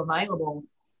that's still available.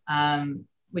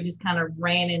 We just kind of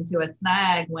ran into a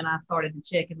snag when I started to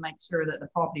check and make sure that the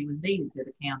property was deeded to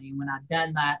the county. And when I'd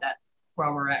done that, that's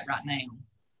where we're at right now.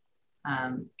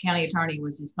 County attorney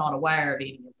was just not aware of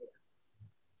any of this.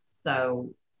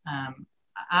 So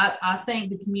I think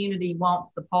the community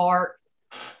wants the park,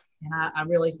 and I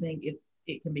really think it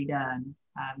can be done.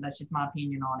 That's just my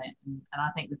opinion on it. And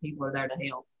I think the people are there to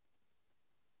help,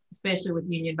 especially with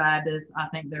Union Baptist. I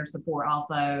think their support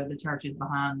also, the church is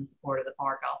behind the support of the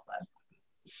park also.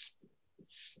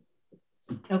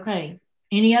 Okay.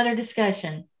 Any other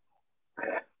discussion?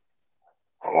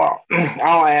 Well,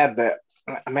 I'll add that.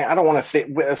 I mean, I don't want to see,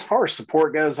 as far as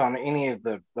support goes on any of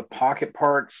the pocket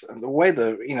parks, the way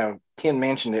Ken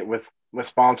mentioned it with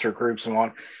sponsor groups and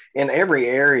one in every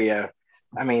area.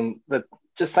 I mean,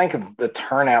 just think of the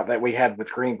turnout that we had with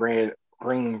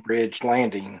Greenbridge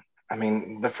Landing. I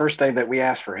mean, the first day that we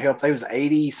asked for help, there was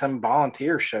 80 some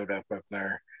volunteers showed up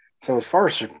there. So as far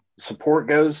as support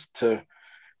goes, to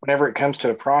whenever it comes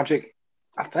to a project,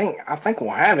 I think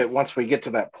we'll have it once we get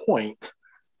to that point.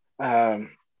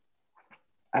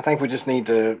 I think we just need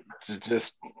to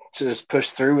just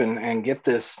push through and get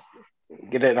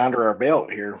it under our belt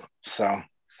here. So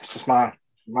it's just my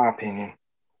opinion.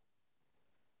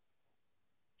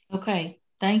 Okay,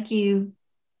 thank you.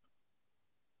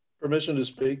 Permission to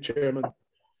speak, Chairman?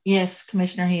 Yes,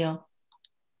 Commissioner Hill.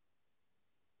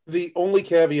 The only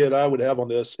caveat I would have on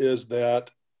this is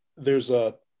that there's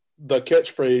the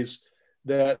catchphrase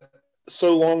that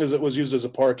so long as it was used as a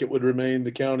park, it would remain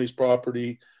the county's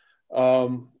property,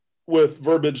 with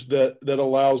verbiage that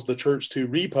allows the church to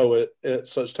repo it at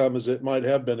such time as it might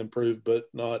have been improved, but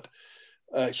not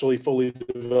actually fully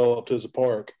developed as a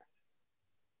park.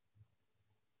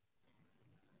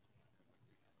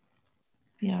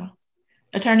 Yeah.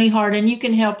 Attorney Hardin, you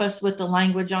can help us with the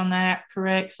language on that,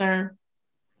 correct, sir?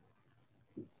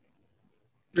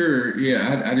 Sure.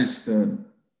 Yeah, I just,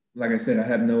 like I said, I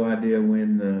have no idea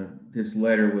when this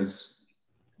letter was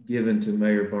given to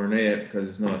Mayor Barnett because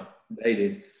it's not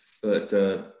dated. But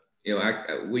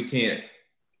we can't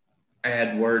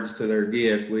add words to their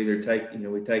gift. We either take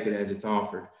it as it's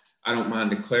offered. I don't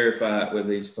mind to clarify it with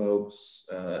these folks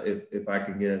if I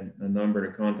can get a number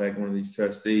to contact one of these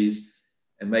trustees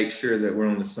and make sure that we're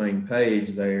on the same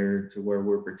page there to where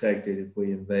we're protected if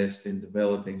we invest in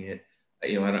developing it.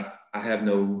 I have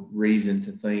no reason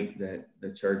to think that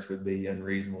the church would be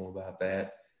unreasonable about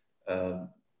that.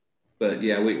 But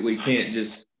yeah, we can't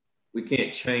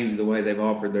change the way they've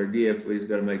offered their gift. We just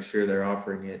got to make sure they're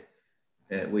offering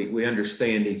it. We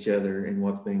understand each other and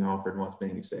what's being offered and what's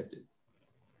being accepted.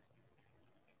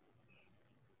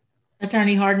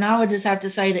 Attorney Harden, I would just have to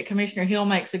say that Commissioner Hill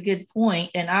makes a good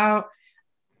point, and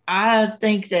I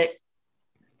think that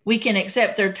we can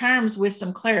accept their terms with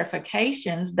some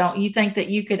clarifications. Don't you think that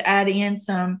you could add in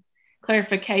some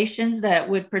clarifications that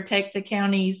would protect the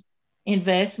county's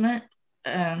investment?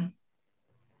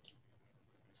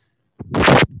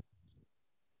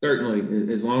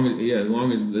 Certainly, as long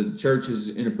as the church is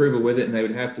in approval with it, and they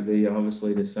would have to be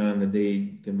obviously to sign the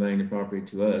deed conveying the property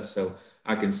to us. So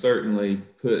I can certainly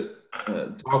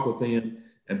talk with them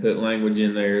and put language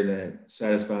in there that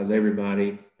satisfies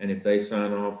everybody. And if they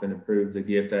sign off and approve the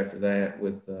gift after that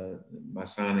by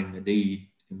signing the deed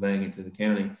conveying it to the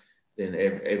county, then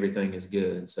everything is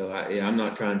good. So I'm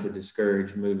not trying to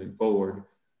discourage moving forward.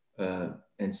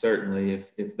 And certainly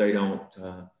if they don't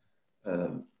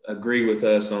agree with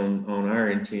us on our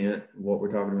intent, what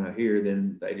we're talking about here,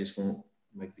 then they just won't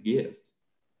make the gift.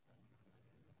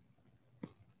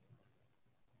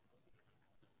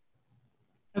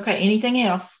 Okay, anything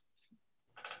else?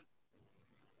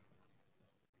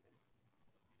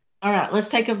 All right, let's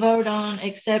take a vote on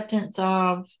acceptance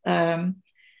of the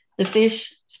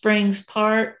Fish Springs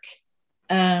Park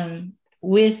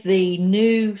with the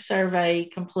new survey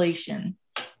completion.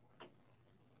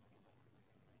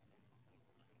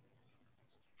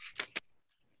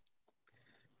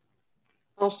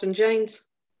 Austin James.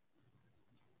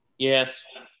 Yes.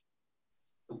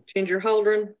 Ginger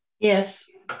Holdren. Yes.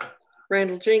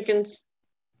 Randall Jenkins.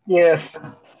 Yes.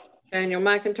 Daniel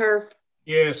McInturf.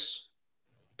 Yes.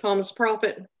 Thomas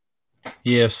Prophet.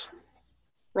 Yes.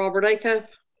 Robert Acuff.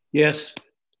 Yes.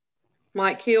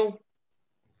 Mike Hill.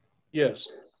 Yes.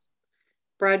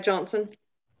 Brad Johnson.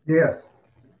 Yes.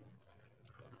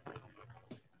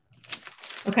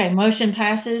 Okay, motion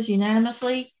passes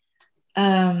unanimously.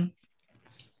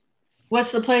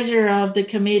 What's the pleasure of the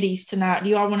committees tonight? Do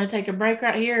you all want to take a break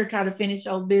right here or try to finish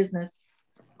old business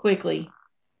quickly?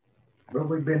 Well,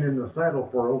 we've been in the saddle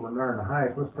for over an hour and a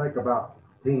half. Let's take about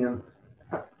 10.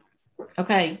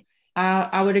 Okay,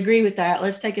 I would agree with that.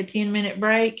 Let's take a 10-minute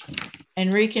break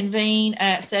and reconvene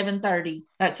at 7:30.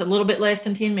 That's a little bit less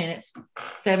than 10 minutes.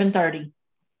 7:30.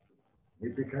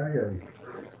 Yippee-ki-yay.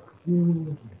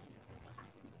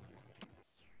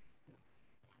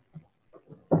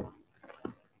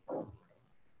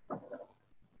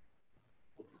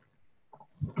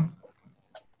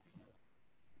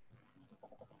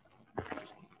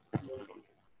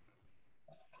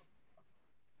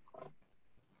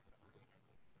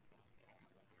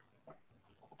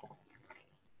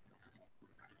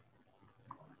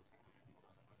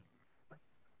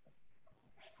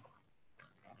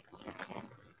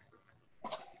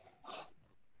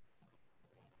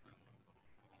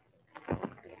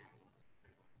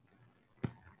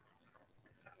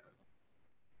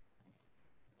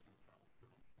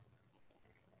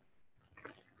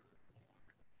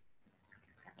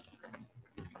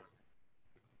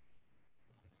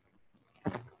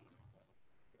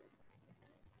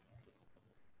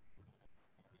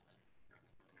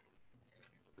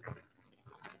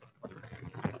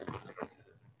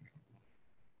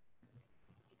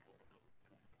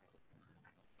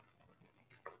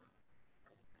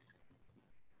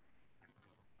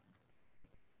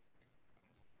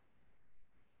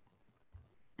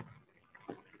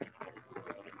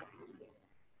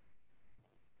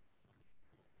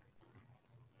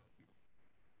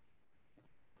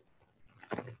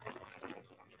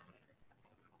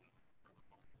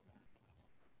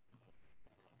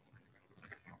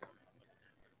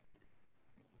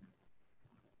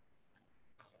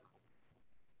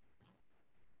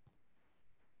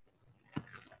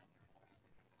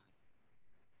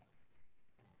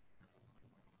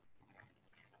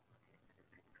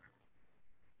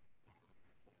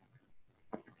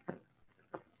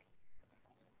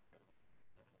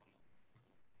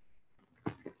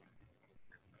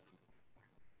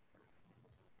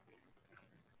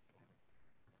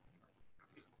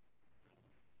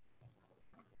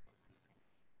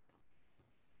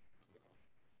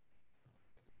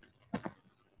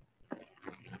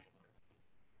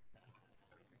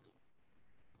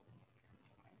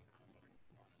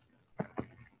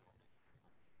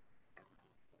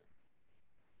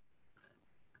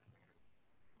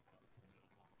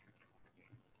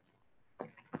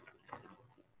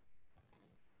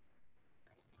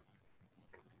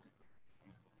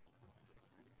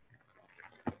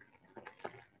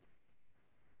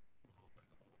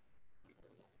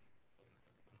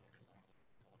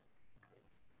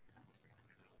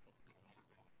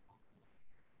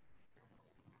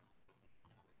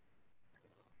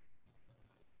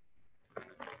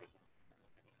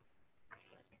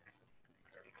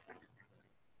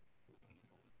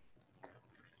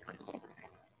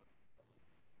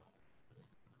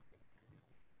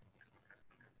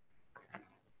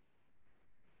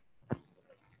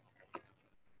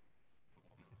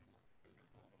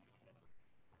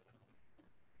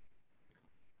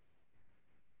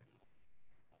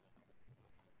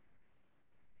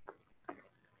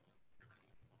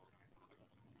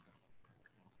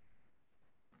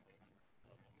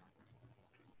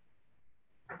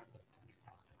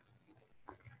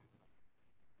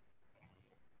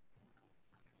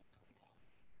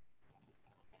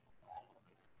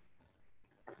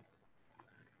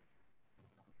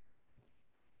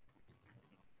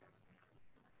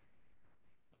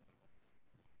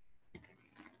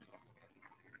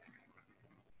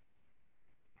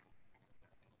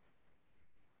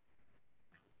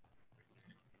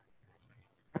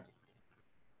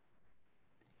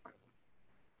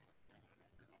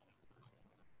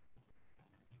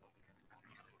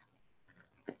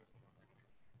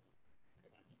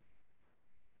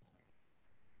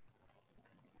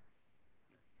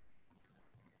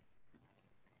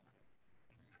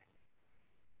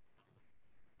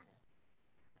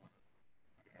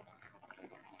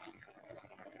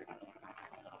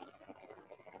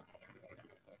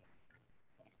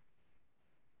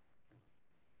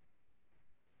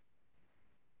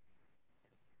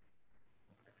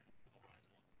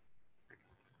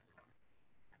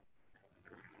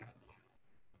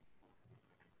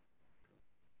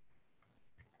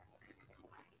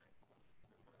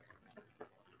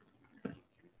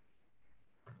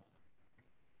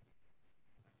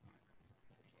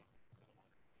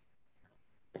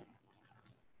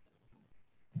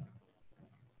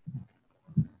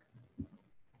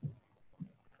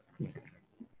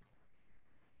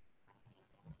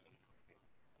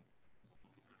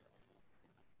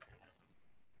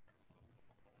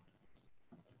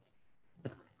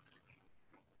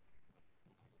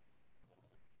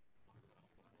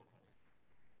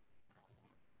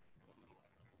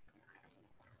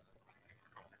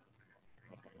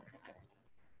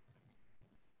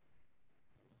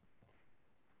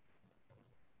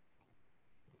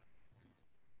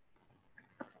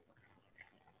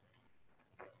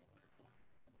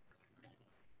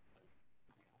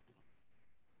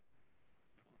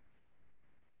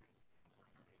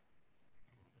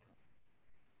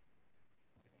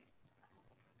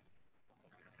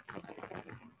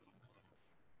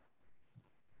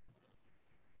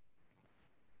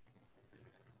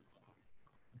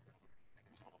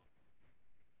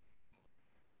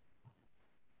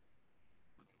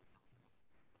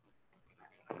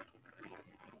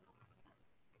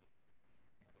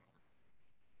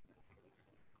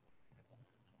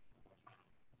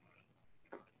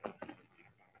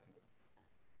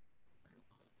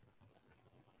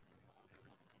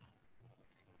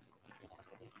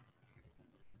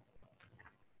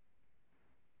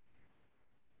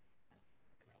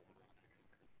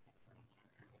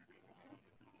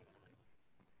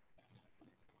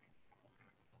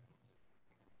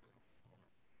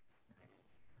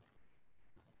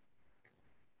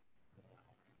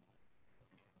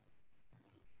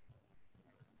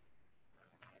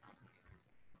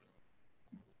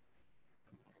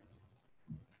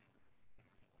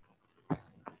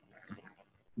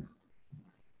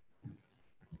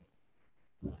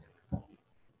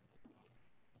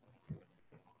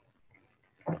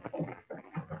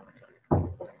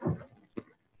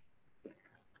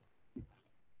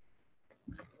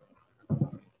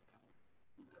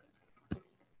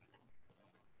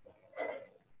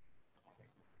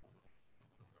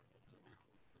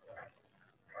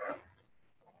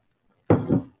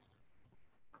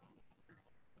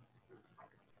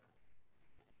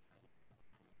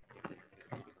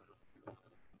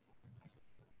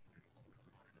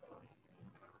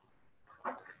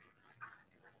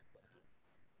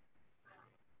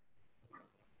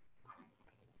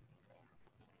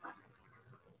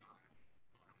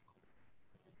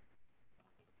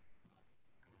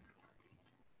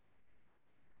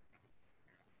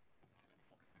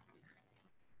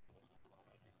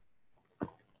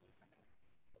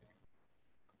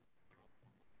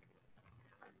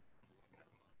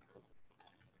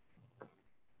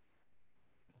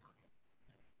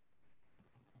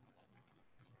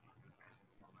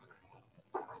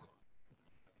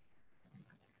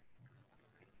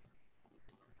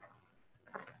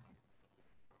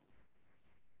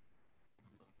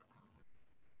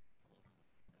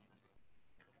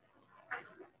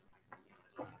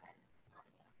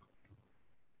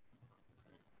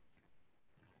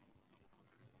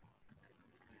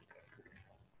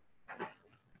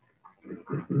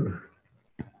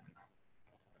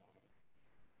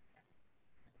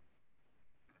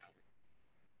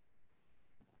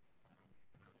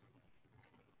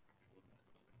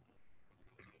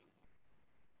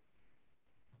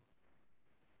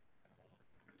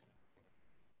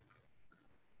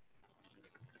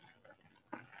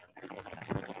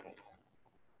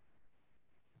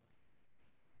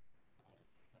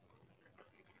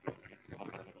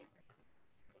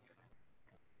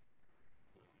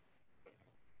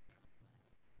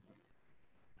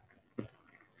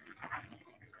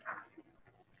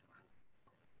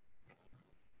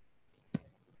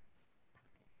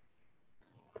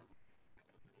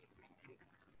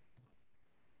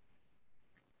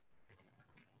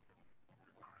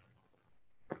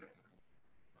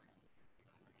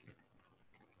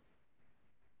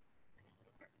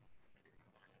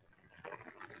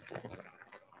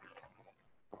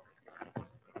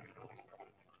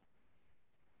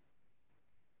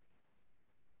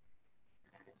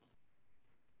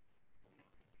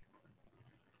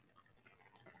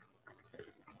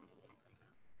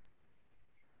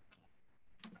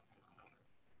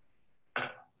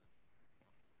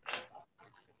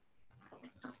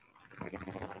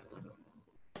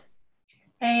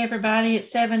 Hey, everybody,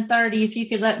 it's 7:30. If you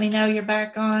could let me know you're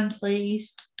back on,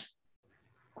 please.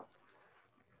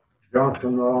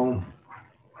 Johnson on.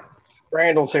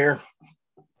 Randall's here.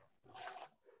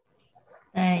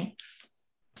 Thanks.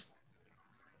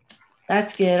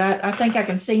 That's good. I think I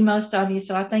can see most of you,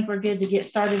 so I think we're good to get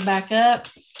started back up.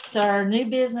 So our new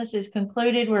business is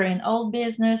concluded. We're in old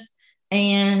business.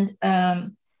 And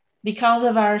because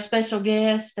of our special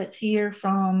guest that's here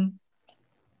from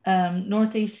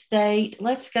Northeast State,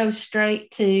 let's go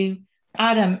straight to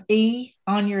item E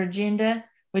on your agenda,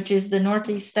 which is the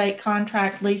Northeast State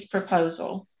contract lease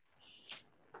proposal.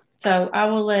 So I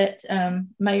will let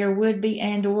Mayor Woodby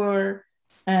and or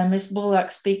Ms.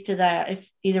 Bullock speak to that if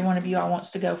either one of you all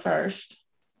wants to go first.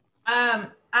 I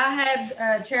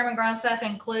had Chairman Grindstaff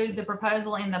include the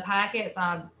proposal in the packets.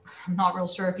 I'm not real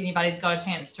sure if anybody's got a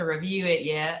chance to review it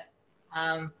yet.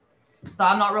 So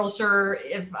I'm not real sure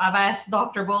if I've asked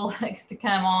Dr. Bullock to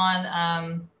come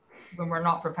on when we're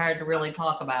not prepared to really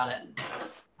talk about it.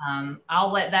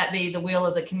 I'll let that be the will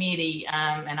of the committee,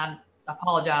 and I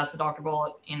apologize to Dr.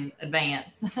 Bullock in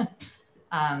advance.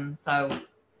 So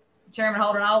Chairman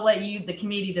Holden, I'll let you, the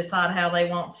committee, decide how they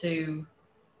want to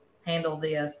handle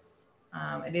this.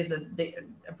 It is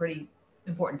a pretty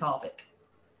important topic.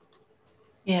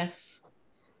 Yes.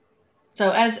 So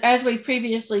as we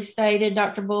previously stated,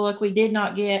 Dr. Bullock, we did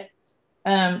not get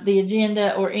the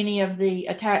agenda or any of the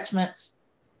attachments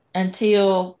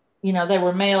until, you know, they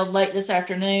were mailed late this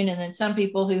afternoon. And then some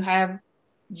people who have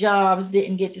jobs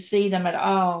didn't get to see them at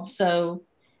all. So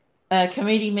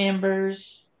committee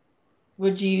members,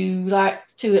 would you like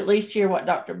to at least hear what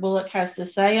Dr. Bullock has to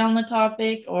say on the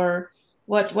topic, or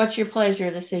what's your pleasure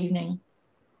this evening?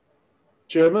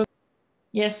 Chairman?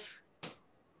 Yes.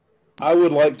 I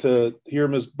would like to hear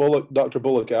Ms. Bullock, Dr.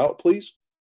 Bullock out, please.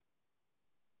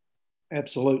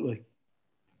 Absolutely.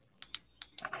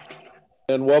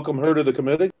 And welcome her to the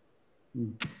committee.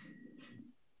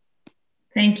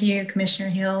 Thank you, Commissioner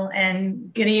Hill,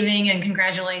 and good evening and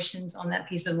congratulations on that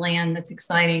piece of land. That's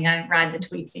exciting. I ride the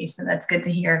Tweetsie, so that's good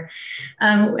to hear.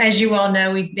 As you all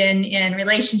know, we've been in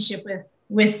relationship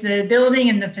with the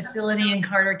building and the facility in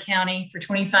Carter County for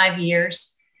 25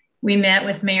 years. We met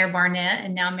with Mayor Barnett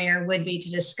and now Mayor Woodby to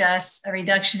discuss a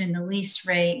reduction in the lease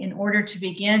rate in order to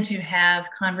begin to have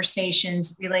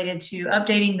conversations related to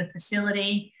updating the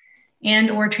facility and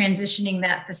or transitioning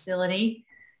that facility.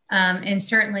 And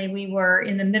certainly we were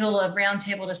in the middle of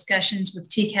roundtable discussions with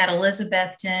TCAT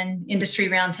Elizabethton, industry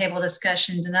roundtable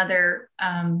discussions and other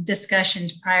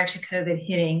discussions prior to COVID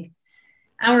hitting.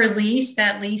 Our lease,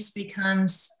 that lease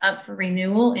becomes up for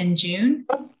renewal in June.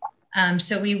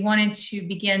 So we wanted to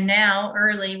begin now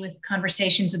early with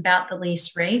conversations about the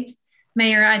lease rate.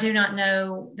 Mayor, I do not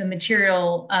know the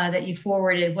material that you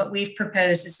forwarded. What we've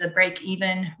proposed is a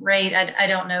break-even rate. I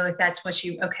don't know if that's what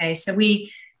you, okay. So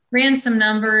we ran some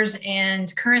numbers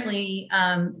and currently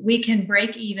we can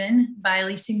break even by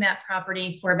leasing that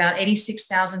property for about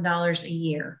 $86,000 a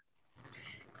year.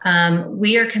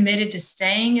 We are committed to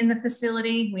staying in the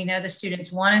facility. We know the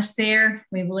students want us there.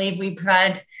 We believe we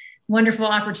provide wonderful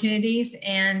opportunities.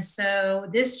 And so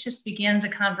this just begins a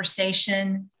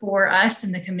conversation for us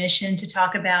and the commission to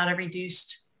talk about a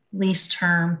reduced lease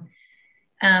term.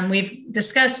 We've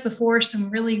discussed before some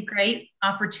really great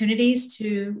opportunities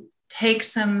to take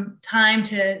some time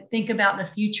to think about the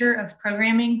future of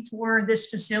programming for this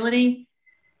facility.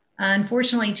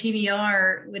 Unfortunately,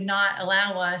 TBR would not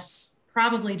allow us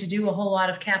probably to do a whole lot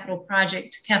of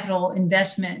capital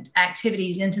investment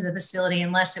activities into the facility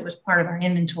unless it was part of our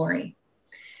inventory.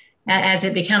 As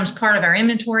it becomes part of our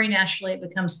inventory, naturally it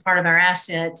becomes part of our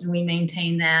assets, and we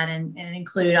maintain that and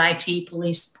include IT,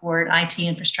 police support, IT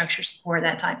infrastructure support,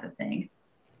 that type of thing.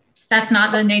 That's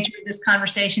not the nature of this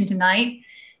conversation tonight.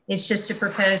 It's just to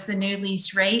propose the new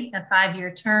lease rate, a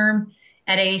 5-year term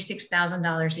at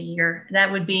 $86,000 a year.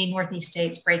 That would be Northeast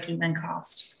State's break-even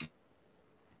cost.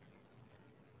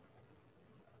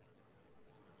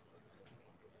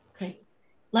 Okay.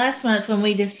 Last month when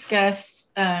we discussed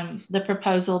the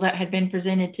proposal that had been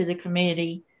presented to the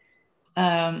committee,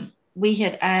 we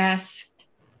had asked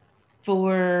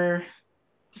for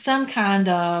some kind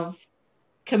of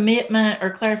commitment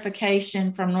or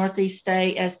clarification from Northeast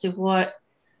State as to what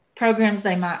programs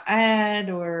they might add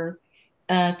or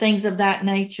things of that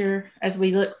nature as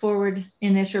we look forward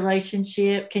in this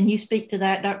relationship. Can you speak to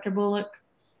that, Dr. Bullock?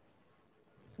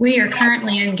 We are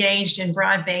currently engaged in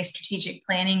broad-based strategic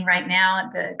planning right now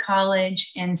at the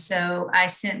college. And so I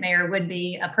sent Mayor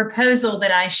Woodby a proposal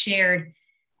that I shared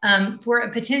for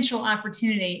a potential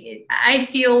opportunity. I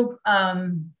feel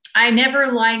I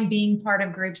never like being part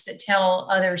of groups that tell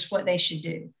others what they should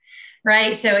do.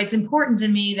 right? So it's important to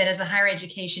me that as a higher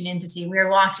education entity,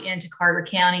 we're locked into Carter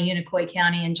County, Unicoi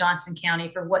County, and Johnson County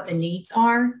for what the needs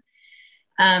are.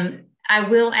 I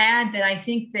will add that I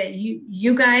think that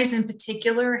you guys in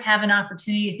particular have an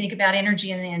opportunity to think about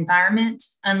energy and the environment,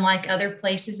 unlike other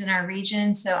places in our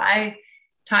region. So I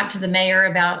talked to the mayor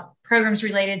about programs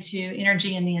related to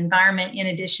energy and the environment, in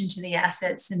addition to the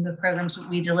assets and the programs that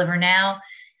we deliver now.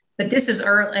 But this is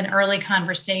an early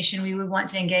conversation. We would want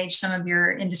to engage some of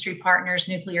your industry partners,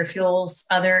 nuclear fuels,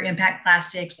 other impact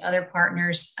plastics, other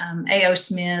partners, A.O.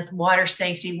 Smith, water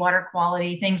safety, water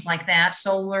quality, things like that.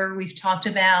 Solar, we've talked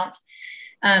about.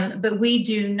 But we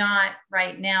do not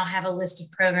right now have a list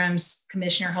of programs,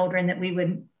 Commissioner Holdren, that we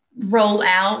would roll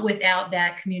out without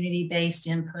that community-based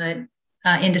input,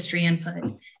 industry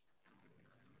input.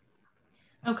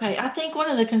 Okay, I think one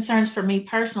of the concerns for me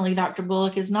personally, Dr.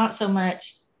 Bullock, is not so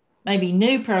much maybe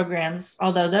new programs,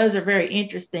 although those are very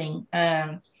interesting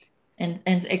and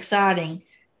exciting.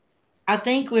 I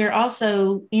think we're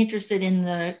also interested in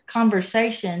the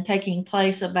conversation taking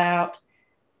place about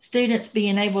students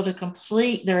being able to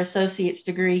complete their associate's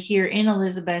degree here in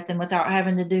Elizabethton without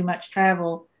having to do much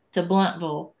travel to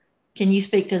Blountville. Can you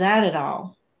speak to that at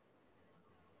all?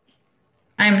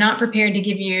 I'm not prepared to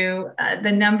give you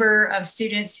the number of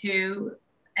students who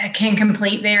can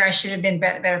complete there. I should have been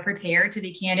better prepared, to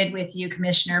be candid with you,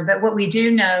 Commissioner. But what we do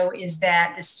know is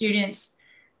that the students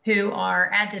who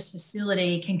are at this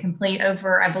facility can complete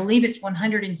over, I believe it's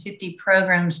 150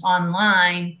 programs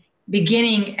online,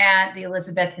 beginning at the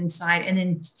Elizabethton site and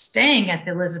then staying at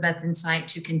the Elizabethton site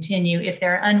to continue if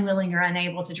they're unwilling or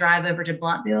unable to drive over to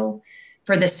Blountville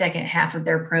for the second half of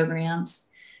their programs.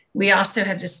 We also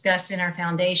have discussed in our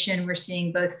foundation, we're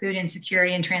seeing both food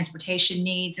insecurity and transportation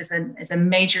needs as a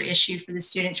major issue for the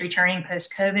students returning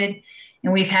post-COVID.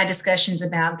 And we've had discussions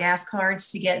about gas cards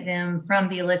to get them from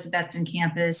the Elizabethton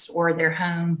campus or their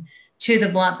home to the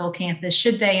Blountville campus,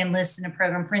 should they enlist in a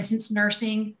program. For instance,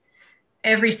 nursing.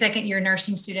 Every second year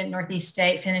nursing student in Northeast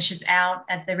State finishes out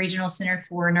at the Regional Center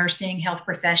for Nursing Health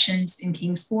Professions in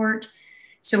Kingsport.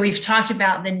 So we've talked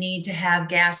about the need to have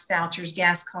gas vouchers,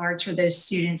 gas cards for those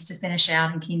students to finish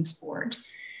out in Kingsport.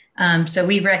 So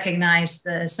we recognize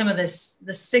some of the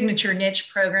signature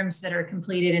niche programs that are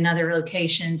completed in other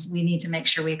locations. We need to make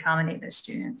sure we accommodate those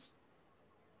students.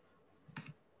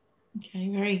 Okay,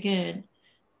 very good.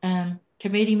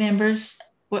 Committee members,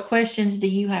 what questions do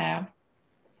you have?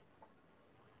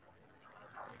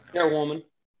 Chairwoman.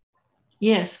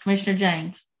 Yes, Commissioner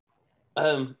James.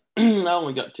 I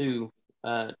only got two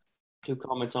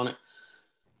comments on it.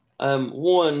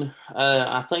 One,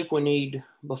 I think we need,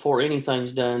 before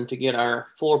anything's done, to get our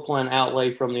floor plan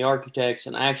outlay from the architects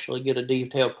and actually get a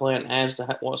detailed plan as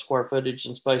to what square footage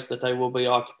and space that they will be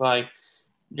occupying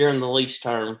during the lease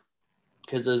term.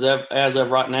 Because as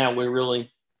of right now,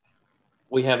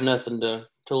 we have nothing to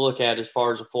look at as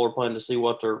far as a floor plan to see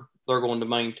what they're going to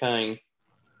maintain.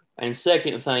 And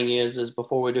second thing is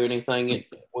before we do anything,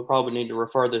 we probably need to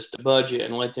refer this to budget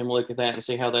and let them look at that and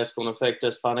see how that's going to affect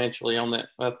us financially on that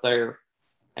up there,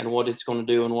 and what it's going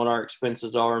to do and what our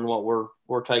expenses are and what we're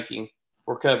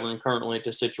covering currently at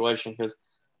this situation. Because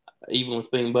even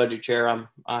with being budget chair,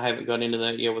 I haven't got into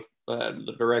that yet with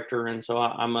the director, and so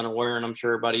I'm unaware, and I'm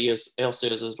sure everybody else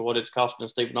is, as to what it's costing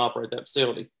us to even operate that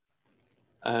facility.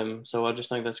 So I just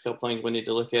think that's a couple things we need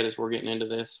to look at as we're getting into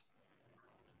this.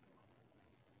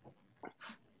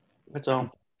 That's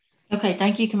all. Okay,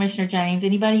 thank you, Commissioner James.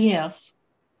 Anybody else?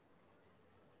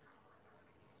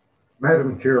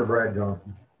 Madam Chair, Brad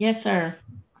Johnson. Yes, sir.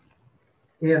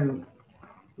 In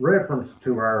reference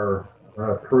to our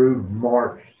approved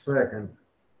March 2nd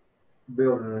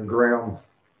building and grounds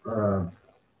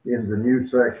in the new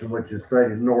section, which is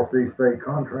stated Northeast State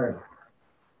contract,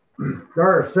 there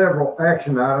are several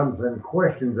action items and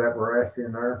questions that were asked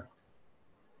in there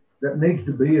that needs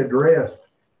to be addressed.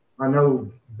 I know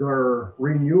their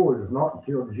renewal is not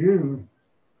until June,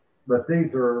 but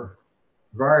these are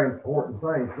very important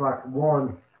things. Like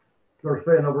one, they're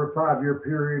saying over a 5-year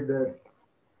period that,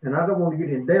 and I don't want to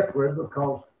get in depth with it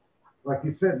because, like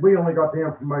you said, we only got the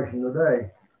information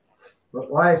today.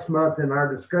 But last month in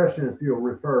our discussion, if you'll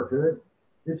refer to it,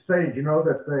 it stated,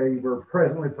 that they were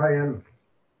presently paying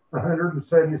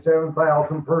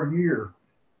 $177,000 per year.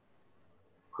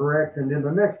 Correct? And then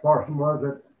the next portion was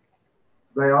that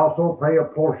they also pay a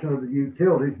portion of the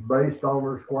utilities based on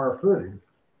their square footage.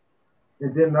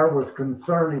 And then there was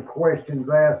concerning questions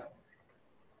asked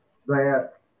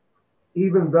that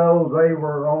even though they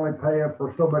were only paying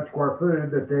for so much square footage,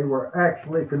 that they were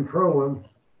actually controlling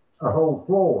a whole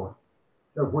floor,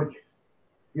 of which,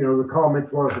 the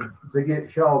comment was to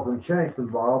get Shaws and Shanks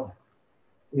involved.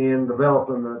 in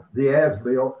developing the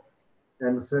as-built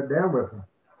and sit down with them.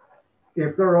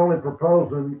 If they're only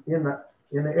proposing in the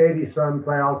 $80-some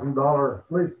thousand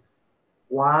list,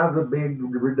 why the big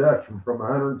reduction from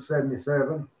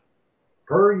 177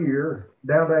 per year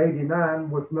down to 89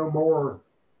 with no more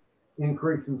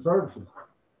increase in services?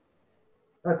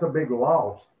 That's a big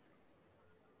loss.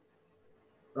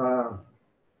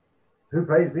 Who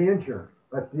pays the insurance?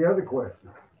 That's the other question.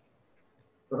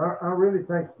 But I really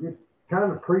think it's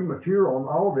kind of premature on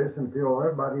all this until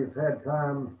everybody has had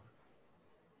time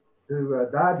to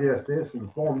digest this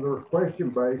and form their question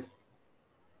base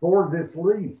for this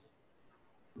lease.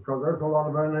 Because there's a lot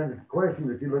of unanswered questions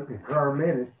if you look at our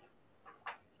minutes.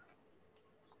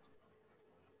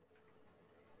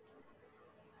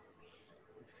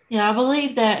 Yeah, I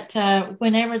believe that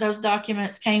whenever those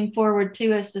documents came forward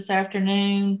to us this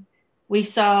afternoon, we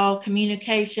saw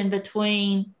communication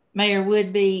between Mayor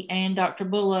Woodby and Dr.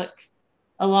 Bullock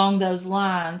along those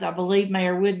lines. I believe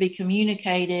Mayor Woodby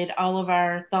communicated all of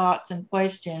our thoughts and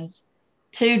questions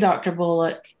to Dr.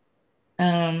 Bullock.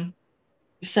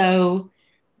 So,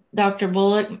 Dr.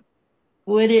 Bullock,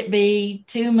 would it be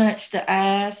too much to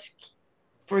ask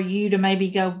for you to maybe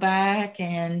go back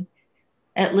and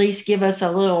at least give us a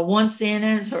little one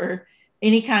sentence or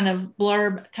any kind of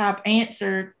blurb type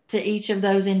answer to each of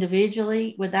those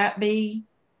individually? Would that be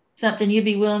something you'd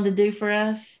be willing to do for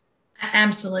us? I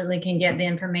absolutely can get the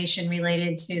information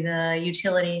related to the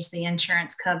utilities, the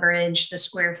insurance coverage, the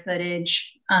square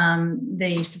footage,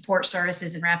 the support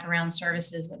services and wraparound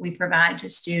services that we provide to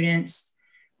students,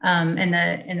 and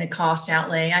the cost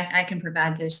outlay. I can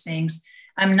provide those things.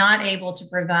 I'm not able to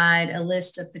provide a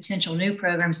list of potential new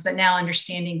programs, but now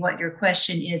understanding what your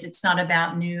question is, it's not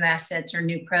about new assets or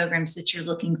new programs that you're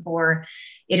looking for.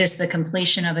 It is the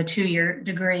completion of a 2-year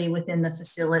degree within the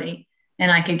facility. And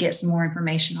I could get some more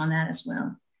information on that as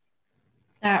well.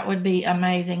 That would be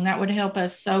amazing. That would help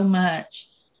us so much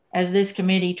as this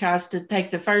committee tries to take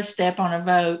the first step on a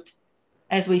vote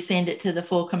as we send it to the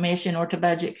full commission or to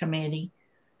budget committee.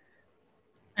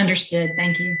 Understood.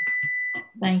 Thank you.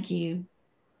 Thank you.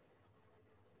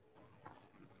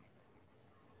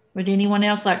 Would anyone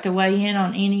else like to weigh in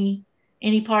on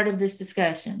any part of this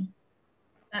discussion?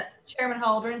 Chairman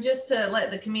Holdren, just to let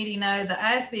the committee know, the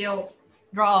as-built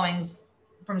drawings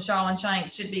from Shaw and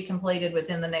Shanks should be completed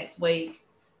within the next week.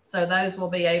 So those will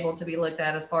be able to be looked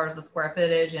at as far as the square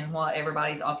footage and what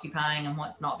everybody's occupying and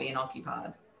what's not being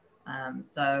occupied.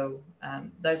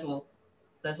 Those will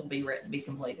be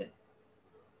completed.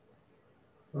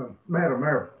 Madam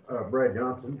Mayor, Brad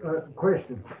Johnson,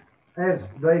 question. As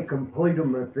they complete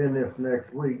them within this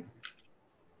next week,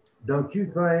 don't you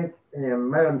think, and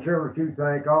Madam Chair, don't you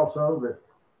think also that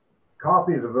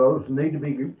copies of those need to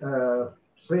be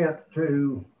sent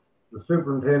to the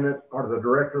superintendent or the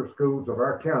director of schools of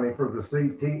our county for the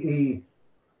CTE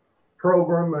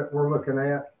program that we're looking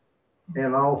at,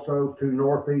 and also to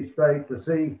Northeast State to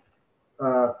see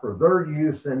for their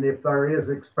use, and if there is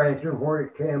expansion where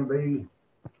it can be,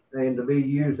 and to be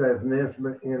used as an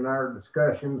instrument in our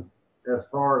discussion as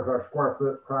far as our square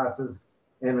foot prices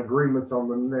and agreements on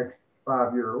the next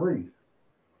 5-year lease.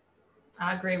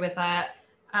 I agree with that.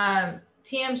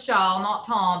 Tim Shaw, not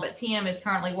Tom, but Tim is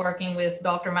currently working with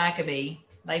Dr. McAbee.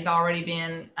 They've already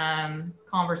been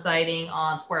conversating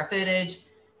on square footage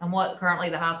and what currently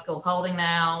the high school is holding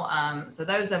now. So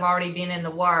those have already been in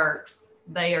the works.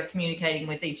 They are communicating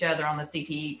with each other on the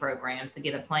CTE programs to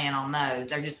get a plan on those.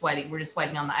 They're just waiting. We're just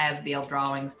waiting on the as-built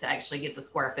drawings to actually get the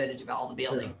square footage of all the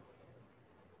building. Yeah.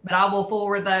 But I will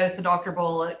forward those to Dr.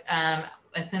 Bullock.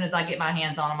 As soon as I get my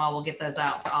hands on them, I will get those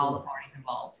out to all the parties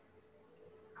involved.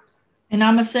 And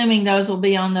I'm assuming those will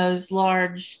be on those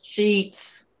large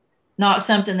sheets, not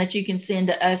something that you can send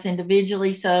to us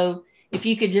individually. So if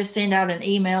you could just send out an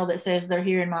email that says they're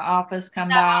here in my office, come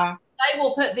by. They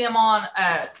will put them on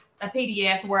a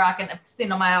PDF where I can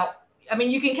send them out. I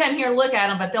mean, you can come here and look at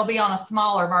them, but they'll be on a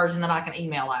smaller version that I can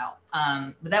email out.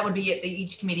 But that would be it.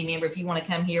 Each committee member, if you want to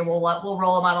come here, we'll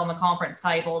roll them out on the conference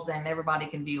tables and everybody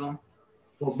can view them.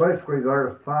 Well, basically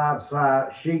there's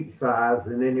 5 sheet size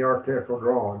and then the architectural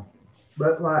drawing.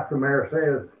 But like the mayor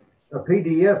says, a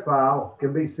PDF file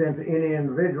can be sent to any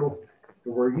individual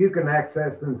to where you can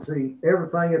access and see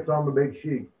everything that's on the big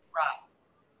sheet. Right.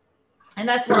 And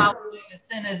that's what I will do as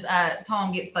soon as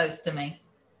Tom gets those to me.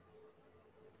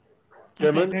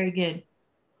 Okay, very good.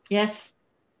 Yes.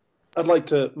 I'd like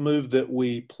to move that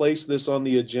we place this on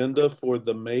the agenda for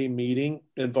the May meeting,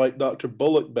 invite Dr.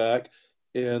 Bullock back,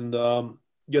 and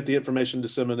get the information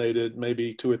disseminated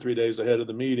maybe 2 or 3 days ahead of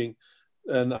the meeting.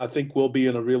 And I think we'll be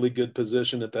in a really good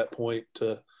position at that point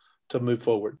to move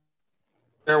forward.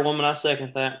 Chairwoman, I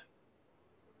second that.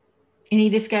 Any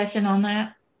discussion on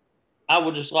that? I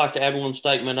would just like to add one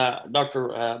statement.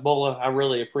 Dr. Bulla, I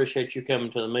really appreciate you coming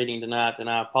to the meeting tonight, and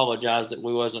I apologize that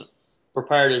we wasn't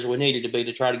prepared as we needed to be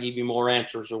to try to give you more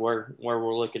answers of where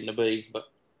we're looking to be, but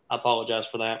I apologize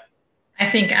for that. I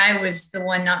think I was the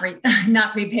one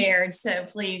not prepared, so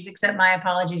please accept my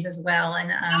apologies as well.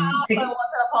 And I also want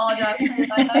to apologize because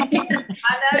I know you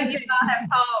and I have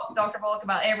talked, Dr. Bullock,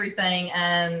 about everything,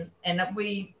 and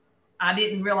I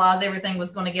didn't realize everything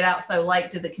was going to get out so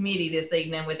late to the committee this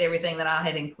evening with everything that I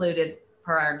had included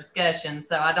per our discussion.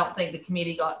 So I don't think the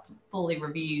committee got to fully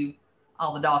review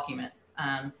all the documents.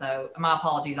 So my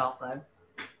apologies also.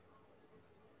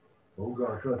 Oh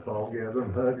gosh, let's all gather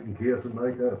and hug and kiss and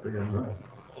make up then.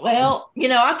 Well,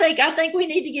 I think we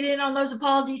need to get in on those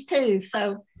apologies too.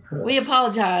 So we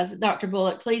apologize, Dr.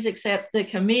 Bullock. Please accept the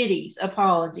committee's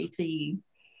apology to you.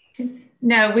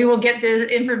 No, we will get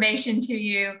the information to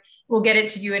you. We'll get it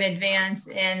to you in advance,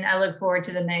 and I look forward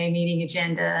to the May meeting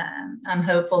agenda. I'm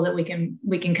hopeful that we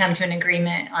can come to an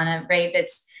agreement on a rate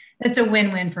that's a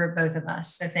win-win for both of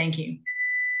us. So thank you.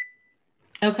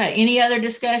 Okay, any other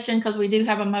discussion? Because we do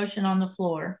have a motion on the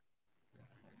floor.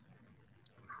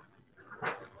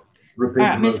 Repeat. All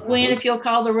right, Ms. Gwynn, if you'll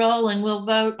call the roll, and we'll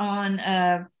vote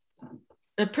on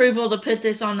approval to put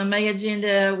this on the May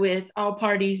agenda with all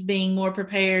parties being more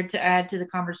prepared to add to the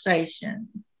conversation.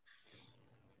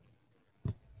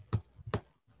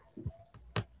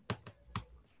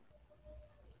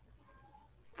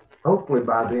 Hopefully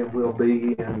by then we'll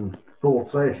be in full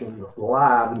session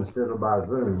live instead of by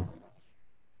Zoom.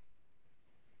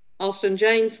 Austin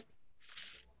James?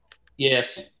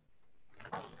 Yes.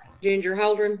 Ginger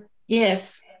Holdren?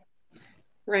 Yes.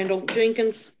 Randall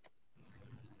Jenkins?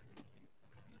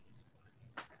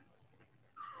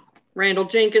 Randall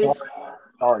Jenkins?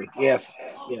 Sorry. Yes.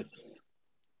 Yes.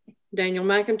 Daniel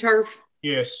McInturf?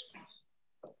 Yes.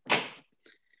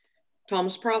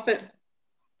 Thomas Prophet?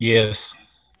 Yes.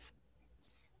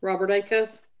 Robert Acuff?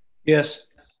 Yes.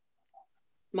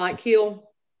 Mike Hill?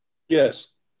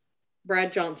 Yes.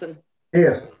 Brad Johnson?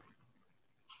 Yes.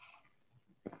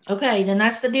 Okay, then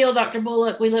that's the deal, Dr.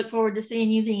 Bullock. We look forward to seeing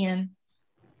you then.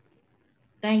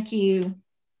 Thank you.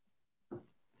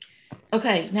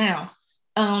 Okay, now,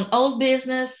 old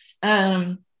business.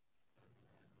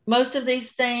 Most of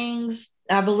these things,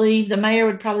 I believe the mayor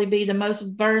would probably be the most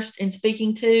versed in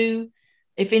speaking to.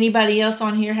 If anybody else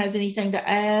on here has anything to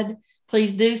add,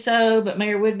 please do so. But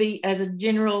Mayor Woodby, as a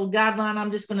general guideline,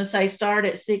 I'm just going to say start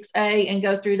at 6A and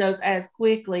go through those as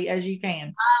quickly as you can.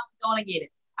 I'm going to get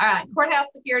it. All right, courthouse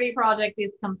security project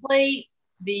is complete.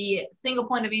 The single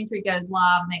point of entry goes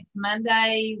live next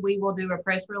Monday. We will do a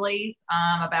press release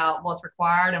about what's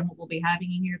required and what we'll be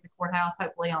having in here at the courthouse,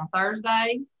 hopefully on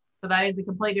Thursday. So that is a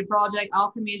completed project. All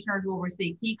commissioners will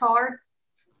receive key cards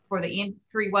for the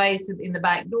entryways in the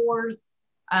back doors.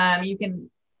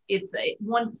 It's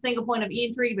one single point of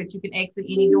entry, but you can exit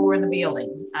any door in the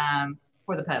building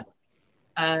for the public.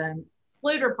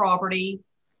 Sluter property,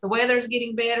 the weather's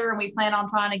getting better and we plan on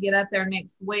trying to get up there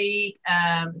next week.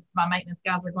 My maintenance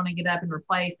guys are going to get up and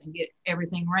replace and get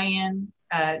everything ran.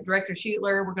 Director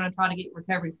Schutler, we're going to try to get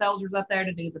recovery soldiers up there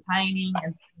to do the painting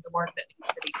and the work that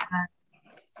needs to be done.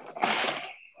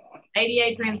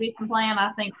 ADA transition plan,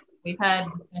 I think we've had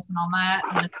discussion on that.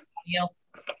 Unless anybody else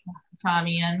wants to chime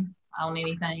in on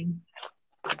anything.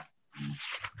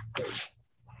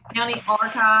 County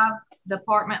Archive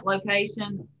Department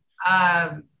location.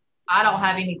 I don't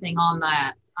have anything on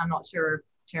that. I'm not sure if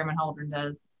Chairman Holdren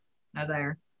does know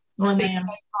there. No,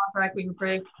 contract we've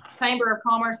approved. Chamber of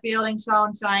Commerce building, Shaw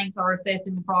and Shanks are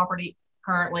assessing the property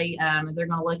currently. They're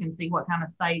going to look and see what kind of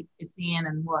state it's in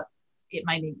and what it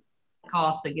may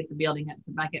cost to get the building up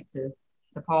to back up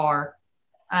to par.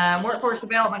 Workforce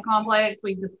Development Complex,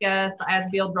 we've discussed. The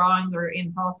as-built drawings are in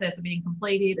the process of being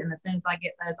completed, and as soon as I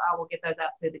get those, I will get those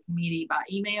out to the committee by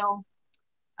email.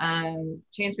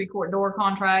 Chancery Court door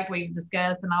contract, we've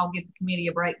discussed, and I'll get the committee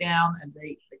a breakdown of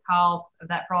the cost of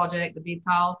that project, the bid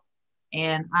cost,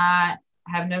 and I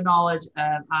have no knowledge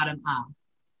of item I.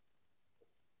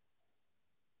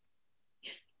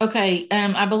 Okay,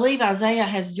 I believe Isaiah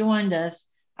has joined us.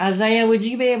 Isaiah, would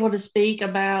you be able to speak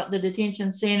about the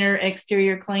detention center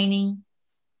exterior cleaning?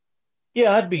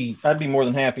 Yeah, I'd be more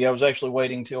than happy. I was actually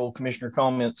waiting till commissioner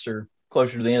comments are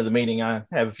closer to the end of the meeting. I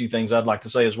have a few things I'd like to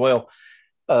say as well.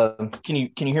 Can you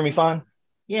hear me fine?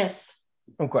 Yes.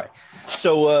 Okay.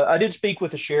 So I did speak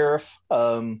with the sheriff.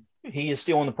 He is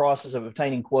still in the process of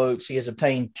obtaining quotes. He has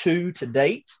obtained 2 to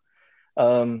date.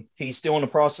 He's still in the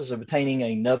process of obtaining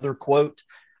another quote.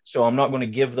 So I'm not going to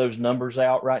give those numbers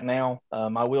out right now.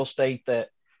 I will state that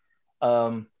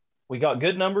we got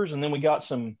good numbers, and then we got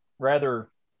some rather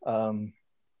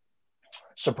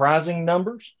surprising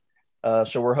numbers.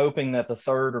 So we're hoping that the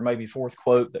third or maybe fourth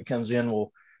quote that comes in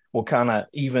will kind of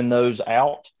even those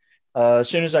out. As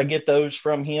soon as I get those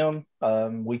from him,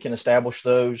 we can establish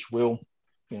those.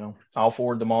 I'll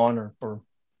forward them on, or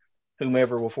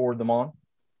whomever will forward them on.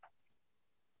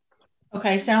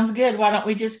 Okay, sounds good. Why don't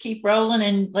we just keep rolling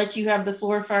and let you have the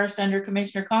floor first under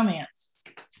commissioner comments?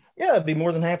 Yeah, I'd be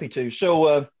more than happy to.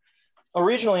 So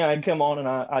originally I had come on and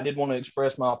I did want to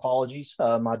express my apologies.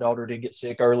 My daughter did get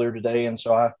sick earlier today, and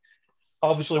so I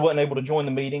obviously wasn't able to join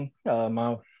the meeting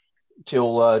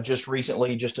till just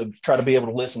recently, just to try to be able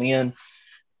to listen in.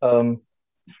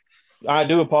 I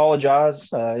do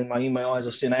apologize in my email as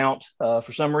I sent out.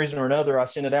 For some reason or another, I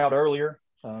sent it out earlier.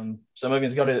 Some of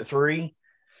you got it at 3.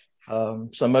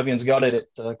 Some of you got it at,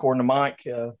 according to Mike,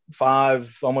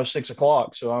 5, almost 6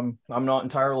 o'clock. So I'm not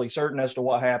entirely certain as to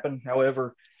what happened.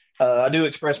 However, I do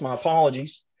express my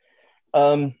apologies.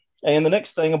 And the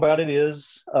next thing about it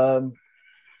is, I've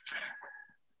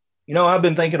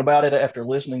been thinking about it after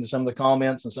listening to some of the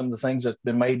comments and some of the things that have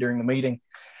been made during the meeting.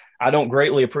 I don't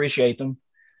greatly appreciate them.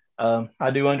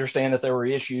 I do understand that there were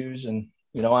issues and,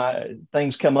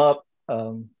 things come up.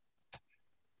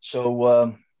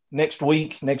 So next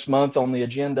month on the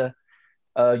agenda,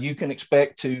 you can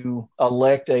expect to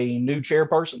elect a new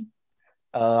chairperson.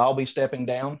 I'll be stepping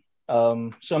down.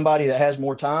 Somebody that has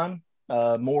more time,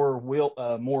 more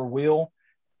will,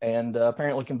 and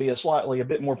apparently can be a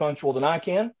bit more punctual than I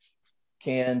can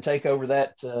take over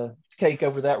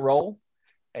that role,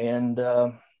 and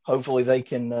hopefully they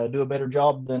can do a better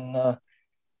job than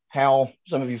how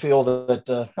some of you feel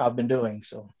that I've been doing.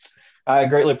 So I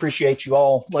greatly appreciate you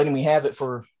all letting me have it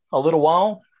for a little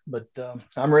while, but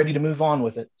I'm ready to move on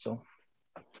with it. So.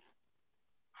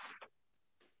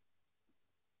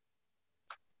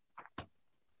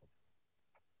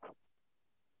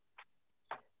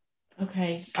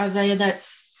 Okay, Isaiah,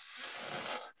 that's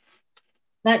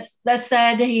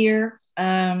sad to hear.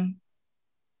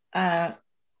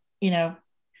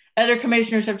 Other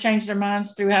commissioners have changed their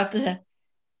minds throughout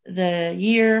the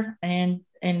year, and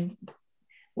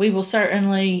we will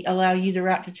certainly allow you the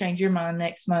right to change your mind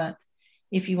next month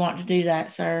if you want to do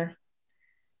that, sir.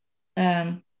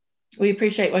 We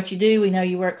appreciate what you do. We know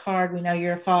you work hard. We know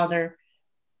you're a father.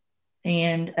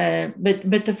 And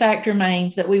but the fact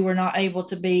remains that we were not able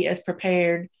to be as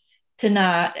prepared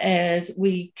tonight as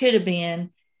we could have been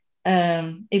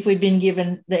if we'd been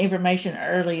given the information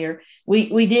earlier.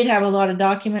 We did have a lot of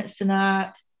documents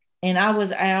tonight, and I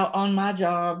was out on my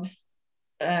job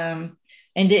and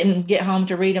didn't get home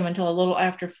to read them until a little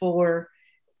after 4.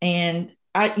 And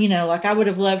I would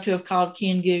have loved to have called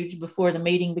Ken Googe before the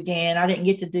meeting began. I didn't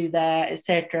get to do that,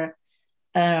 etc.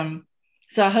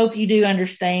 So I hope you do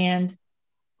understand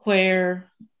where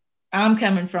I'm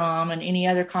coming from and any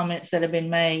other comments that have been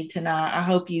made tonight. I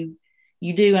hope you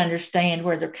do understand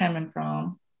where they're coming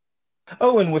from.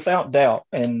 Oh, and without doubt.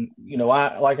 And,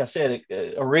 like I said,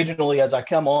 originally as I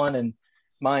come on, and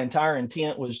my entire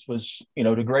intent was,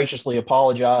 to graciously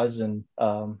apologize. And,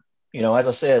 as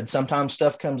I said, sometimes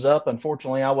stuff comes up.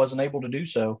 Unfortunately, I wasn't able to do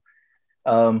so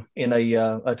in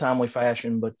a timely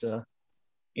fashion. But,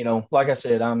 like I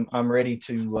said, I'm ready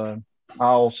to,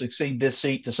 I'll succeed this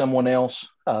seat to someone else.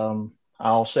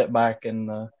 I'll sit back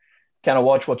and kind of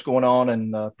watch what's going on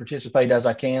and participate as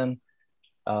I can.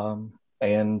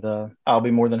 And I'll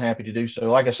be more than happy to do so.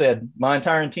 Like I said, my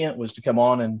entire intent was to come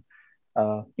on and,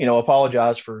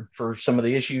 apologize for some of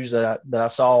the issues that I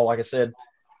saw, like I said.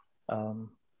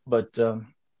 But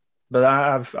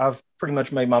I've pretty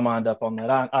much made my mind up on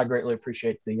that. I greatly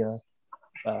appreciate the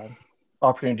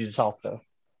opportunity to talk, though.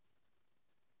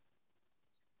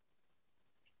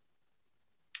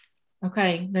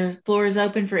 Okay, the floor is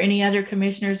open for any other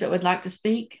commissioners that would like to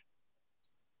speak.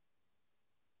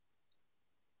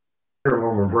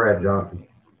 Chairwoman Brad Johnson.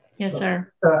 Yes,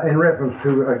 sir. In reference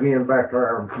to, again, back to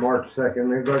our March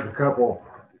 2nd, there's a couple,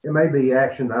 it may be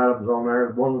action items on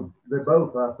there. They're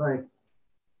both, I think.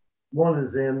 One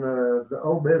is in the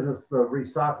old business, the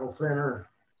recycle center,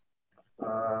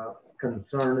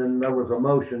 concerning, there was a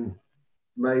motion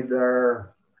made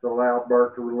there to allow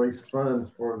Burt to release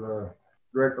funds for the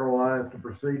Director Alliance to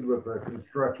proceed with the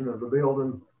construction of the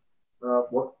building.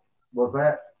 What was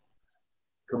that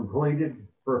completed?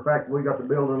 For a fact, we got the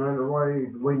building underway.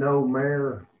 Do we know,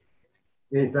 Mayor,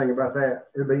 anything about that?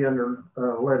 It'd be under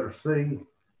letter C.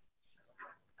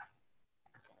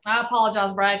 I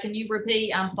apologize, Brad. Can you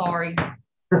repeat? I'm sorry.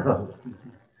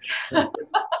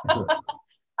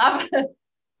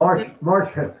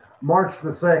 March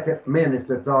the 2nd minutes.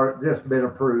 It's just been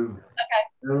approved. Okay.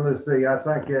 And let's see. I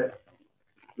think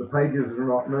the pages are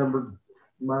not numbered.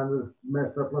 mine is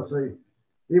messed up. Let's see.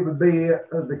 It would be,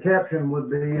 the caption would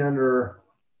be under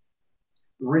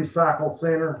Recycle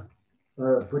Center,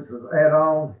 which was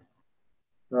add-on.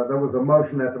 There was a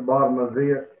motion at the bottom of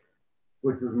it,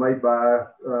 which was made by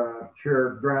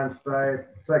Chair Grindstaff,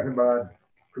 seconded by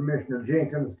Commissioner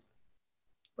Jenkins.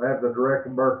 I have the Director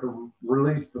Burke to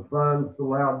release the funds to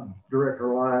allow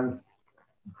Director Lyons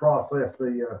to process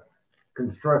the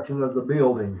construction of the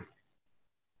building.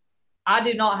 I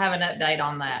do not have an update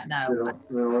on that.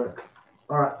 No.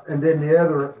 All right, and then the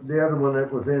other one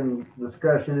that was in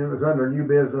discussion, it was under new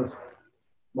business,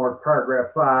 marked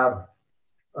paragraph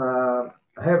 5,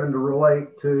 having to relate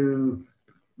to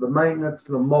the maintenance,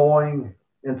 the mowing,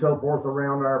 and so forth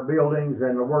around our buildings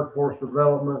and the workforce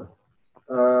development,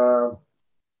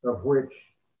 of which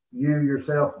you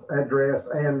yourself addressed,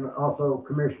 and also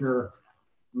Commissioner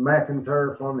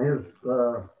McIntyre on his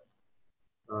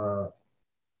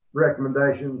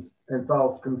recommendations and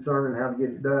thoughts concerning how to get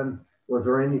it done. Was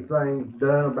there anything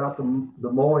done about the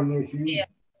mowing issue? Yeah.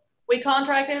 We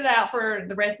contracted it out for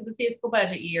the rest of the fiscal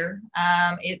budget year.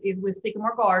 It is with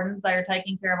Sycamore Gardens. They are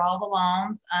taking care of all the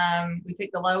lawns. We took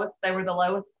the lowest, they were the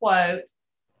lowest quote.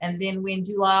 And then in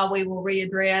July, we will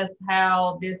readdress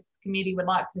how this committee would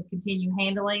like to continue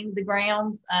handling the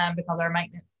grounds because our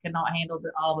maintenance cannot handle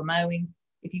all the mowing.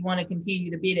 If you want to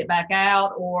continue to bid it back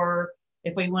out, or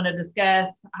if we want to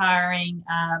discuss hiring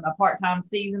a part-time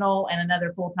seasonal and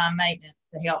another full-time maintenance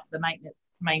to help the maintenance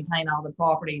maintain all the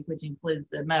properties, which includes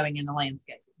the mowing and the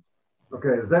landscaping.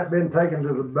 Okay, has that been taken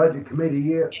to the budget committee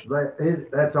yet?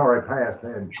 That's already passed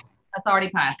then? That's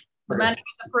already passed. The money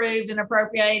was approved and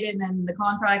appropriated, and the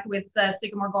contract with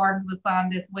Sycamore Gardens was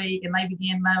signed this week, and they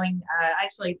began mowing.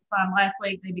 Actually, signed last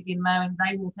week. They begin mowing.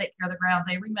 They will take care of the grounds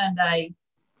every Monday.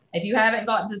 If you haven't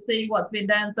gotten to see what's been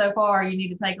done so far, you need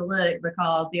to take a look,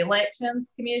 because the elections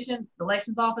commission, the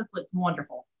elections office looks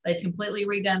wonderful. They've completely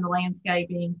redone the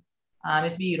landscaping.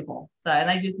 It's beautiful. So, and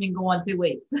they've just been going 2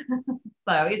 weeks.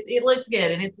 So it looks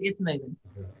good, and it's moving.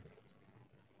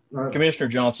 Commissioner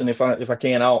Johnson, if I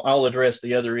can, I'll address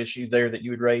the other issue there that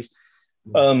you had raised.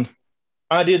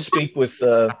 I did speak with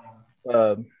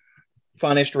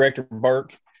Finance Director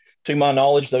Burke. To my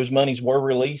knowledge, those monies were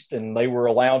released and they were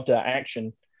allowed to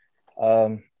action.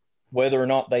 Whether or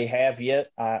not they have yet,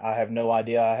 I have no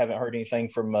idea. I haven't heard anything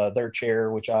from their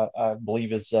chair, which I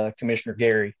believe is Commissioner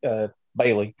Gary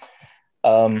Bailey.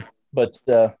 But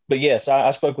yes,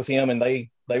 I spoke with him, and they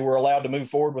were allowed to move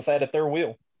forward with that at their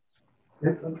will.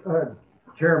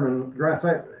 Chairman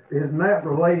Grassat, isn't that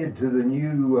related to the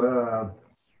new,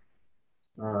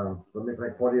 let me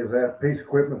think, what is that piece of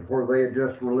equipment where they had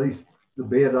just released the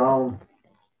bid on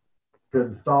to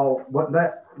install? Wasn't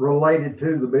that related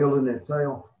to the building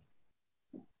itself?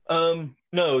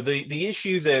 No, the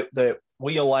issue that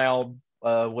we allowed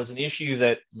was an issue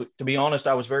that, to be honest,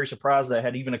 I was very surprised that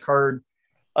had even occurred.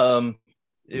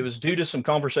 It was due to some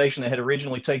conversation that had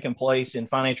originally taken place in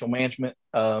financial management.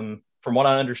 From what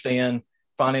I understand,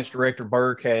 Finance Director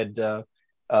Burke had,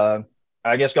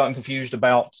 I guess, gotten confused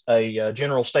about a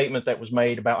general statement that was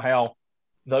made about how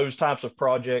those types of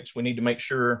projects we need to make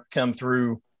sure come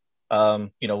through,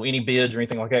 any bids or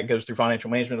anything like that goes through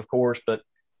financial management, of course, but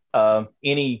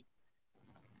any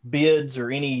bids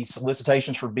or any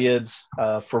solicitations for bids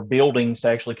for buildings to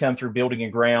actually come through Building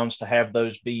and Grounds, to have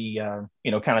those be, kind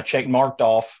of check marked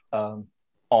off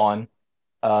on,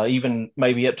 even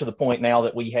maybe up to the point now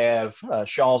that we have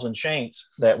Shaws and Shanks,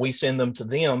 that we send them to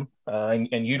them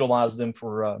and utilize them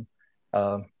for,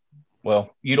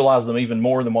 utilize them even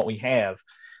more than what we have.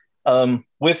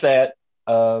 With that,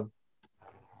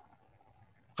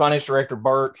 Finance Director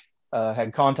Burke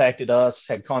had contacted us,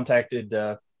 had contacted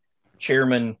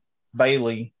Chairman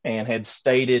Bailey, and had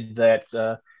stated that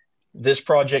this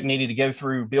project needed to go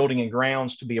through Building and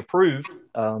Grounds to be approved,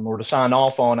 or to sign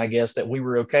off on, I guess, that we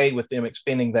were okay with them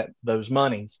expending those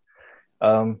monies.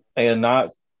 And I,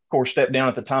 of course, stepped down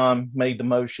at the time, made the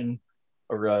motion,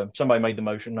 or somebody made the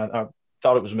motion. I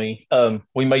thought it was me.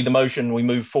 We made the motion, we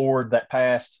moved forward, that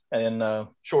passed. And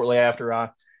shortly after, I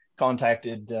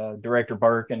contacted Director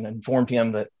Burke and informed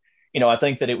him that, I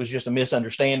think that it was just a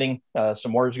misunderstanding.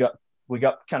 Some words we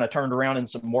got kind of turned around in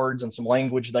some words and some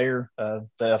language there.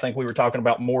 That I think we were talking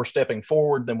about more stepping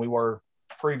forward than we were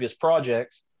previous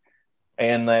projects,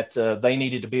 and that they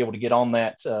needed to be able to get on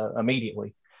that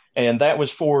immediately. And that was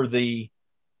for the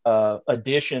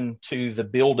addition to the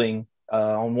building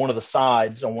on one of the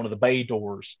sides, on one of the bay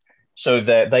doors, so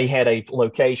that they had a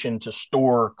location to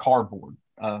store cardboard.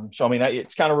 So, I mean,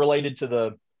 it's kind of related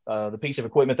to the piece of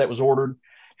equipment that was ordered.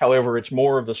 However, it's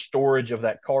more of the storage of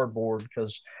that cardboard,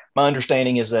 because my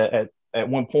understanding is that at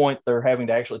one point they're having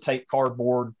to actually take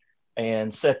cardboard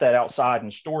and set that outside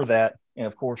and store that. And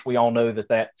of course, we all know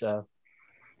that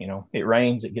you know, it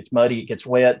rains, it gets muddy, it gets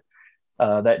wet.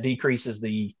 That decreases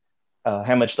the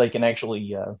how much they can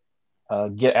actually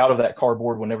get out of that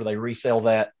cardboard whenever they resell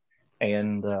that.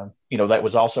 And you know, that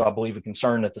was also, I believe, a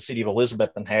concern that the city of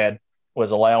Elizabethton had,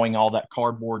 was allowing all that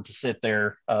cardboard to sit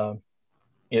there,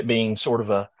 it being sort of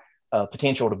a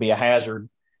potential to be a hazard,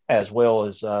 as well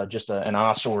as just an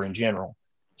eyesore in general.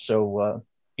 So,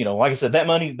 you know, like I said,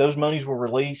 those monies were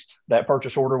released, that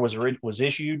purchase order was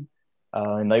issued,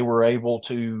 and they were able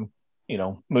to, you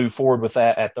know, move forward with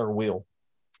that at their will.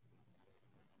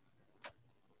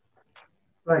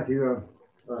 Thank you,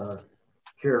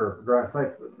 Chair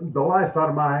Grice. The last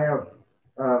item I have,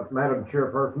 Madam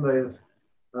Chairperson, is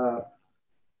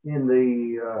in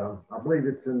the, I believe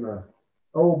it's in the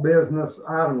old business,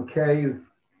 item K.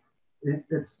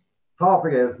 It's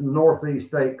topic as Northeast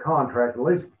State Contract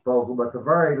Lease Proposal, but at the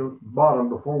very bottom,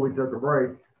 before we took a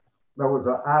break, there was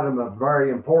an item of very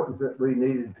importance that we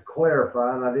needed to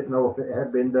clarify, and I didn't know if it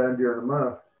had been done during the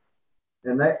month.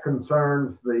 And that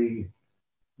concerns the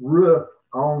roof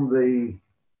on the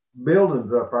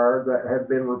buildings up there that had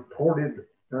been reported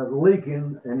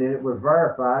leaking, and then it was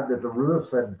verified that the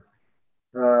roofs had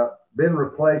been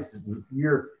replaced in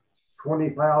year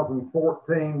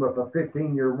 2014 with a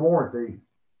 15-year warranty.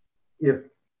 If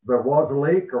there was a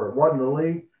leak or it wasn't a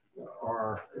leak,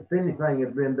 or if anything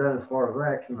had been done as far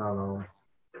as action on it.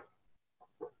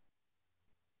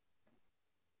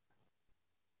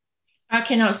 I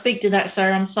cannot speak to that,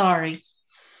 sir. I'm sorry.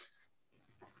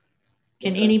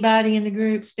 Can anybody in the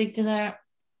group speak to that?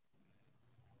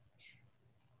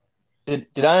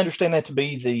 Did I understand that to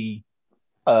be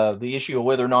the issue of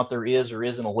whether or not there is or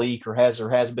isn't a leak, or has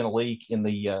been a leak in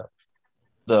the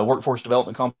workforce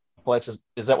development complex?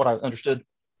 Is that what I understood?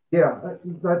 Yeah,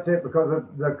 that's it, because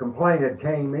the complaint that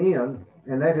came in,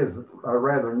 and that is a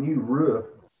rather new roof,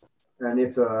 and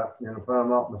it's a, you know, if I'm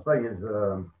not mistaken, it's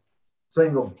a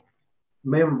single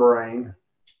membrane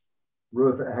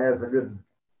roof that has a good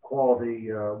quality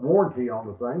warranty on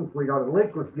the thing. If we got a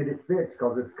leak, let's get it fixed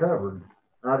because it's covered.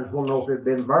 I just want to know if it's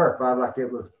been verified, like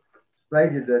it was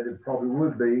stated that it probably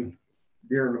would be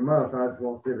during the month. I just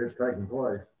want to see if it's taking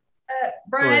place.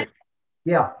 Brad?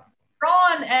 Yeah.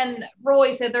 Ron and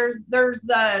Roy said there's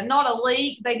not a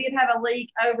leak. They did have a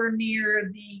leak over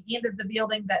near the end of the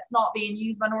building that's not being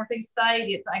used by Northeast State.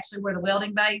 It's actually where the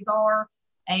welding bays are.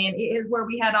 And it is where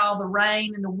we had all the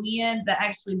rain and the wind that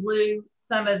actually blew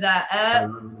some of that up.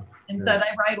 And so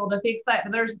they were able to fix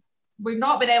that. But we've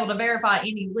not been able to verify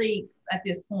any leaks at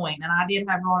this point. And I did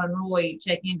have Ron and Roy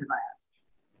check into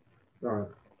that. All right.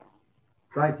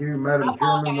 Thank you, Madam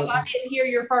Chairman. I didn't hear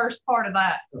your first part of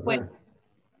that question.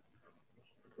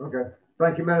 Okay.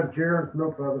 Thank you, Madam Chair.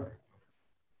 No further.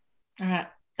 All right.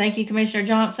 Thank you, Commissioner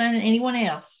Johnson. Anyone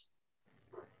else?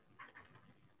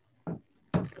 All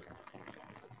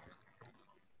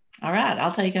right.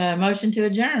 I'll take a motion to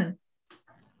adjourn.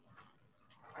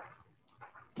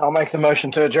 I'll make the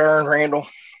motion to adjourn, Randall.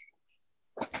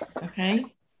 Okay.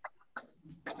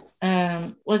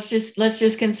 Let's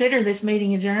just consider this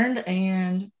meeting adjourned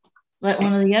and let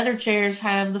one of the other chairs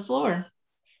have the floor.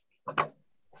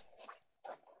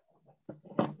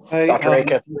 Hey, Dr.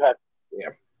 Acuff,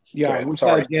 yeah, we've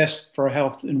got a guest for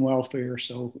health and welfare,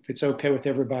 so if it's okay with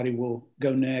everybody, we'll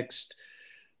go next.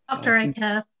 Dr.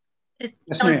 Acuff,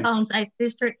 it's Kelly Collins, 8th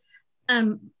District.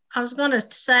 I was going to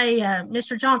say,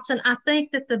 Mr. Johnson, I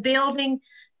think that the building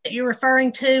that you're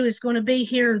referring to is going to be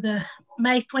here the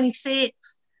May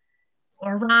 26th,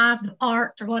 or arrive, the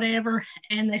parts or whatever,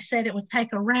 and they said it would take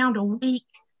around a week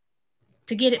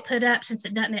to get it put up since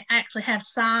it doesn't actually have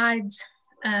sides.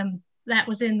 That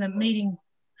was in the meeting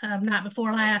night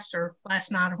before last, or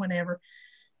last night, or whenever.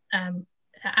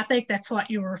 I think that's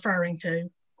what you were referring to.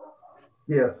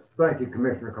 Yes, thank you,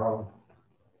 Commissioner Collins.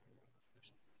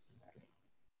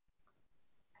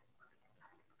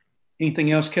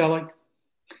 Anything else, Kelly?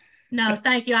 No,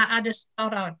 thank you. I just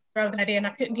thought I'd throw that in. I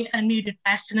couldn't get unmuted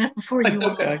fast enough before you. That's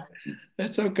okay.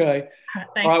 That's okay.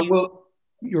 Thank you. Well,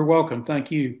 you're welcome.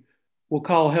 Thank you. We'll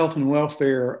call health and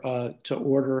welfare to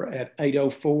order at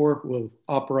 8:04. We'll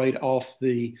operate off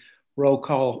the roll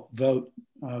call vote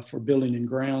for building and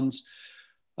grounds.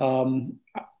 The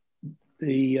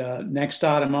next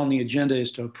item on the agenda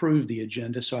is to approve the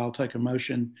agenda, so I'll take a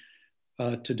motion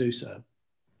to do so.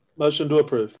 Motion to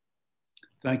approve.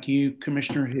 Thank you,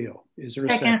 Commissioner Hill. Is there a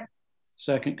second?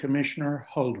 Second, Commissioner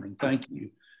Holdren. Thank you.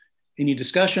 Any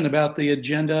discussion about the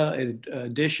agenda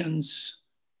additions?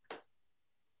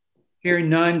 Hearing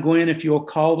none, Gwen, if you'll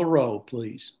call the roll,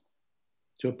 please,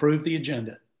 to approve the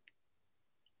agenda.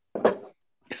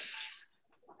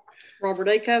 Robert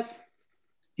Acuff.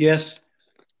 Yes.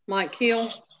 Mike Hill,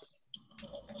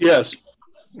 Yes.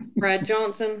 Brad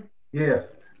Johnson, Yes.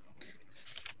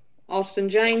 Austin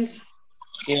James,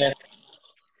 Yes.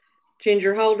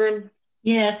 Ginger Holdren,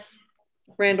 Yes.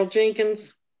 Randall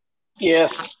Jenkins,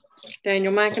 Yes.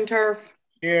 Daniel McInturf,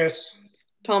 Yes.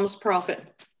 Thomas Profit.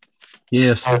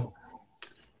 Yes.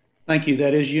 Thank you.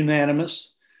 That is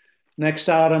unanimous. Next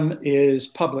item is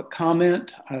public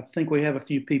comment. I think we have a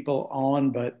few people on,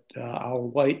 but I'll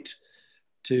wait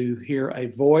to hear a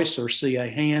voice or see a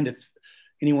hand if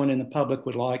anyone in the public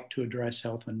would like to address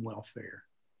health and welfare.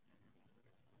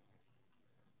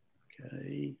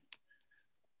 Okay.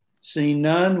 Seeing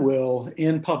none, we'll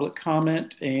end public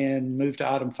comment and move to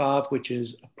item 5, which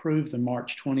is approve the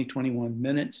March 2021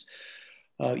 minutes.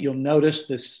 You'll notice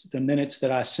the minutes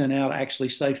that I sent out actually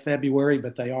say February,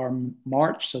 but they are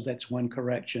March, so that's one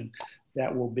correction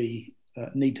that will be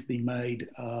need to be made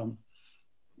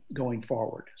going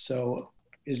forward. So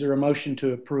is there a motion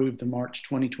to approve the March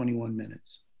 2021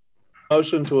 minutes?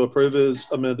 Motion to approve is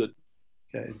amended.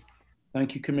 Okay.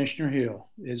 Thank you, Commissioner Hill.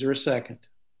 Is there a second?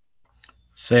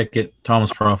 Second,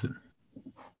 Thomas Profit.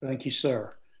 Thank you,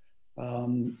 sir.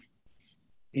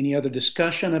 Any other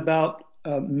discussion about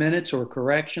minutes or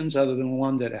corrections other than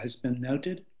one that has been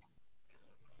noted?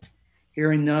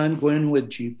 Hearing none, Gwen,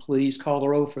 would you please call the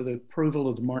roll for the approval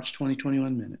of the March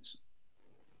 2021 minutes?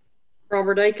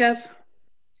 Robert Acuff?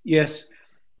 Yes.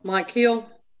 Mike Hill?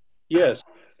 Yes.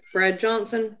 Brad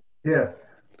Johnson? Yes.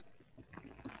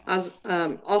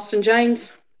 Austin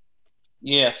James?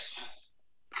 Yes.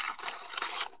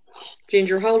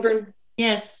 Ginger Holdren?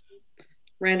 Yes.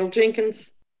 Randall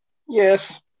Jenkins?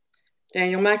 Yes.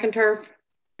 Daniel McInturf?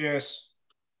 Yes.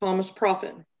 Thomas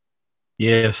Profit.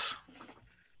 Yes.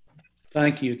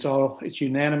 Thank you. It's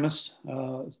unanimous.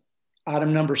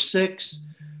 Item number 6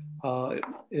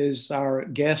 is our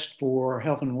guest for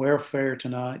health and welfare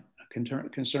tonight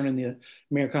concerning the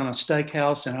Americana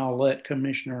Steakhouse, and I'll let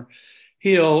Commissioner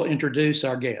Hill introduce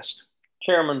our guest.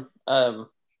 Chairman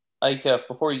Acuff,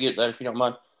 before you get there, if you don't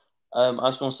mind, I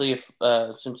was going to see if,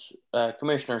 since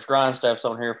Commissioner Grindstaff's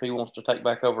on here, if he wants to take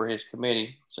back over his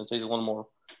committee, since he's a little more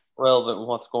relevant with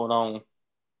what's going on.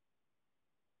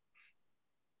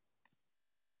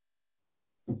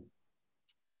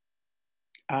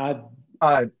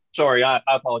 Sorry, I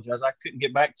apologize. I couldn't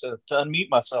get back to unmute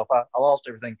myself. I lost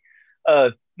everything.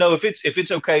 No, if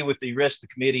it's okay with the rest of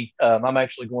the committee, I'm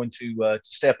actually going to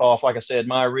step off. Like I said,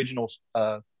 my original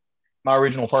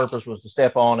purpose was to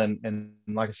step on and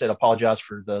like I said, apologize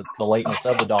for the lateness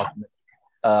of the documents.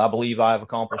 I believe I have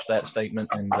accomplished that statement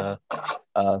and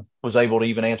was able to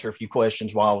even answer a few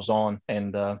questions while I was on.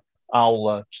 And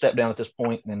I'll step down at this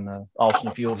point, and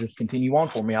Austin, if you'll just continue on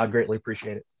for me, I'd greatly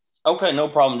appreciate it. Okay, no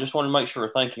problem. Just wanted to make sure.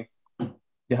 Thank you.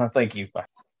 Yeah, thank you. Bye.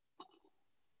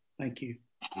 Thank you.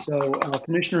 So,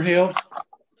 Commissioner Hill.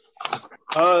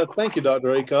 Thank you, Dr.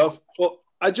 Acuff. Well,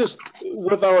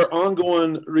 with our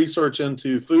ongoing research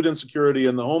into food insecurity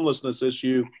and the homelessness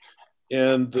issue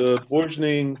and the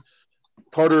burgeoning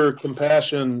Carter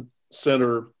Compassion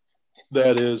Center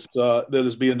that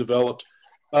is being developed,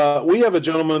 we have a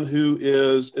gentleman who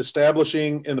is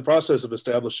in the process of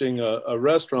establishing a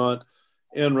restaurant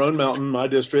in Roan Mountain, my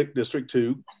district, District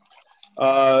 2,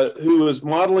 who is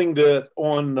modeling that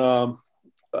on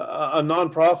a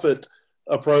nonprofit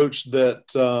approach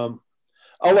that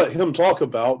I'll let him talk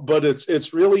about, but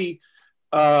it's really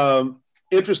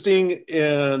interesting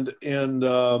and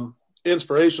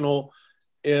inspirational,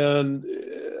 and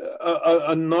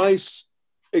a nice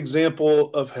example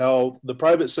of how the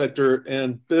private sector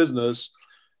and business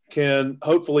can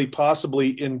hopefully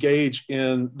possibly engage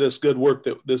in this good work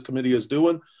that this committee is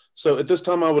doing. So at this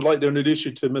time, I would like to introduce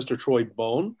you to Mr. Troy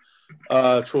Bone.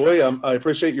 Troy, I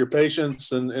appreciate your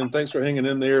patience and thanks for hanging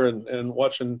in there and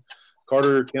watching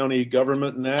Carter County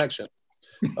government in action.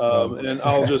 And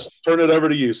I'll just turn it over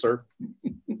to you, sir.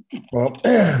 Well,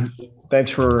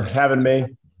 thanks for having me.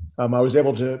 I was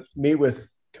able to meet with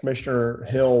Commissioner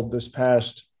Hill this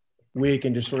past week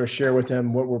and just sort of share with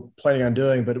him what we're planning on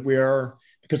doing. But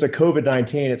because of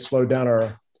COVID-19, it slowed down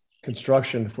our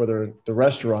construction for the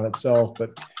restaurant itself.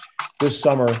 But this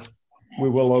summer, we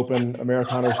will open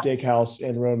Americano Steakhouse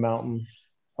in Roan Mountain,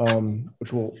 which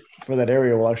for that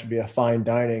area will actually be a fine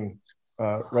dining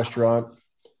restaurant,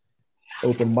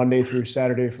 open Monday through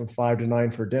Saturday from 5 to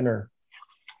 9 for dinner.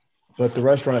 But the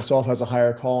restaurant itself has a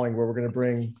higher calling where we're going to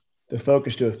bring the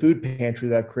focus to a food pantry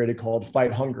that I've created called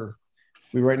Fight Hunger.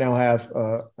 We right now have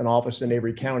an office in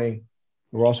Avery County.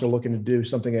 We're also looking to do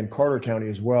something in Carter County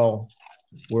as well,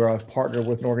 where I've partnered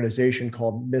with an organization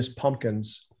called Miss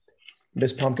Pumpkins.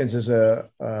 Miss Pumpkins is a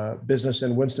business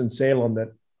in Winston-Salem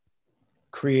that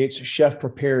creates chef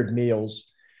prepared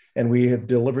meals. And we have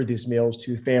delivered these meals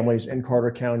to families in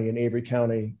Carter County and Avery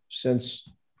County since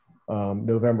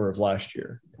November of last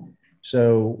year.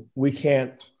 So we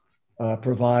can't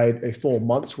provide a full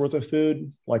month's worth of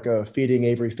food like a Feeding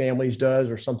Avery Families does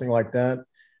or something like that.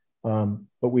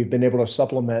 But we've been able to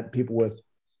supplement people with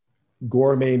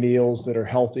gourmet meals that are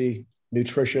healthy,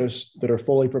 nutritious, that are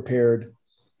fully prepared.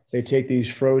 They take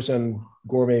these frozen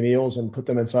gourmet meals and put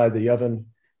them inside the oven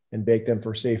and bake them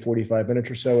for, say, 45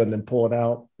 minutes or so, and then pull it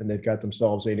out, and they've got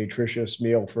themselves a nutritious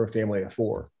meal for a family of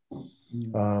four.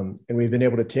 And we've been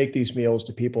able to take these meals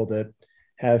to people that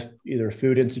have either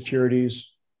food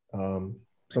insecurities.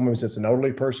 Sometimes it's an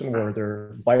elderly person where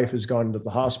their wife has gone to the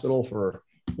hospital for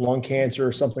lung cancer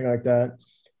or something like that.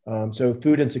 So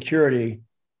food insecurity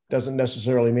doesn't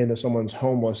necessarily mean that someone's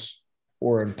homeless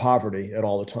or in poverty at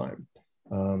all the time,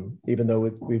 even though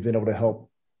we've been able to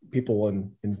help people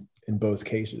in both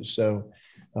cases. So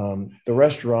the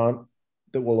restaurant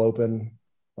that will open,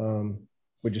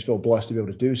 we just feel blessed to be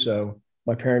able to do so.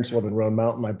 My parents live in Roan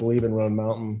Mountain. I believe in Roan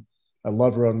Mountain. I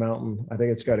love Roan Mountain. I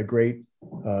think it's got a great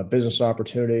business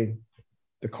opportunity.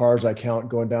 The cars I count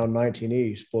going down 19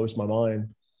 East blows my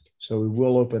mind. So we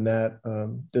will open that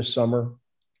this summer.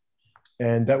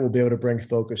 And that will be able to bring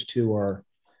focus to our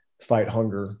Fight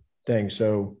Hunger thing.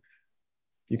 So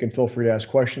you can feel free to ask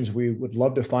questions. We would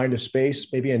love to find a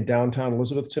space, maybe in downtown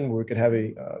Elizabethton, where we could have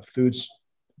a foods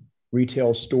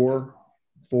retail store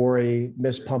for a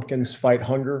Miss Pumpkins Fight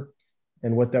Hunger.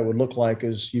 And what that would look like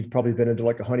is, you've probably been into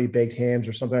like a Honey Baked Hams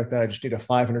or something like that. I just need a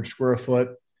 500 square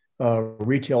foot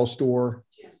retail store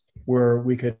where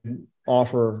we could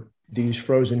offer these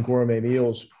frozen gourmet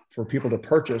meals for people to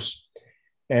purchase.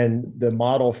 And the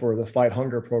model for the Fight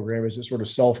Hunger program is it sort of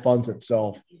self-funds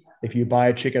itself. If you buy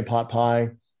a chicken pot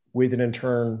pie, we then in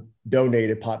turn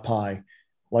donate a pot pie,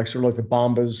 like sort of like the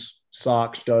Bombas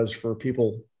socks does for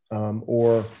people,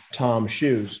 or Tom's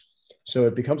shoes. So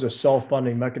it becomes a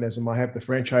self-funding mechanism. I have the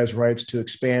franchise rights to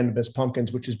expand Miss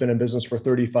Pumpkins, which has been in business for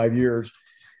 35 years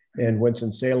in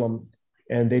Winston-Salem.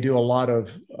 And they do a lot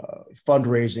of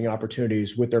fundraising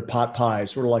opportunities with their pot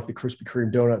pies, sort of like the Krispy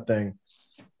Kreme donut thing.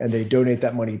 And they donate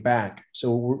that money back.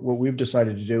 So what we've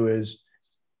decided to do is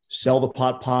sell the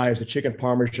pot pies, the chicken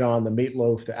Parmesan, the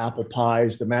meatloaf, the apple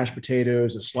pies, the mashed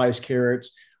potatoes, the sliced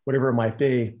carrots, whatever it might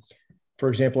be. For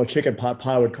example, a chicken pot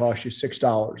pie would cost you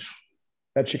 $6.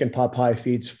 That chicken pot pie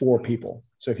feeds 4 people.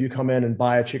 So if you come in and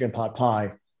buy a chicken pot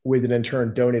pie, we then in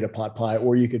turn donate a pot pie,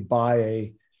 or you could buy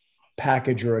a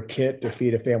package or a kit to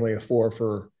feed a family of 4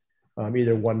 for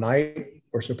either one night,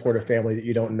 or support a family that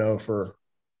you don't know for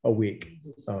a week.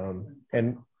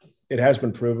 And it has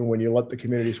been proven when you let the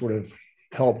community sort of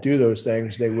help do those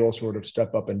things, they will sort of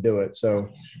step up and do it. So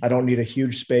I don't need a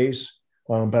huge space,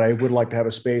 but I would like to have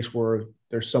a space where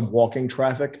there's some walking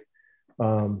traffic,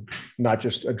 not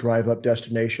just a drive-up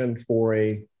destination for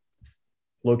a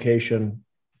location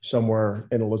somewhere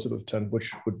in Elizabethton,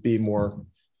 which would be more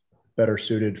better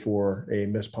suited for a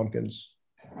Miss Pumpkins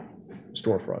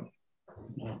storefront.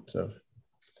 So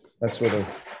that's sort of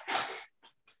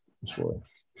the story.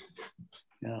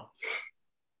 Yeah.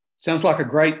 Sounds like a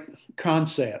great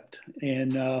concept.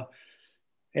 And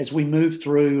as we move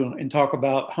through and talk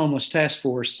about Homeless Task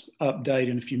Force update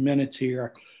in a few minutes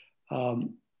here,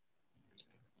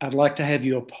 I'd like to have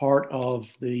you a part of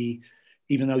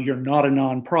even though you're not a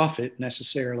nonprofit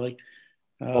necessarily.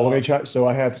 Well, let me try. So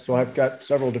I've got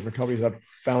several different companies I've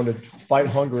founded. Fight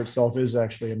Hunger itself is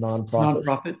actually a nonprofit.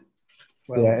 Nonprofit.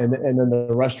 Well, yeah, and then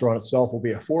the restaurant itself will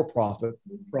be a for-profit,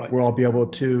 right? Where I'll be able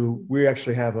to. We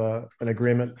actually have an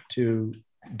agreement to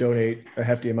donate a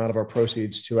hefty amount of our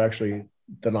proceeds to actually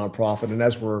the nonprofit, and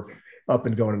as we're up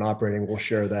and going and operating, we'll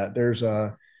share that. There's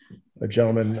a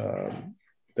gentleman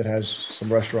that has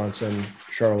some restaurants in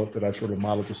Charlotte that I've sort of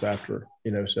modeled this after,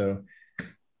 so.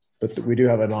 But we do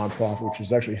have a nonprofit, which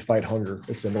is actually Fight Hunger.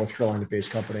 It's a North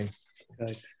Carolina-based company.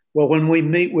 Okay. Well, when we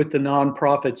meet with the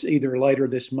nonprofits either later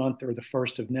this month or the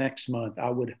first of next month,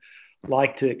 I would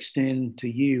like to extend to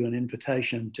you an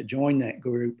invitation to join that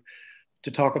group to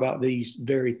talk about these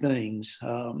very things.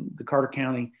 The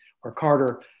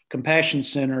Carter Compassion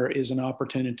Center is an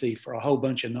opportunity for a whole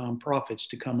bunch of nonprofits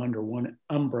to come under one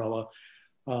umbrella.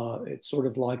 It's sort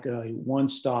of like a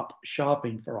one-stop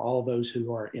shopping for all those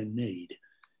who are in need.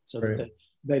 So right. that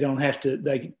they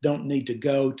don't need to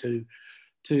go to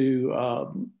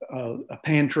a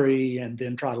pantry and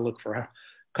then try to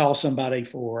call somebody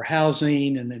for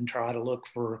housing and then try to look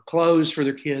for clothes for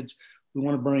their kids. We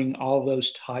want to bring all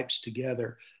those types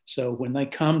together. So when they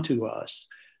come to us,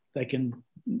 they can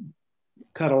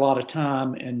cut a lot of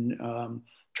time and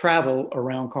travel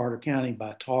around Carter County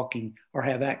by talking or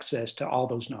have access to all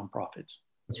those nonprofits.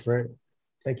 That's great.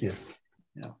 Thank you.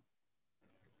 Yeah.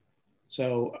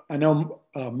 So I know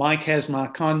Mike has my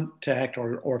contact,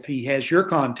 or if he has your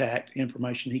contact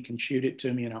information, he can shoot it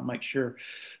to me, and I'll make sure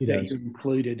that you're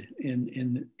included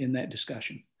in that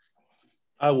discussion.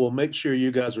 I will make sure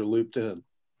you guys are looped in.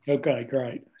 Okay,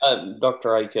 great. Dr.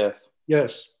 Acuff.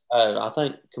 Yes. I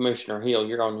think Commissioner Hill,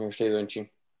 you're on here too, aren't you?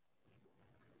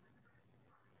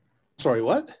 Sorry,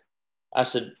 what? I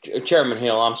said Chairman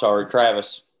Hill. I'm sorry,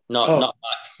 Travis. Not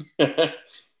Mike.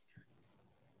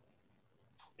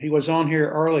 He was on here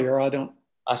earlier.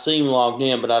 I see him logged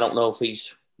in, but I don't know if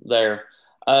he's there.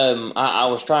 I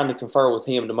was trying to confer with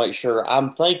him to make sure.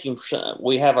 I'm thinking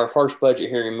we have our first budget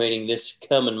hearing meeting this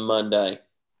coming Monday.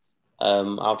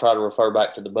 I'll try to refer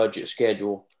back to the budget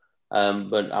schedule.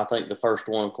 But I think the first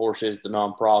one, of course, is the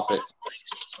nonprofit.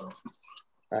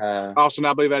 Austin,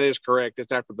 I believe that is correct.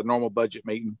 It's after the normal budget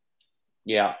meeting.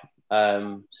 Yeah.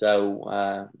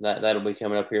 So that'll be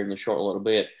coming up here in a short little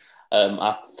bit.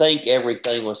 I think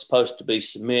everything was supposed to be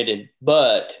submitted,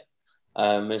 but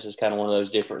this is kind of one of those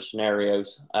different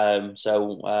scenarios.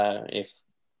 So if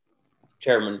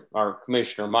Chairman or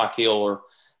Commissioner Mike Hill or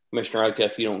Commissioner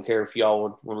Acuff, if you don't care, if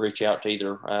y'all would reach out to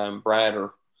either Brad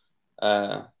or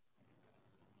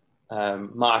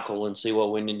Michael and see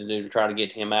what we need to do to try to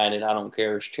get him added. I don't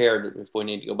care as chair if we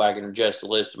need to go back and adjust the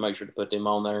list to make sure to put them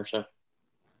on there. So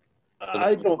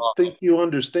I don't think you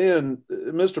understand.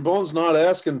 Mr. Bone's not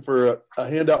asking for a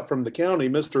handout from the county.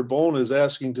 Mr. Bone is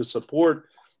asking to support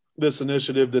this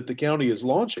initiative that the county is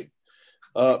launching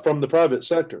from the private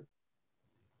sector.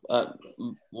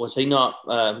 Was he not,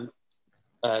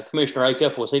 Commissioner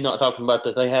Acuff, was he not talking about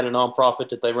that they had a nonprofit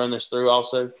that they run this through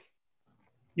also?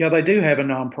 Yeah, they do have a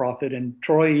nonprofit. And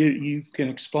Troy, you can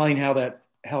explain how that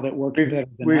works better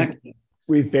than I can.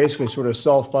 We've basically sort of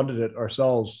self-funded it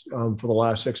ourselves for the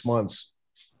last 6 months.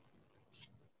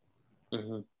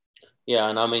 Mm-hmm. Yeah,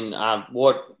 and I mean,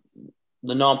 what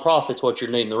the nonprofit's what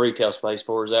you're needing the retail space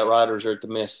for, is that right, or is it the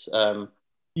Miss?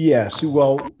 Yes,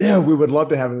 well, we would love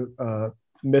to have a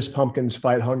Miss Pumpkins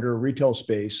Fight Hunger retail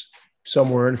space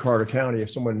somewhere in Carter County if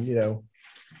someone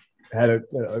had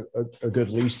a good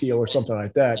lease deal or something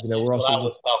like that. We're also what I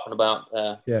was talking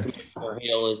about. Yeah, Commissioner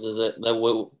Hill is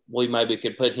that we maybe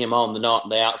could put him on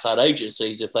the outside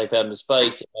agencies if they found the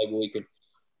space, and maybe we could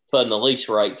fund the lease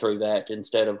rate through that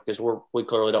instead of, because we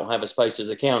clearly don't have a space as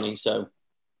a county. So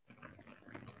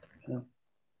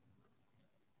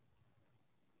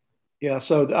yeah,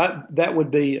 so that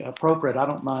would be appropriate. I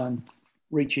don't mind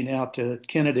reaching out to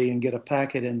Kennedy and get a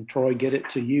packet, and Troy, get it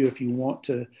to you if you want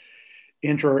to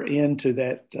enter into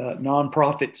that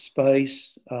nonprofit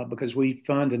space, because we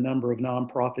fund a number of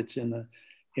nonprofits in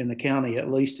the county.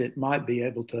 At least it might be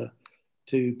able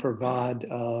to provide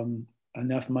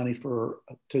enough money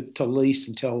to lease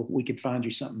until we could find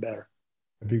you something better.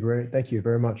 That'd be great. Thank you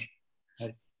very much.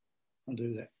 Okay. I'll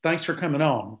do that. Thanks for coming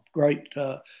on. Great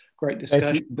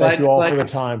discussion. Thank you all for the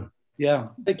time. Yeah.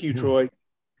 Thank you, Troy.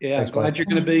 Yeah. Thanks, glad you're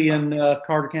going to be in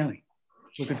Carter County.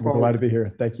 Looking forward. We're glad to be here.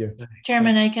 Thank you.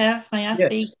 Chairman Acuff, may I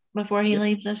speak before he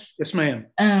leaves us? Yes, ma'am.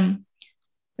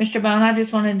 Mr. Bone, I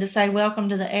just wanted to say welcome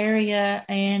to the area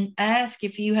and ask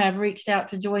if you have reached out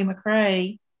to Joy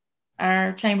McCrae,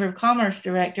 our Chamber of Commerce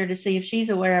director, to see if she's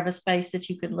aware of a space that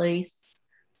you could lease.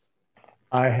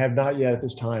 I have not yet at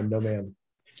this time. No, ma'am.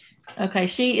 Okay.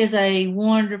 She is a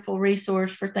wonderful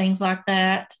resource for things like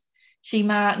that. She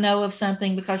might know of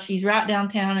something because she's right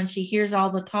downtown and she hears all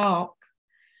the talk.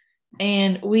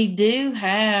 And we do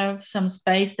have some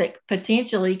space that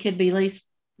potentially could be leased,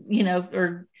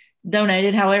 or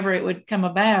donated, however it would come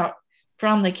about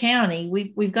from the county.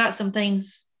 We've got some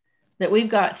things that we've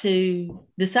got to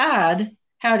decide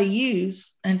how to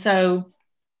use. And so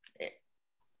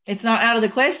it's not out of the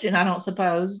question, I don't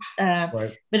suppose.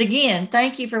 Right. But again,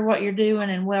 thank you for what you're doing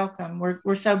and welcome.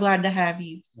 We're so glad to have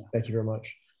you. Thank you very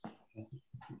much.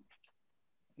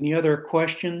 Any other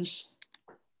questions,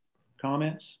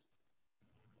 comments?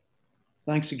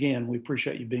 Thanks again. We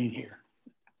appreciate you being here.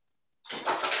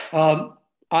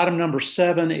 Item number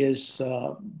 7 is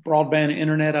broadband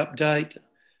internet update.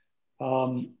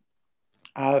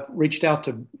 I reached out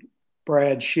to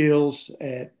Brad Shields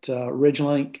at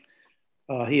Ridgelink.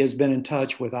 He has been in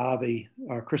touch with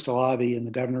Crystal Ivy in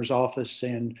the governor's office,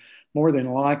 and more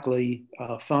than likely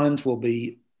funds will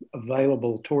be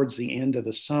available towards the end of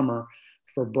the summer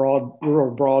for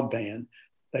rural broadband.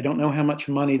 They don't know how much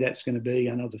money that's going to be.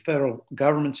 I know the federal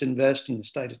government's investing, the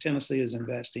state of Tennessee is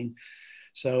investing.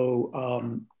 So,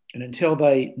 and until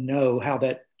they know how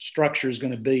that structure is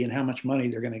going to be and how much money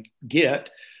they're going to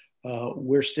get,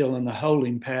 we're still in the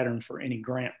holding pattern for any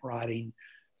grant writing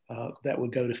that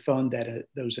would go to fund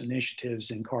those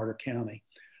initiatives in Carter County.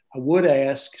 I would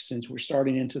ask, since we're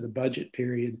starting into the budget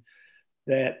period,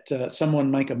 that someone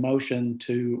make a motion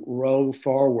to roll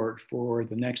forward for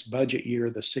the next budget year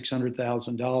the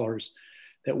 $600,000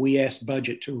 that we asked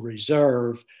budget to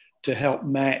reserve to help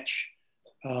match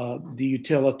the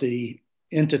utility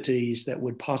entities that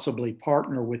would possibly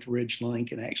partner with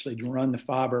RidgeLink and actually run the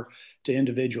fiber to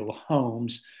individual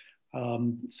homes,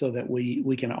 so that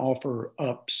we can offer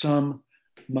up some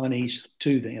monies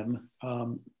to them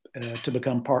to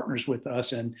become partners with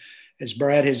us. And as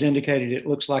Brad has indicated, it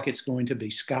looks like it's going to be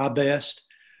SkyBest.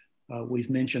 We've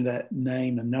mentioned that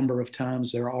name a number of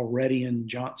times. They're already in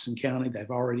Johnson County. They've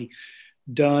already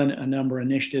done a number of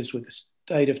initiatives with the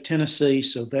state of Tennessee,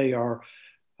 so they are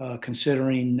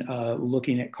considering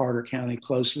looking at Carter County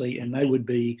closely, and they would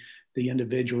be the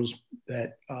individuals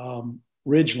that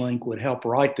RidgeLink would help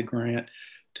write the grant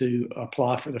to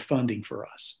apply for the funding for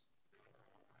us.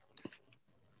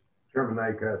 Chairman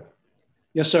Acuff.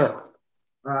 Yes, sir.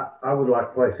 I would like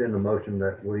to place in the motion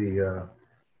that we go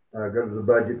to the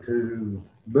budget to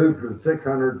move for the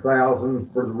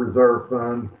 $600,000 for the reserve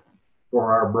fund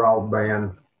for our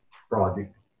broadband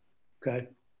project. Okay,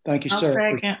 thank you, I'll sir.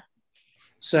 second.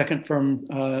 Second from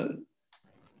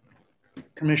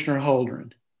Commissioner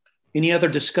Holdren. Any other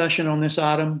discussion on this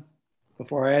item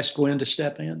before I ask Gwen to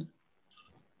step in?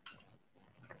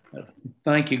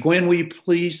 Thank you. Gwen, will you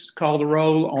please call the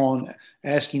roll on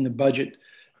asking the Budget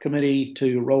Committee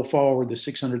to roll forward the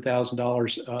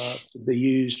 $600,000 to be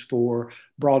used for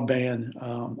broadband,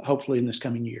 hopefully in this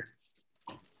coming year?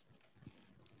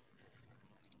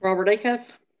 Robert Acuff?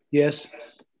 Yes.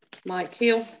 Mike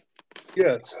Hill?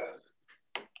 Yes.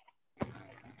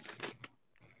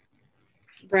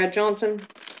 Brad Johnson?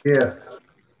 Yes.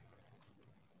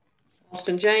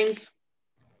 Austin James?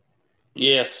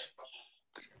 Yes.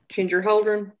 Ginger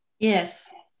Holdren? Yes.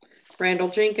 Randall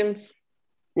Jenkins?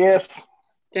 Yes.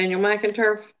 Daniel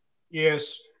McInturf?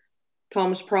 Yes.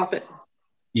 Thomas Profit?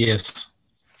 Yes.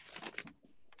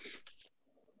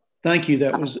 Thank you.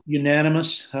 That was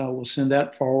unanimous. We'll send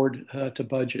that forward to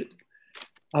budget.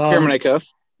 Chairman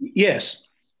Acuff? Yes.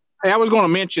 Hey, I was going to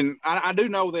mention, I do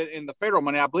know that in the federal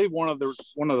money, I believe one of the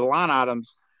line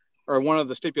items or one of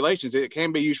the stipulations, it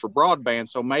can be used for broadband.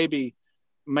 So maybe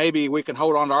we can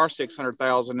hold on to our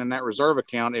 $600,000 in that reserve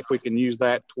account if we can use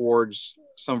that towards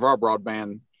some of our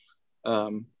broadband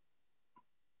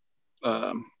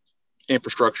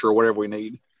infrastructure or whatever we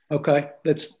need. Okay,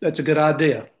 that's a good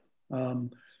idea. I'll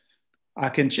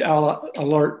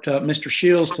alert Mr.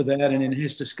 Shields to that, and in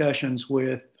his discussions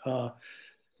with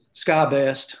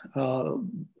SkyBest,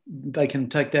 they can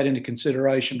take that into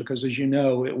consideration because, as you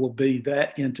know, it will be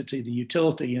that entity, the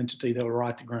utility entity, that will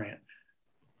write the grant.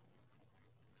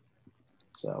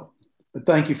 So, but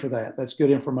thank you for that. That's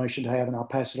good information to have, and I'll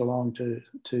pass it along to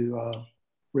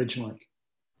RidgeLink.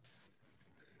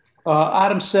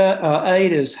 Item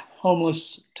 8 is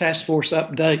homeless task force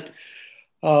update.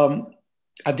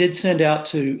 I did send out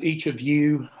to each of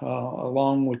you,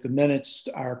 along with the minutes,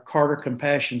 our Carter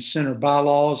Compassion Center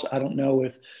bylaws. I don't know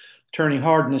if Attorney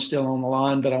Harden is still on the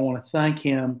line, but I want to thank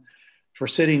him for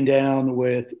sitting down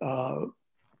with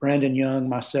Brandon Young,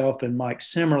 myself, and Mike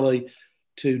Simmerly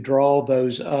to draw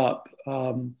those up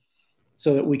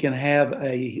so that we can have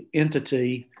a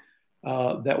entity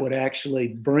that would actually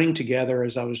bring together,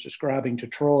 as I was describing to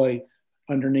Troy,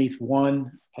 underneath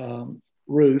one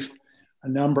roof, a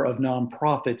number of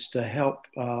nonprofits to help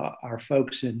our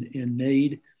folks in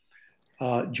need.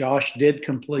 Josh did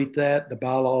complete that. The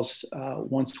bylaws,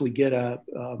 once we get a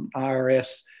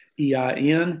IRS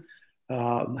EIN,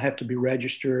 have to be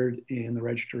registered in the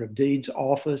Register of Deeds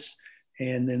office,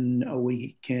 and then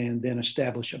we can then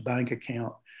establish a bank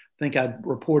account. I think I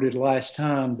reported last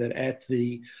time that at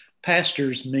the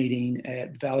pastors meeting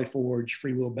at Valley Forge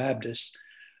Free Will Baptist,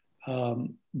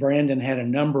 Brandon had a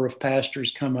number of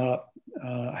pastors come up,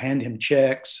 hand him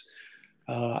checks,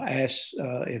 ask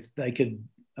if they could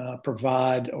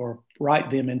provide or write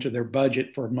them into their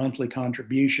budget for a monthly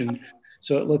contribution.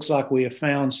 So it looks like we have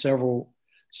found several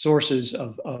sources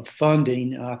of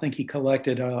funding. I think he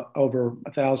collected over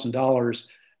 $1,000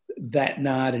 that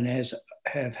night, and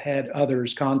have had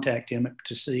others contact him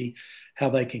to see how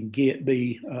they can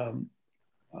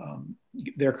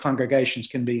their congregations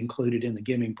can be included in the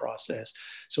giving process.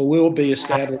 So we'll be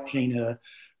establishing a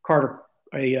Carter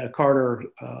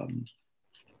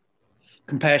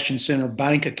Compassion Center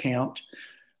bank account,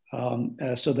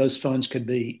 so those funds could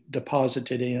be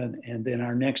deposited in. And then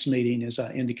our next meeting, as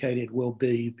I indicated, will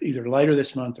be either later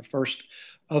this month or 1st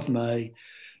of May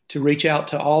to reach out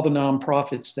to all the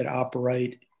nonprofits that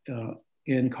operate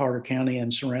in Carter County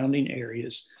and surrounding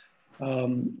areas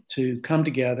to come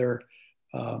together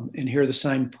and hear the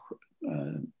same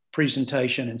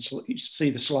presentation and see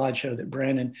the slideshow that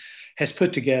Brandon has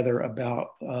put together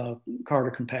about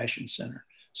Carter Compassion Center.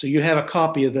 So you have a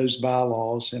copy of those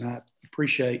bylaws, and I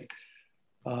appreciate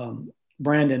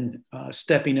Brandon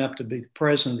stepping up to be the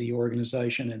president of the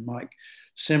organization, and Mike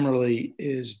similarly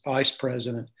is vice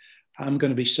president. I'm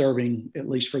going to be serving, at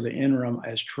least for the interim,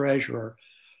 as treasurer.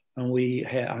 And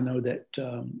I know that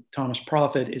Thomas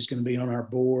Prophet is going to be on our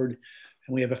board,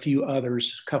 and we have a few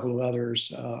others, a couple of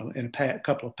others, and a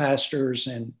couple of pastors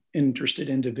and interested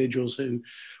individuals who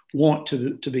want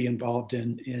to be involved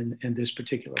in this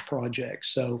particular project.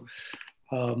 So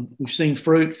we've seen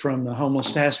fruit from the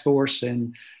Homeless Task Force,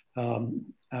 and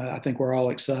I think we're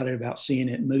all excited about seeing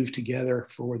it move together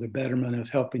for the betterment of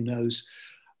helping those,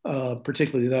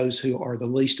 particularly those who are the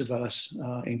least of us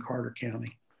in Carter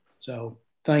County. So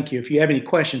thank you. If you have any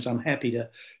questions, I'm happy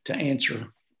to answer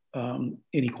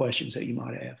any questions that you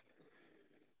might have.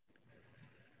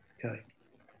 Okay.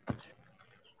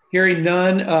 Hearing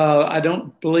none, I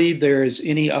don't believe there is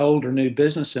any old or new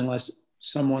business unless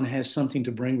someone has something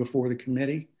to bring before the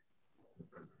committee.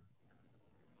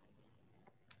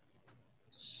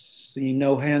 Seeing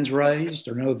no hands raised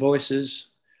or no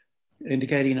voices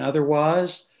indicating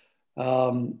otherwise,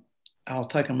 I'll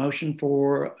take a motion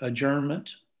for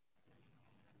adjournment.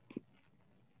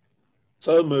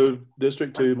 So moved.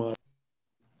 District 2, Mike.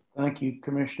 Thank you,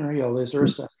 Commissioner Hill. Is there a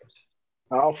second?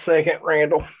 I'll second,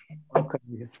 Randall. Okay.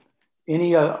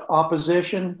 Any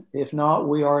opposition? If not,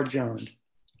 we are adjourned.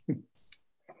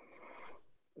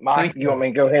 Mike, you want me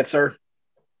to go ahead, sir?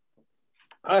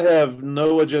 I have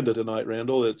no agenda tonight,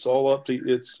 Randall. It's all up to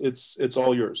you. It's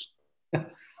all yours. All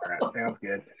right, sounds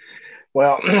good.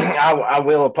 Well, I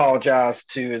will apologize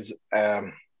too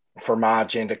for my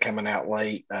agenda coming out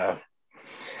late.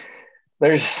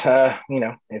 There's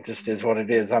it just is what it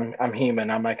is. I'm human.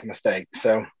 I make a mistake.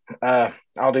 So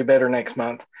I'll do better next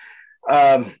month.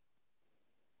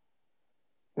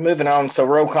 Moving on. So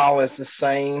roll call is the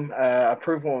same.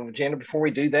 Approval of agenda. Before we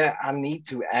do that, I need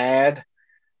to add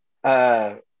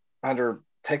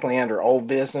technically under old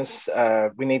business,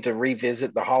 we need to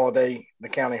revisit the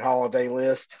county holiday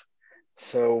list.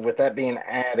 So with that being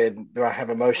added, do I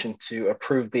have a motion to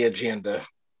approve the agenda?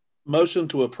 Motion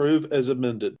to approve as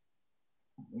amended.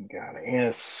 Got it. In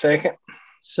a second.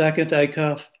 Second,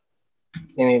 Acuff.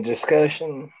 Any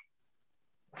discussion?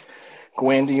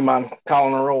 Gwen, do you mind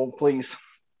calling the roll, please?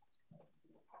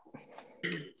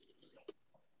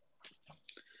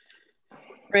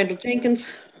 Randall Jenkins.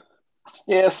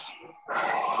 Yes.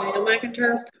 Daniel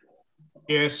McInturf.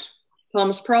 Yes.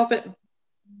 Thomas Prophet.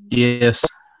 Yes.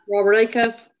 Robert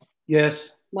Acuff.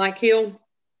 Yes. Mike Hill.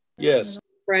 Yes.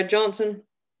 Brad Johnson.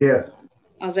 Yes.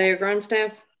 Isaiah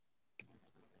Grunstaff.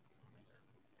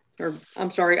 Or I'm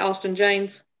sorry, Austin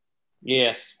James.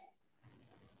 Yes.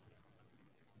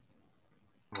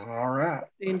 All right.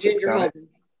 And Ginger Holden.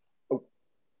 Oh.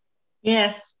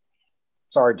 Yes.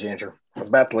 Sorry, Ginger. I was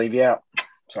about to leave you out.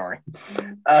 Sorry.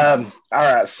 All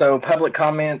right. So public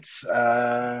comments.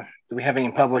 Do we have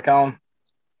any public on?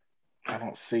 I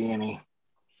don't see any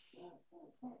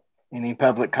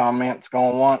public comments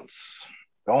going once,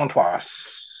 going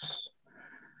twice.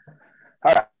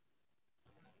 All right.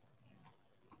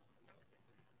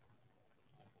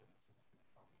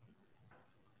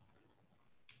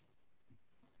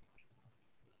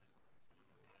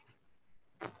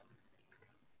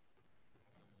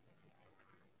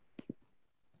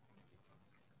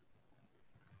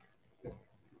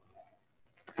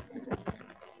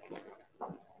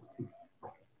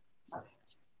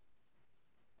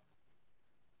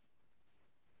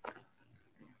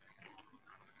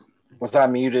 Was I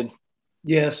muted?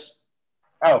 Yes.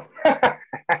 Oh. All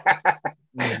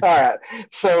right.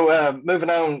 So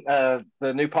moving on,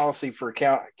 the new policy for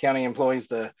county employees,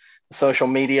 the social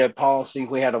media policy.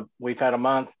 We've had a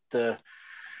month to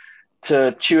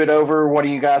chew it over. What do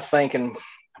you guys think? And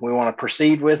we want to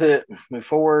proceed with it, move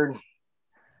forward,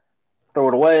 throw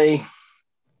it away.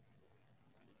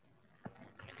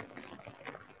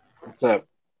 What's up?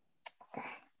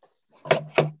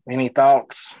 Any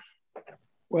thoughts?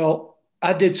 Well,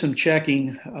 I did some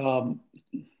checking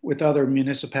with other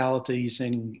municipalities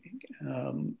and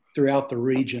throughout the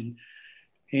region.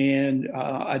 And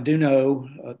I do know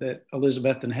that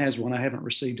Elizabethton has one. I haven't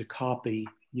received a copy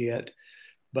yet,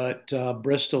 but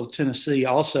Bristol, Tennessee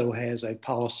also has a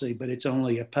policy, but it's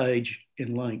only a page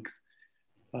in length.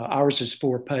 Ours is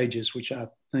 4 pages, which I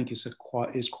think is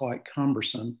quite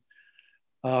cumbersome.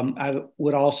 I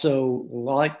would also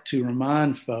like to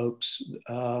remind folks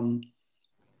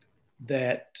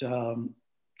that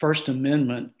First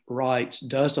Amendment rights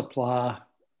does apply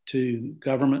to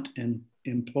government and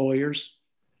employers.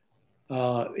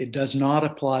 It does not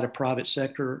apply to private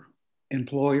sector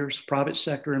employers. Private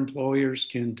sector employers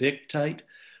can dictate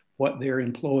what their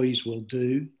employees will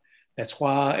do. That's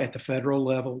why at the federal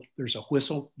level, there's a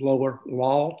whistleblower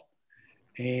law,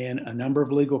 and a number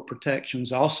of legal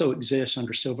protections also exist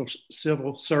under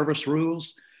civil service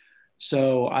rules.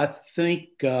 So I think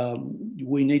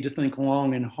we need to think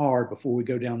long and hard before we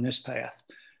go down this path.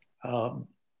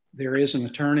 There is an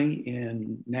attorney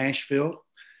in Nashville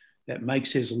that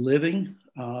makes his living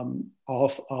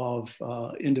off of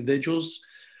individuals,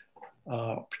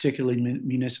 particularly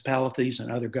municipalities and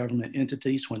other government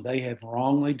entities, when they have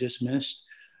wrongly dismissed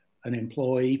an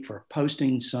employee for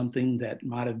posting something that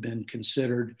might have been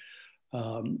considered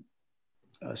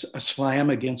a slam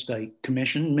against a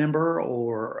commission member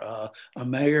or a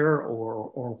mayor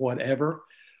or whatever.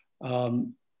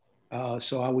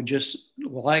 So I would just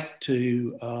like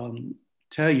to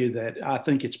tell you that I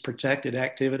think it's protected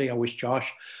activity. I wish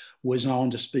Josh was on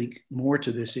to speak more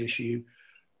to this issue,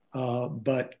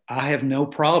 but I have no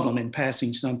problem in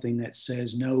passing something that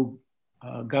says no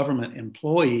government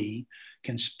employee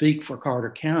can speak for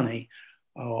Carter County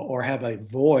or have a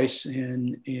voice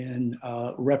in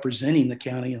representing the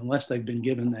county unless they've been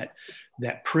given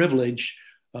that privilege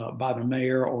by the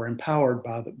mayor or empowered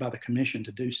by the commission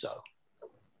to do so.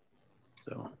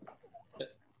 So,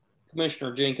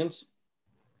 Commissioner Jenkins.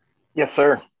 Yes,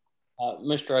 sir.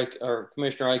 Commissioner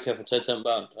Acuff had said something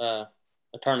about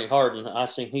Attorney Harden. I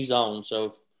seen he's on, so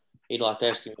if he'd like to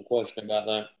ask him a question about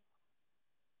that.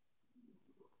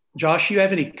 Josh, you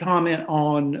have any comment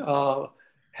on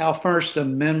how First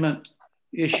Amendment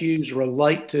issues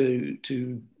relate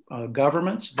to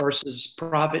governments versus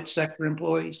private sector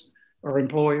employees or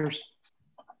employers?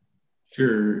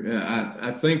 Sure.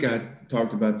 I think I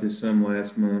talked about this some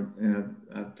last month, and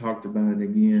I've talked about it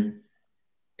again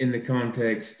in the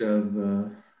context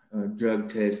of drug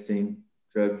testing,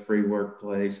 drug-free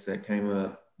workplace that came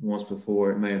up once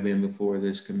before. It may have been before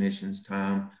this commission's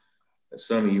time.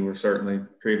 Some of you were certainly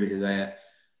privy to that.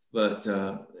 But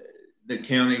the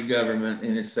county government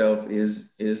in itself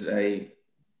is a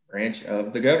branch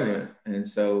of the government. And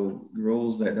so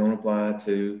rules that don't apply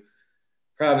to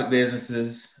private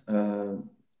businesses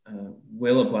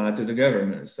will apply to the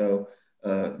government. So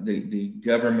the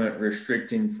government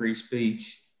restricting free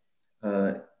speech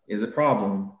is a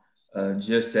problem.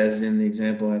 Just as in the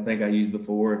example I think I used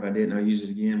before, if I didn't, I'll use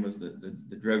it again, was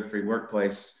the drug-free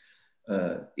workplace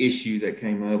issue that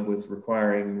came up with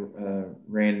requiring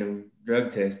random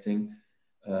drug testing.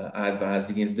 I advised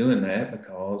against doing that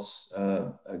because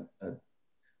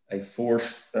a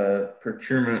forced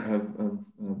procurement of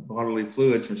bodily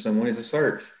fluids from someone is a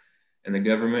search, and the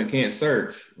government can't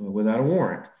search without a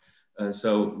warrant.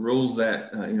 So rules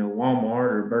that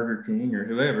Walmart or Burger King or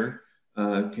whoever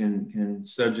can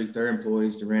subject their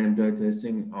employees to random drug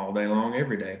testing all day long,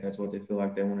 every day, if that's what they feel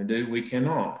like they want to do. We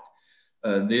cannot.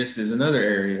 This is another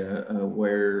area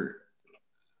where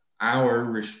our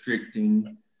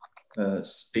restricting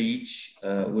speech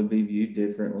would be viewed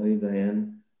differently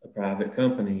than a private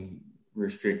company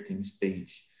restricting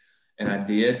speech. And I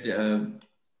did,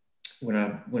 when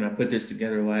I put this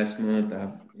together last month,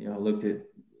 I looked at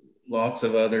lots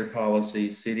of other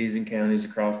policies, cities and counties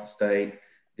across the state,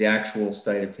 the actual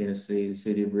state of Tennessee, the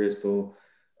city of Bristol,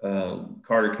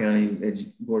 Carter County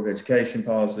Board of Education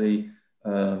policy,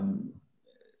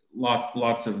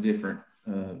 lots of different,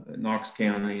 Knox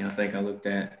County, I think I looked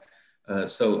at.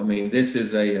 So, I mean, this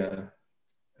is a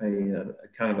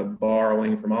kind of a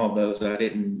borrowing from all of those. I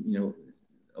didn't,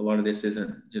 a lot of this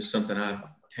isn't just something I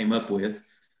came up with.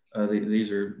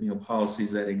 These are,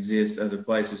 policies that exist other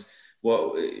places.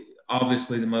 Well,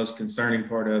 obviously the most concerning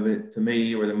part of it to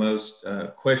me, or the most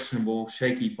questionable,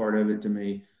 shaky part of it to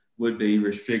me, would be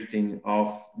restricting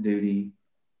off-duty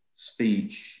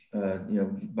speech,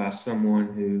 by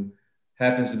someone who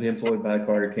happens to be employed by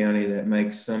Carter County that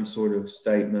makes some sort of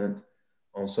statement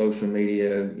on social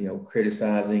media,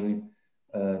 criticizing,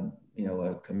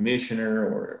 a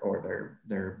commissioner or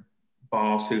their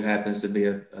boss who happens to be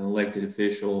an elected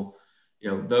official.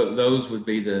 Those would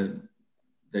be the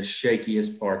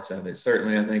shakiest parts of it.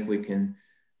 Certainly, I think we can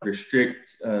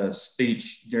restrict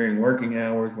speech during working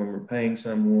hours when we're paying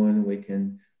someone. We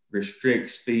can restrict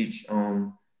speech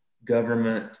on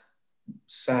government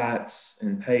sites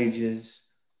and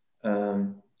pages.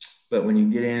 But when you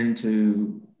get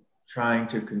into trying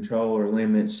to control or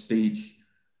limit speech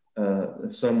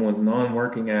of someone's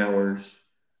non-working hours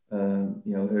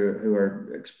who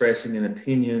are expressing an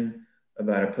opinion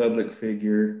about a public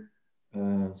figure,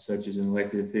 such as an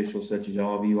elected official, such as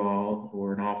all of you all,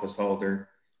 or an office holder.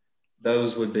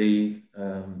 Those would be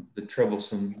the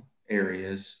troublesome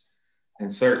areas.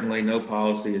 And certainly no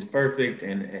policy is perfect,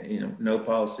 and no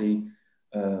policy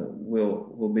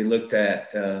will be looked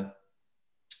at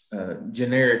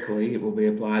generically. It will be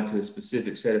applied to a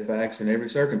specific set of facts in every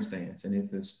circumstance. And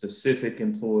if a specific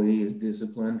employee is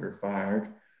disciplined or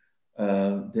fired,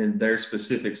 then their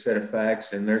specific set of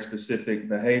facts and their specific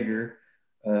behavior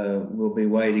will be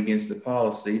weighed against the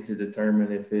policy to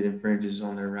determine if it infringes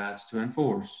on their rights to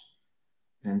enforce.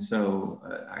 And so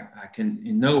I can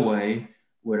in no way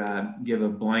would I give a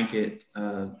blanket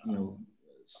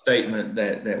statement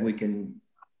that we can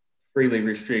freely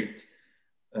restrict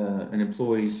an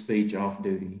employee's speech off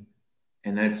duty.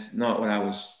 And that's not what I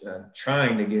was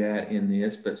trying to get at in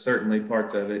this, but certainly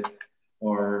parts of it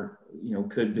are,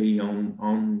 could be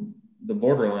on the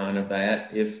borderline of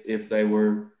that if they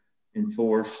were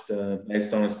enforced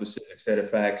based on a specific set of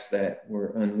facts that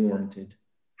were unwarranted.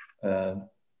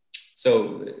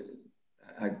 So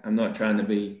I'm not trying to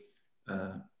be,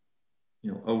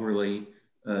 overly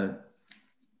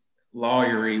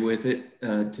lawyery with it,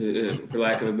 for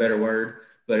lack of a better word,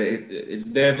 but it's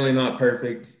definitely not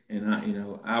perfect.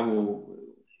 And I will.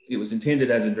 It was intended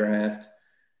as a draft,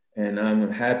 and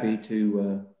I'm happy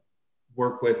to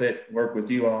work with it, work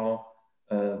with you all,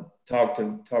 talk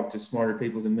to smarter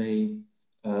people than me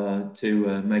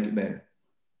to make it better.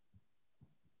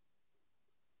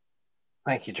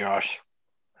 Thank you, Josh.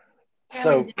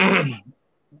 So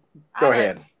go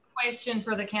ahead. Question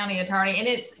for the county attorney, and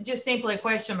it's just simply a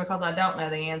question because I don't know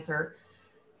the answer.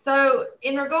 So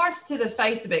in regards to the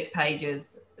Facebook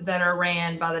pages that are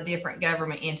ran by the different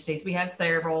government entities, we have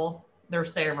several,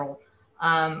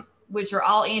 which are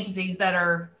all entities that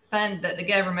are that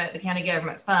the county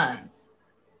government funds.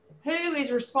 Who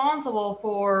is responsible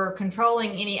for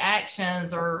controlling any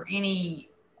actions or any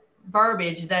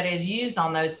verbiage that is used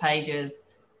on those pages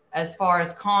as far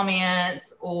as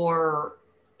comments or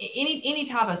any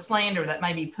type of slander that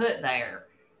may be put there?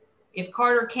 If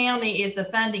Carter County is the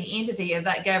funding entity of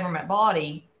that government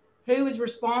body, who is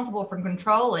responsible for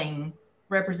controlling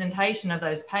representation of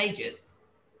those pages?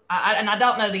 And I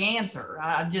don't know the answer.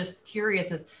 I'm just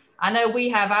curious. I know we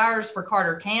have ours for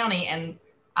Carter County, and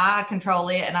I control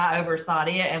it and I oversight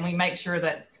it, and we make sure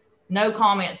that no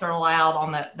comments are allowed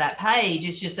on that page.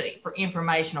 It's just for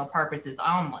informational purposes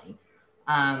only.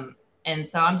 And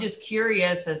so I'm just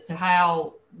curious as to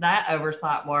how that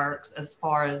oversight works as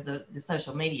far as the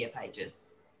social media pages.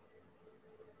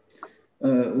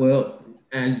 Well,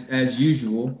 as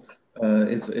usual,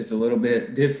 it's a little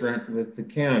bit different with the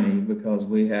county because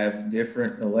we have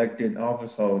different elected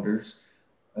office holders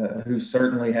who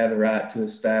certainly have the right to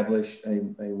establish a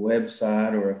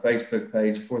website or a Facebook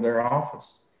page for their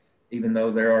office, even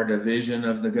though there are division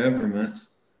of the government.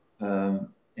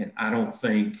 And I don't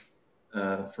think,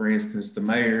 for instance, the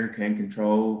mayor can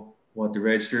control what the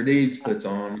Register of Deeds puts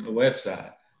on a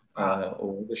website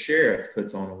or the sheriff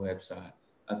puts on a website.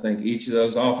 I think each of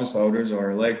those office holders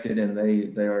are elected and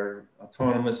they are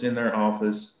autonomous in their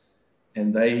office,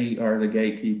 and they are the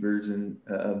gatekeepers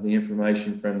of the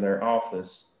information from their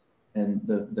office. And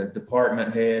the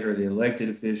department head or the elected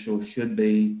official should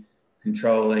be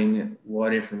controlling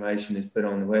what information is put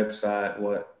on the website,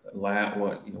 what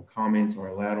comments are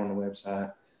allowed on the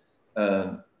website.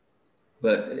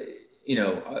 But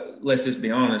let's just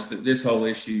be honest that this whole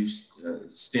issue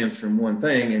stems from one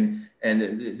thing,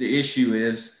 and the issue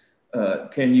is,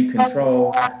 can you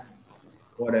control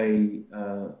what a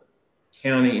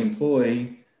county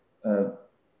employee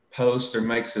posts or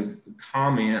makes a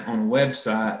comment on a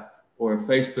website or a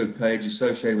Facebook page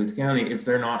associated with the county if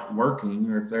they're not working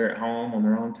or if they're at home on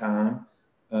their own time?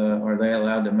 Are they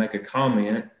allowed to make a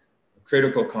comment, a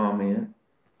critical comment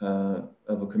of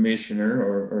a commissioner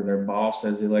or their boss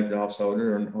as the elected office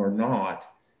holder or not?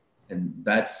 And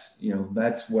that's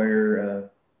where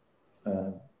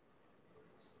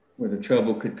the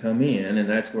trouble could come in, and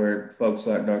that's where folks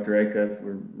like Dr. Acuff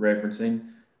were referencing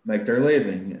make their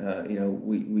living.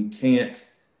 We can't,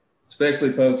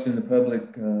 especially folks in the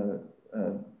public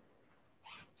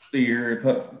sphere,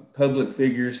 public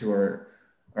figures who are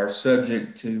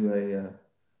subject to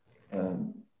a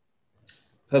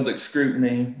public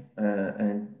scrutiny,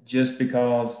 and just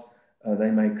because they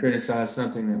may criticize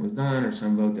something that was done or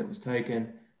some vote that was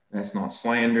taken, that's not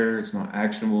slander. It's not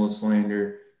actionable as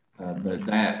slander, but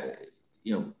that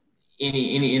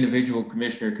any individual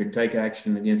commissioner could take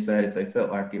action against that if they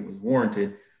felt like it was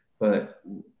warranted. But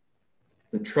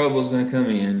the trouble is going to come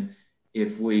in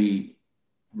if we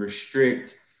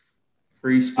restrict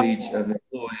free speech of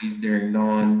employees during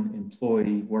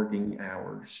non-employee working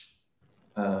hours.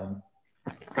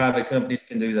 Private companies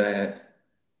can do that.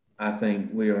 I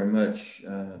think we're on much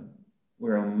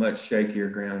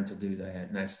shakier ground to do that.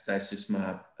 And that's just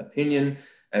my opinion.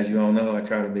 As you all know, I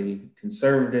try to be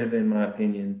conservative in my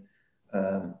opinion,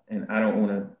 and I don't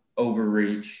want to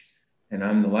overreach. And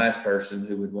I'm the last person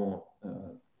who would want,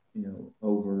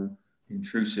 over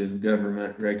intrusive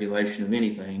government regulation of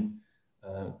anything,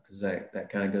 because that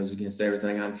kind of goes against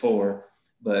everything I'm for.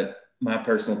 But my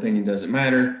personal opinion doesn't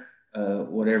matter.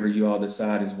 Whatever you all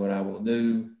decide is what I will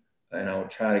do, and I will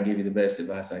try to give you the best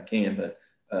advice I can. But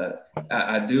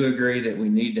I do agree that we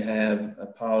need to have a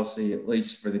policy, at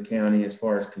least for the county, as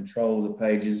far as control of the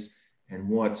pages and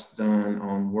what's done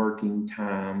on working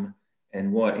time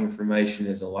and what information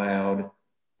is allowed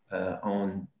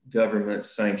on government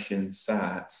sanctioned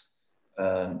sites.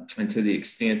 And to the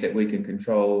extent that we can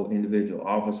control individual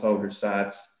office holder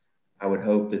sites, I would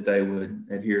hope that they would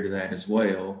adhere to that as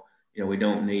well. We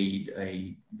don't need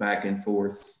a back and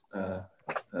forth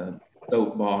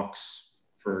soapbox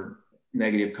for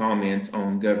negative comments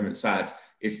on government sites.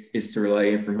 It's to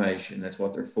relay information. That's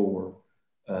what they're for.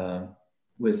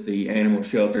 With the animal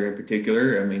shelter in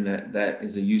particular, I mean, that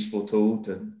is a useful tool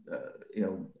to,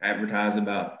 advertise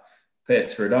about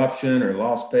pets for adoption or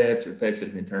lost pets or pets that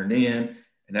have been turned in.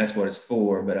 And that's what it's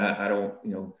for. But I don't,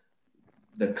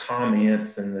 the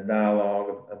comments and the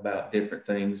dialogue about different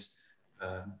things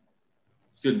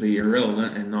should be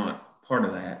irrelevant and not part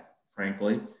of that,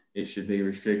 frankly. It should be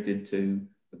restricted to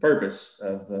the purpose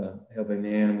of helping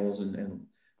the animals and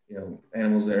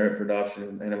animals that are up for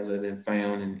adoption, animals that have been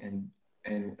found and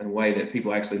in a way that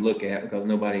people actually look at, because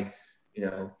nobody,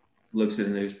 looks at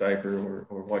the newspaper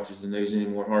or watches the news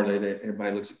anymore. Hardly that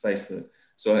everybody looks at Facebook.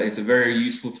 So it's a very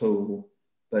useful tool,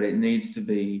 but it needs to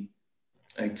be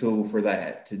a tool for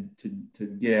that, to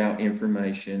get out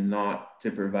information, not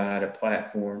to provide a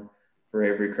platform for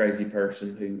every crazy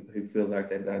person who feels like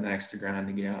they've got an axe to grind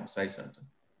to get out and say something.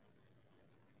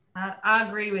 I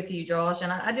agree with you, Josh.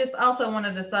 And I just also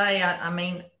wanted to say, I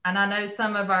mean, and I know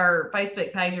some of our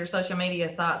Facebook page or social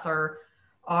media sites are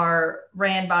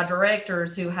ran by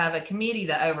directors who have a committee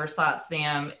that oversights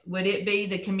them. Would it be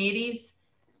the committee's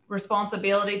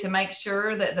responsibility to make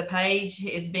sure that the page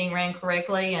is being ran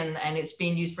correctly and it's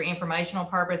being used for informational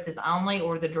purposes only,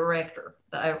 or the director,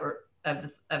 of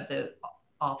the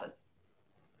office?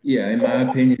 Yeah, in my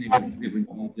opinion, it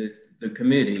would be the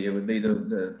committee. It would be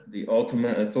the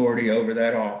ultimate authority over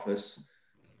that office,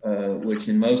 which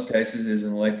in most cases is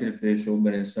an elected official,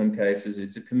 but in some cases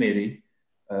it's a committee,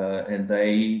 and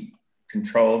they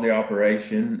control the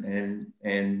operation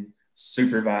and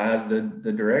supervise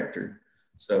the director.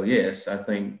 So yes, I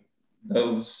think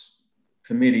those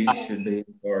committees should be in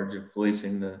charge of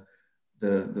policing the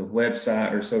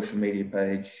website or social media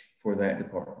page for that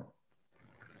department.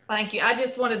 Thank you. I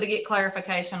just wanted to get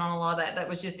clarification on a lot of that. That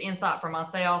was just insight for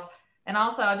myself. And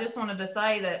also, I just wanted to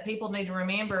say that people need to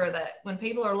remember that when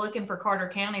people are looking for Carter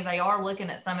County, they are looking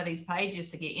at some of these pages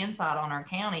to get insight on our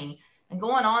county, and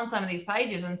going on some of these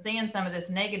pages and seeing some of this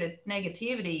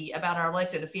negativity about our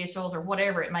elected officials or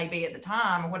whatever it may be at the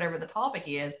time or whatever the topic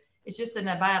is, it's just in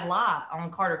a bad light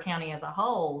on Carter County as a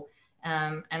whole.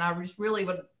 And I just really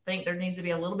would think there needs to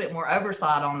be a little bit more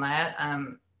oversight on that.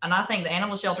 And I think the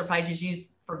animal shelter page is used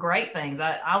for great things.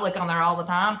 I look on there all the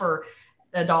time for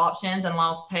adoptions and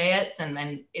lost pets,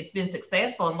 and it's been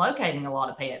successful in locating a lot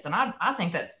of pets. And I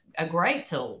think that's a great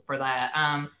tool for that.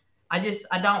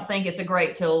 I don't think it's a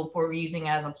great tool for using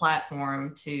as a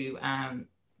platform to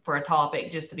for a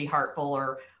topic just to be hurtful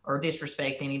or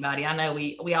disrespect anybody. I know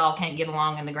we all can't get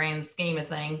along in the grand scheme of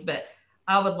things, but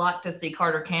I would like to see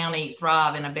Carter County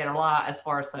thrive in a better light as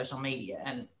far as social media.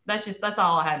 And that's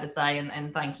all I had to say.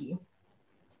 And thank you.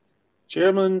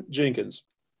 Chairman Jenkins.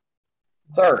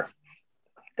 Sir,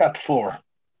 got the floor.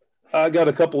 I got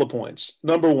a couple of points.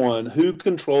 Number one, who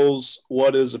controls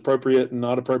what is appropriate and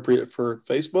not appropriate for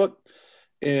Facebook?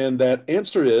 And that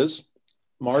answer is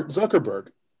Mark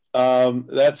Zuckerberg.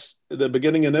 That's the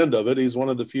beginning and end of it. He's one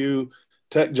of the few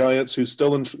tech giants who's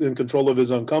still in control of his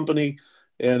own company.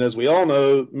 And as we all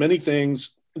know, many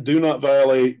things do not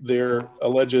violate their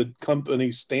alleged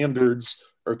company standards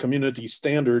or community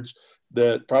standards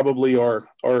that probably are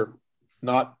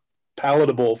not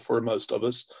palatable for most of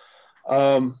us.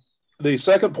 The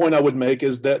second point I would make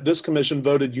is that this commission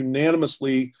voted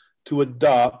unanimously to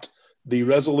adopt the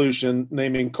resolution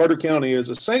naming Carter County as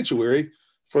a sanctuary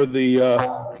for the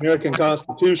American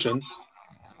Constitution.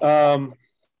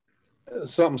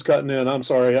 Something's cutting in. I'm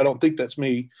sorry. I don't think that's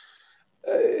me.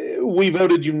 We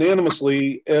voted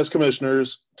unanimously as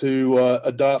commissioners to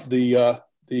adopt the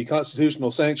the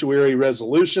constitutional sanctuary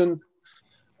resolution.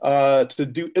 To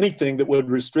do anything that would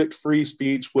restrict free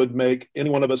speech would make any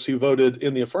one of us who voted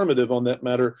in the affirmative on that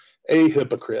matter a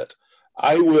hypocrite.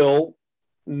 I will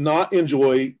not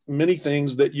enjoy many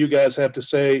things that you guys have to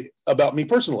say about me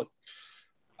personally.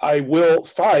 I will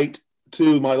fight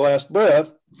to my last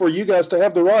breath for you guys to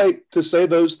have the right to say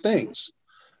those things.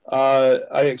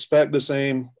 I expect the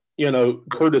same,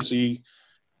 courtesy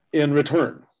in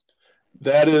return.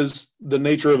 That is the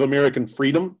nature of American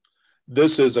freedom.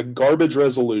 This is a garbage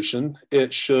resolution.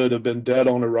 It should have been dead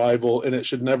on arrival, and it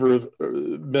should never have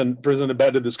been presented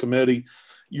back to this committee.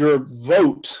 Your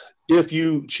vote, if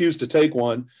you choose to take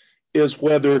one, is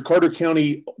whether Carter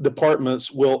County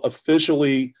departments will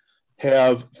officially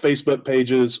have Facebook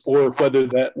pages or whether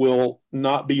that will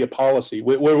not be a policy.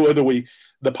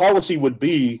 The policy would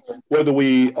be whether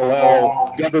we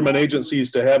allow government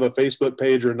agencies to have a Facebook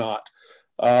page or not.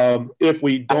 If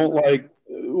we don't like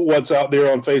what's out there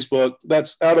on Facebook,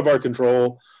 that's out of our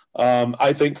control.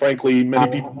 I think, frankly,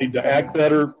 many people need to act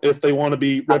better if they want to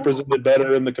be represented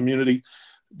better in the community.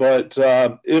 But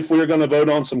if we're going to vote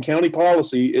on some county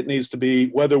policy, it needs to be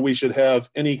whether we should have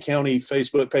any county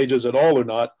Facebook pages at all or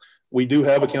not. We do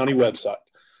have a county website.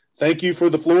 Thank you for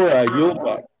the floor. I yield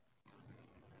back.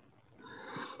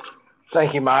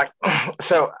 Thank you, Mike.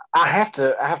 So I have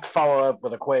to follow up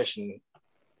with a question.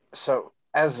 So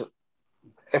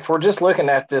if we're just looking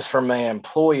at this from an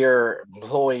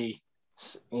employee,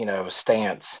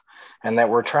 stance, and that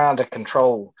we're trying to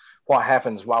control what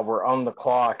happens while we're on the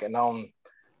clock and on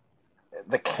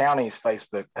the county's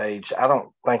Facebook page, I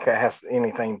don't think that has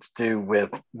anything to do with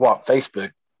what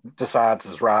Facebook decides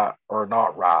is right or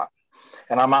not right.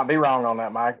 And I might be wrong on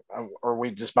that, Mike, or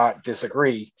we just might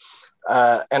disagree.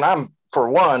 And I'm, for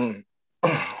one,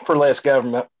 for less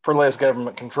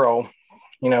government control.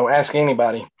 Ask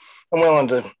anybody. I'm willing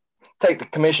to take the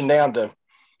commission down to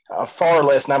a far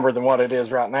less number than what it is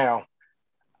right now.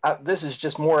 This is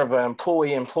just more of an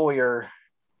employee-employer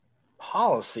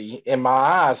policy in my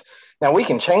eyes. Now, we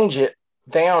can change it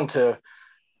down to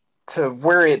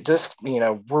where it just,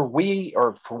 where we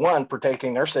are, for one,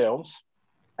 protecting ourselves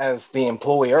as the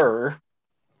employer,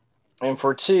 and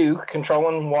for two,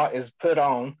 controlling what is put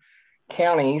on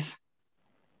counties'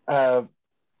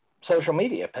 social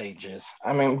media pages.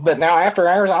 But now after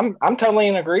hours, I'm totally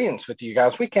in agreement with you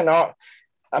guys. We cannot,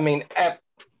 at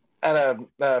a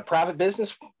private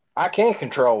business, I can't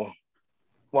control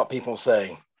what people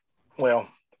say. Well,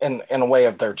 in a way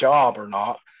of their job or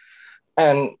not.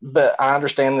 But I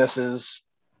understand this is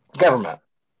government,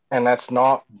 and that's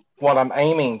not what I'm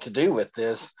aiming to do with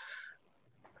this.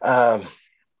 Y'all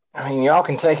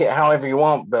can take it however you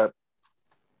want, but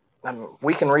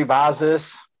we can revise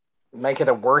this, make it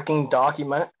a working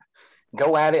document,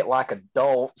 go at it like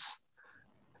adults,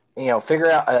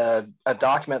 figure out a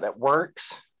document that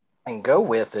works and go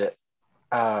with it.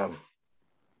 But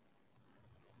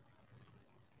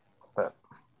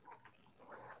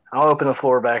I'll open the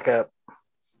floor back up.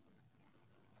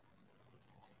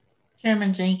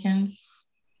 Chairman Jenkins.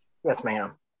 Yes,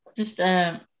 ma'am. Just,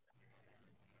 I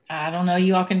don't know,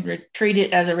 you all can treat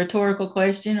it as a rhetorical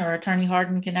question or Attorney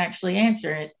Harden can actually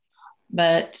answer it.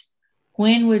 But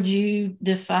when would you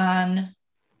define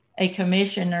a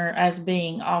commissioner as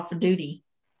being off duty?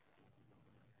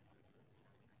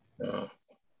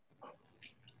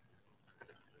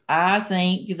 I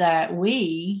think that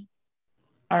we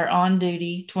are on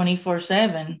duty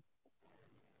 24/7.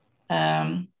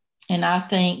 And I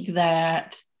think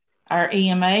that our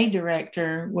EMA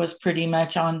director was pretty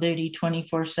much on duty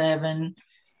 24/7.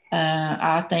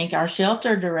 I think our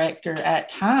shelter director at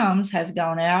times has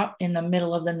gone out in the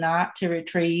middle of the night to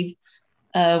retrieve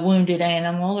a wounded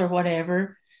animal or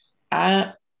whatever.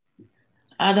 I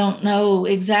don't know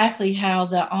exactly how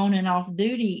the on and off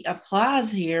duty applies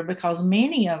here because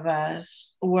many of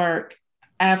us work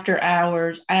after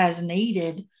hours as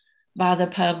needed by the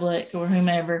public or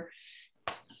whomever.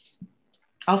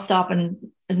 I'll stop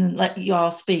and let you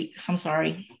all speak. I'm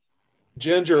sorry.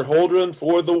 Ginger Holdren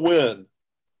for the win.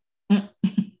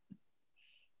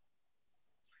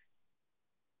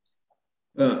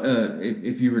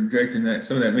 If you were directing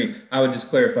some of that me, I would just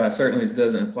clarify, certainly this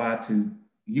doesn't apply to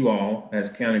you all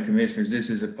as county commissioners.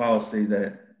 This is a policy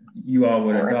that you all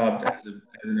would adopt as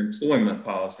an employment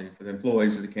policy for the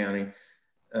employees of the county.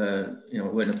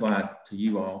 It wouldn't apply to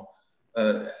you all.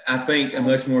 I think a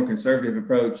much more conservative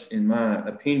approach, in my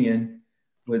opinion,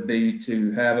 would be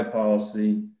to have a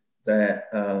policy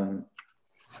that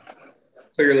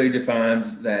clearly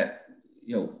defines that,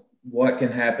 what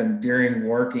can happen during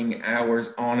working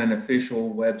hours on an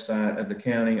official website of the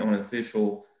county, on an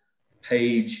official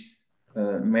page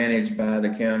managed by the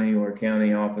county or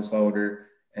county office holder,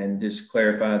 and just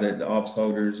clarify that the office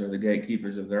holders are the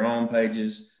gatekeepers of their own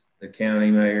pages. The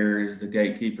county mayor is the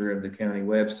gatekeeper of the county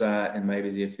website and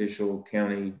maybe the official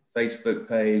county Facebook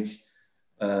page.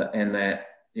 And that,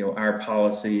 our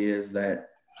policy is that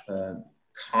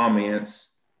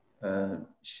comments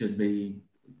should be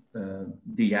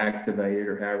deactivated,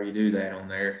 or however you do that on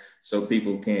there, so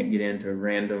people can't get into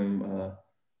random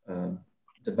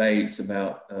debates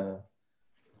about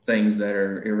things that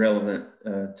are irrelevant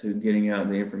to getting out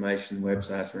the information the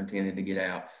websites are intended to get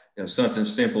out. Something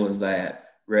simple as that,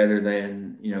 rather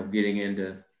than getting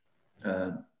into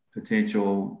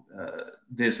potential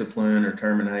discipline or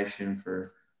termination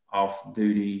for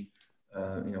off-duty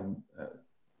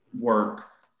work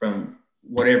from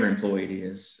whatever employee it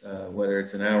is, whether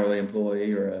it's an hourly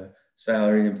employee or a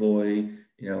salaried employee.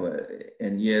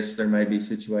 And yes, there may be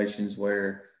situations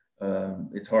where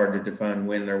it's hard to define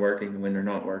when they're working and when they're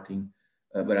not working.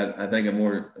 But I think a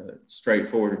more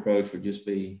straightforward approach would just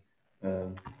be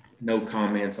no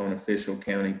comments on official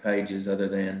county pages other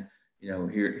than,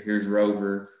 here's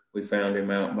Rover. We found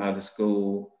him out by the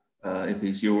school. If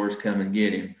he's yours, come and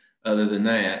get him. Other than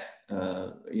that,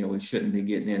 we shouldn't be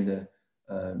getting into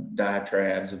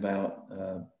diatribes about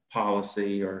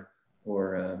policy or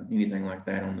anything like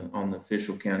that on the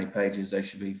official county pages. They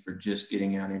should be for just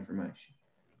getting out information.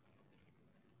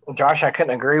 Josh, I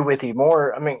couldn't agree with you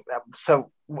more. I mean,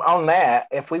 so on that,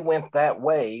 if we went that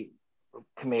way,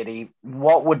 committee,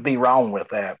 what would be wrong with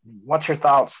that? What's your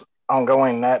thoughts on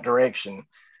going in that direction?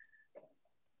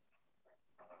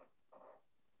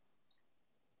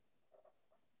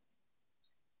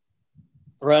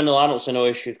 Randall, I don't see no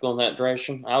issues going that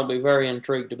direction. I would be very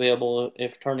intrigued to be able,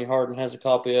 if Attorney Harden has a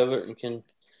copy of it and can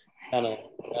kind of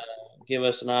give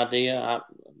us an idea,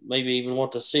 maybe even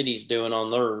what the city's doing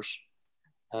on theirs.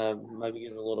 Maybe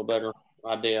get a little better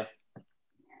idea.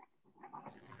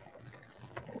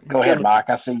 Go ahead, Mike.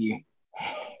 I see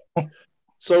you.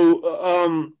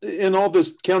 So in all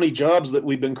this county jobs that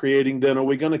we've been creating, then are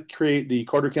we going to create the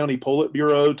Carter County Pollit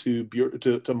Bureau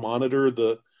to monitor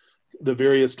the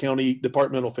various county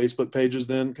departmental Facebook pages?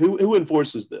 Then who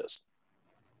enforces this?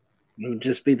 It would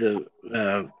just be the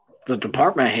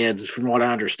department heads, from what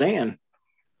I understand.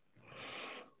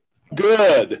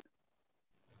 Good.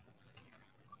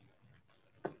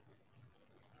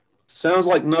 Sounds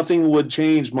like nothing would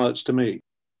change much to me.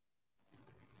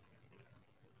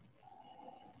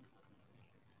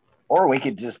 Or we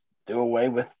could just do away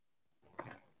with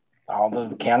all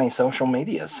the county social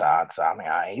media sites. I mean,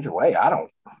 either way, I don't,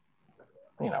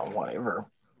 whatever.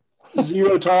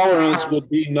 Zero tolerance would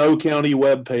be no county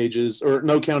web pages or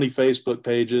no county Facebook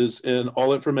pages, and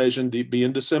all information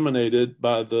being disseminated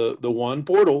by the one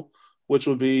portal, which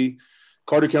would be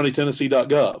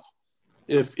cartercountytennessee.gov.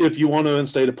 If you want to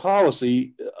instate a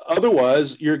policy,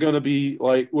 otherwise you're going to be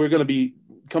like, we're going to be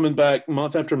coming back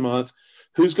month after month.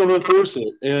 Who's going to enforce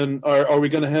it? And are we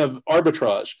going to have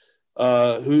arbitrage?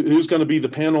 Who's going to be the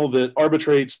panel that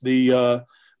arbitrates the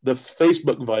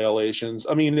Facebook violations?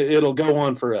 I mean, it'll go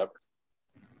on forever.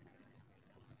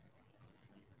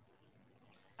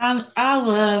 I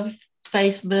love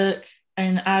Facebook,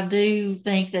 and I do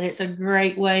think that it's a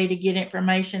great way to get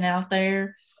information out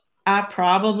there. I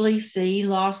probably see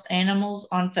lost animals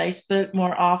on Facebook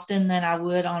more often than I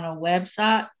would on a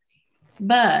website.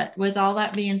 But with all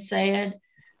that being said,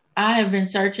 I have been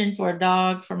searching for a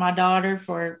dog for my daughter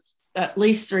for at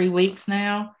least 3 weeks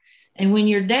now. And when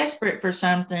you're desperate for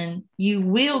something, you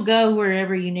will go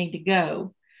wherever you need to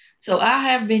go. So I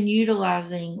have been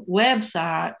utilizing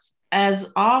websites as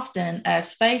often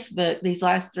as Facebook these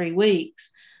last 3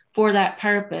 weeks for that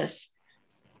purpose.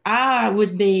 I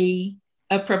would be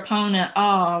a proponent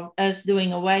of us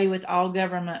doing away with all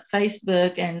government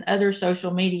Facebook and other social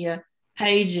media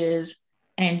pages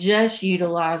and just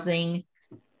utilizing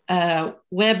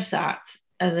websites,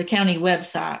 the county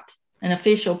website, an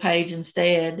official page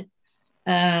instead,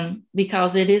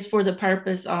 because it is for the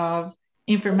purpose of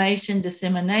information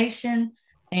dissemination,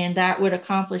 and that would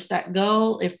accomplish that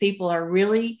goal. If people are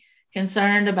really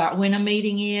concerned about when a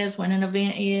meeting is, when an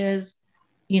event is,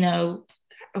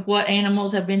 what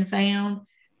animals have been found,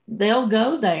 they'll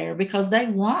go there because they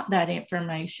want that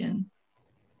information.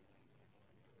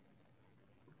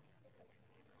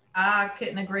 I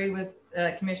couldn't agree with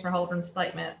Commissioner Holden's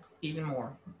statement even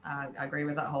more. I agree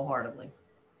with that wholeheartedly.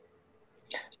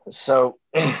 So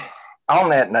on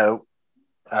that note,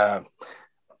 the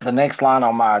next line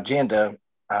on my agenda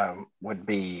would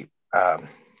be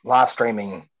live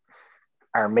streaming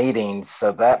our meetings.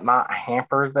 So that might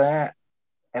hamper that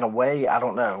in a way. I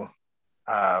don't know.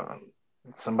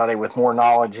 Somebody with more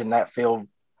knowledge in that field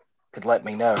could let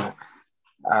me know.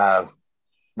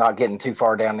 Not getting too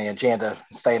far down the agenda,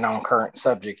 staying on current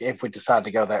subject if we decide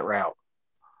to go that route.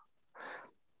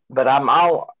 But I'm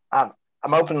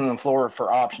opening the floor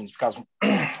for options because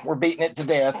we're beating it to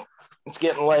death. It's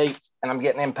getting late and I'm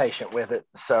getting impatient with it.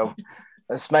 So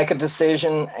let's make a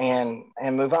decision and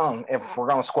move on. If we're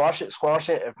going to squash it, squash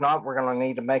it. If not, we're going to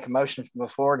need to make a motion from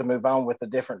the floor to move on with a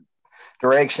different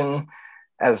direction.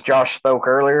 As Josh spoke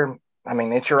earlier, I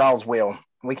mean, it's your all's will.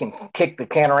 We can kick the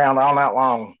can around all night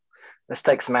long. Let's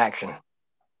take some action.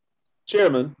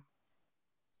 Chairman.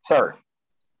 Sir.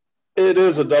 It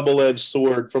is a double-edged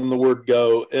sword from the word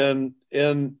go. And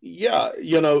yeah,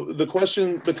 you know, the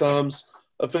question becomes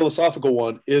a philosophical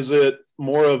one. Is it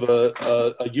more of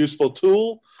a useful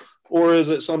tool, or is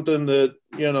it something that,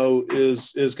 you know,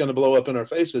 is going to blow up in our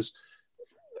faces?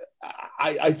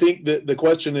 I think that the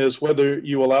question is whether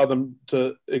you allow them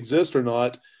to exist or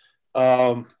not.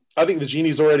 I think the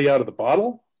genie's already out of the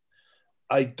bottle.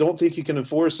 I don't think you can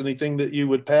enforce anything that you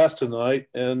would pass tonight.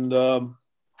 And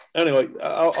anyway,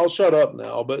 I'll shut up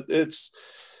now, but there's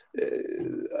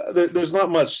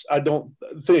not much, I don't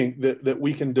think, that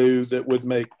we can do that would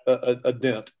make a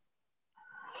dent.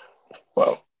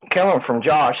 Well, coming from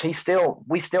Josh, we still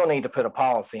need to put a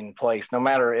policy in place, no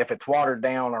matter if it's watered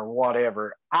down or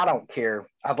whatever. I don't care.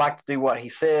 I'd like to do what he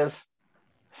says.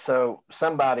 So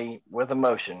somebody with a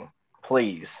motion,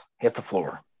 please hit the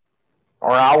floor,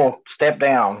 or I will step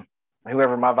down,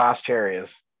 whoever my vice chair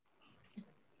is.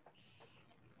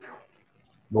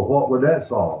 But what would that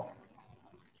solve?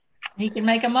 He can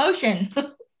make a motion.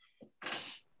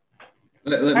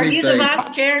 Let Are me you say, the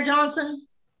vice chair, Johnson?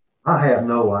 I have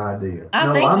no idea.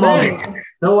 I'm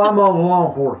on law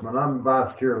enforcement. I'm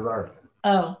vice chair there.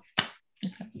 Oh.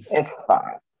 It's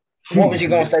fine. What was you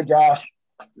going to say, Josh?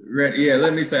 Yeah,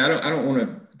 let me say, I don't want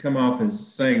to come off as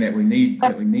saying that we need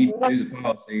to do the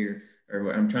policy,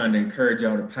 or I'm trying to encourage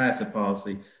y'all to pass a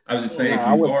policy. I was just saying, if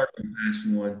you are going to pass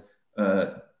one,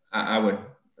 I would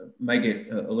make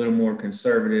it a little more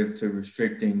conservative to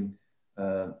restricting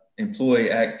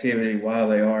employee activity while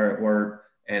they are at work,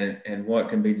 and what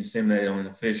can be disseminated on an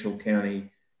official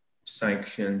county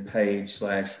sanctioned page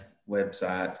 /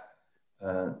 website.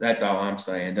 That's all I'm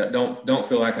saying. Don't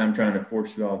feel like I'm trying to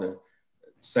force you all to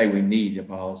say we need a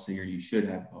policy or you should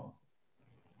have a policy.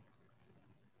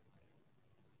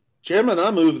 Chairman,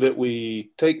 I move that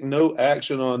we take no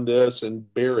action on this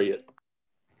and bury it.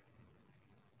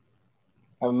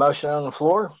 I have a motion on the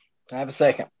floor. I have a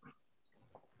second.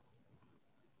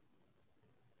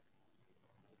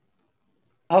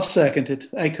 I'll second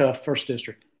it. ACUF, First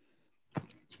District.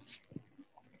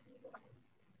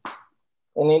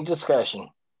 Any discussion?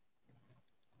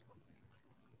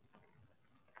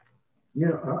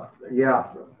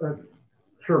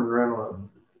 Sherman Reynolds.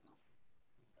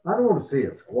 I don't want to see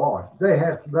it squashed.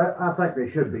 I think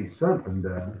there should be something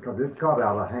done because it's got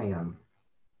out of hand.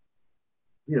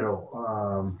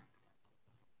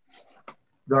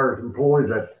 There's employees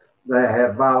that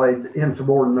have violated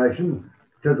insubordination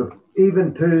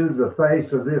even to the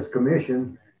face of this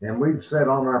commission, and we've sat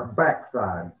on our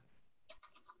backside.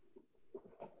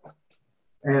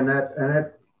 And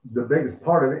the biggest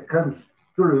part of it comes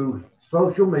through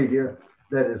social media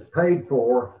that is paid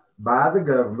for by the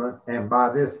government and by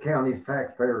this county's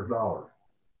taxpayers' dollars.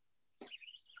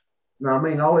 Now, I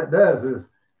mean, all it does is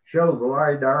show the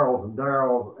Larry Darrells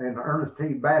and the Ernest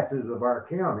T. Basses of our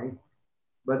county,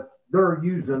 but they're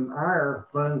using our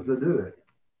funds to do it.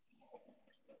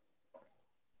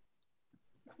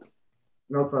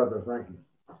 No further, thank you.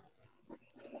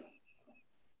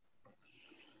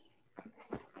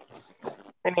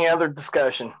 Any other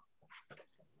discussion?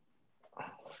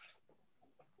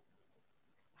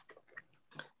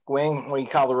 Gwen, will you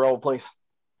call the roll, please?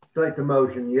 Take the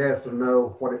motion, yes or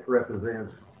no, what it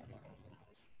represents.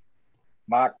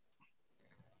 Mike,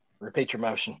 repeat your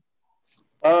motion.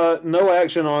 No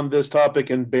action on this topic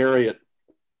and bury it.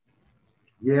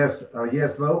 Yes, a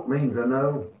yes vote means a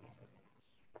no.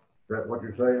 Is that what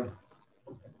you're saying?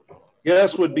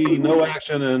 Yes would be no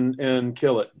action and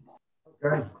kill it.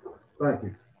 Okay, thank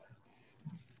you.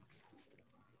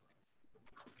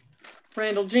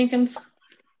 Randall Jenkins?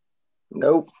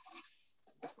 Nope.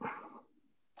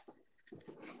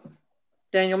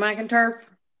 Daniel McInturf?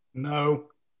 No.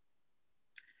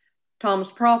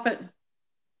 Thomas Profit?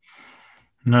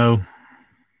 No.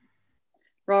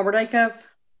 Robert Acuff?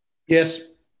 Yes.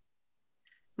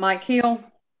 Mike Hill?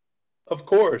 Of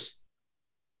course.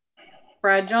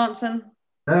 Brad Johnson?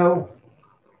 No.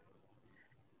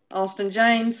 Austin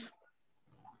James?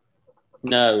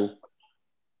 No.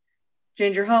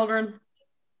 Ginger Holdren?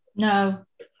 No.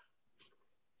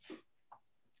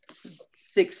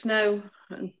 6 no,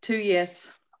 and 2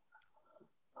 yes.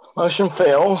 Motion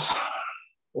fails.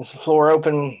 Is the floor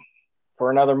open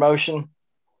for another motion?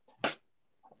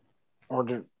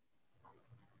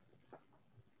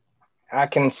 I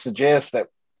can suggest that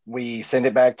we send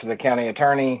it back to the county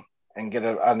attorney and get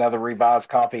another revised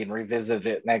copy and revisit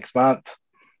it next month.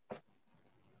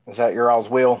 Is that your all's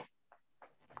will?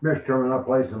 Mr. Chairman, I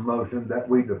place a motion that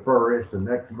we defer it to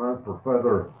next month for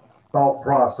further thought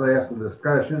process and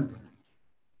discussion.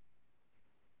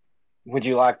 Would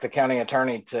you like the county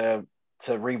attorney to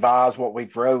revise what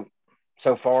we've wrote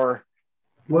so far?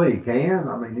 Well, he can.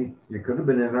 I mean, he could have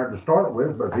been in there to start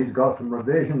with, but he's got some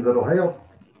revisions that'll help.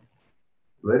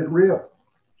 Let it rip.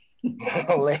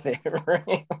 Let it rip.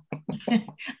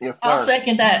 Yes, sir. I'll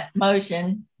second that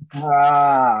motion. All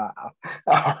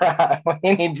right.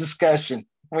 Any discussion?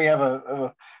 We have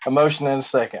a motion and a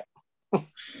second.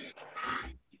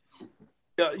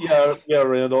 Yeah,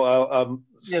 Randall.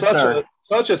 Yes,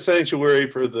 such a sanctuary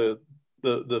for the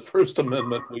First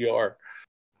Amendment we are.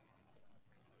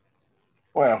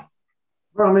 Well,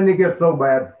 I mean, it gets so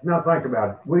bad. Now think about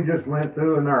it. We just went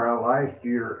through in our last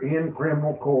year in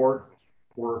criminal court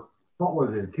for, what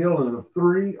was it, killing of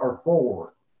 3 or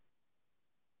 4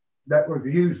 that was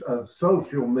use of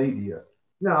social media.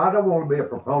 Now, I don't want to be a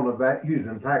proponent of that,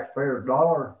 using taxpayers'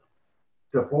 dollar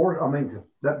to force,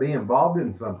 that be involved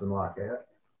in something like that.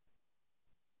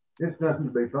 It's nothing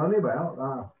to be funny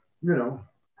about, you know.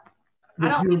 I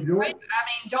don't disagree. I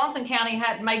mean, Johnson County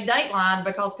had made Dateline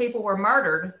because people were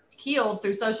murdered, killed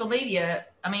through social media.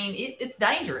 I mean, it's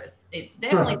dangerous. It's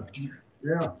definitely dangerous.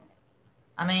 Yeah.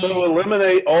 I mean, so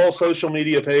eliminate all social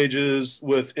media pages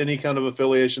with any kind of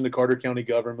affiliation to Carter County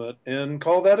government and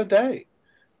call that a day.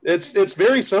 It's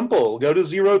very simple. Go to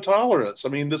zero tolerance. I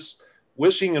mean, this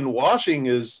wishing and washing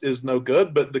is no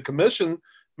good, but the commission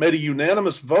made a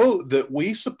unanimous vote that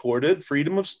we supported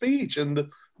freedom of speech and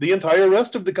the entire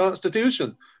rest of the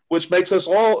Constitution, which makes us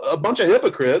all a bunch of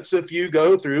hypocrites if you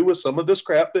go through with some of this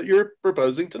crap that you're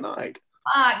proposing tonight.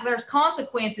 Mike, there's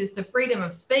consequences to freedom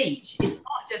of speech. It's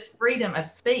not just freedom of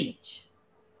speech.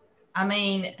 I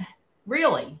mean,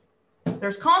 really,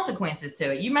 there's consequences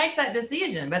to it. You make that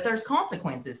decision, but there's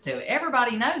consequences to it.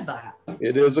 Everybody knows that.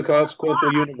 It is a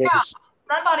consequential universe.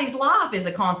 Somebody's life is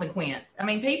a consequence. I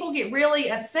mean, people get really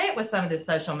upset with some of this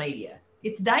social media.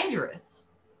 It's dangerous.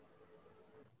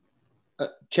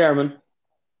 Chairman.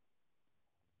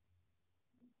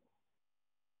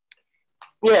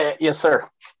 Yeah, yes, sir.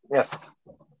 Yes.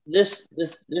 This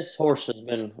horse has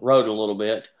been rode a little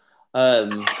bit.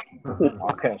 I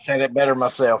couldn't say that better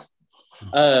myself.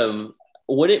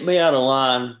 Would it be out of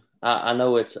line? I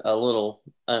know it's a little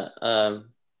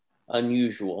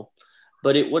unusual,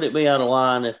 but would it be out of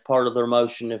line if part of their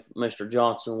motion, if Mr.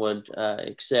 Johnson would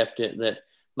accept it, that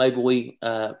maybe we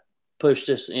push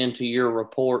this into your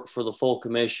report for the full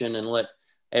commission and let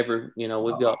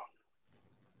we've got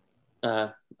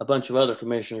a bunch of other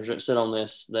commissioners that sit on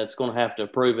this that's going to have to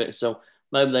approve it. So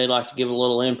maybe they'd like to give a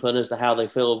little input as to how they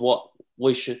feel of what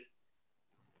we should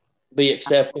be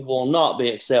acceptable and not be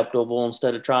acceptable,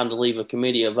 instead of trying to leave a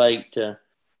committee of 8 to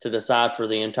decide for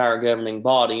the entire governing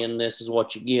body. And this is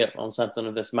what you get on something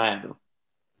of this matter.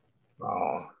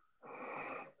 Oh,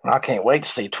 I can't wait to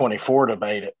see 24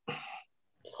 debate it.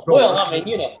 Well, I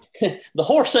mean, the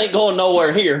horse ain't going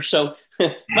nowhere here, so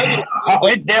maybe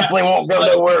it definitely won't go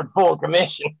nowhere in full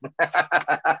commission.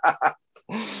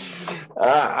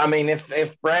 I mean,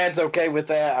 if Brad's okay with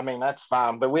that, I mean, that's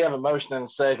fine. But we have a motion and a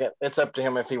second. It's up to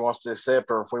him if he wants to accept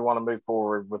or if we want to move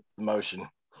forward with the motion.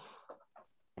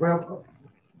 Well,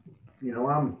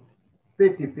 I'm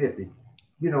 50-50.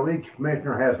 Each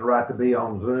commissioner has the right to be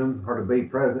on Zoom or to be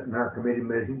present in our committee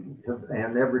meeting,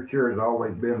 and every chair has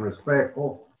always been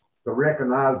respectful to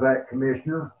recognize that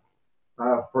commissioner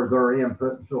for their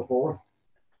input and so forth.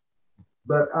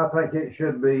 But I think it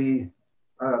should be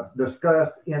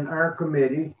discussed in our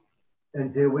committee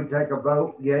until we take a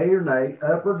vote, yay or nay,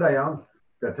 up or down,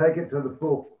 to take it to the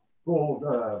full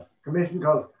commission,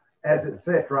 because as it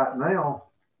sits right now,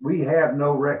 we have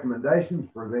no recommendations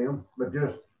for them, but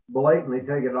just blatantly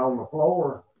take it on the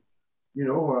floor.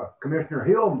 Commissioner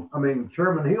Hill,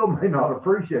 Chairman Hill may not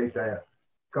appreciate that,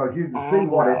 because you can see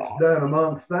what it's done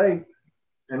among states.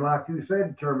 And like you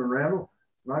said, Chairman Randall,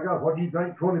 my God, what do you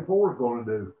think 24 is going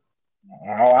to do?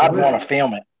 Oh, I'd want to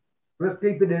film it. Let's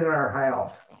keep it in our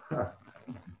house.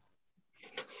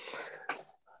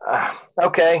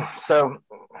 Okay, so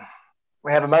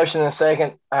we have a motion and a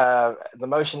second. The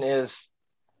motion is,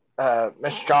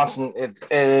 Mr. Johnson, it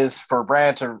is for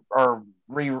Brad to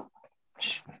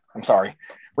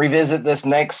revisit this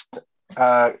next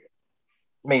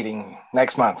meeting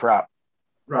next month, right?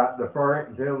 Right, defer it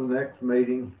until the next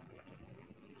meeting.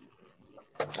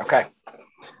 Okay.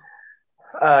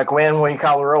 Gwen, will you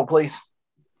call the roll, please?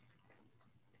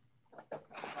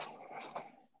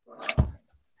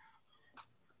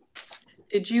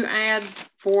 Did you add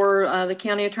for the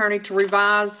county attorney to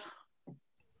revise?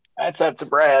 That's up to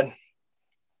Brad.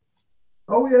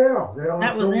 Oh yeah, yeah.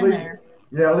 That was in there.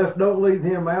 Yeah, let's don't leave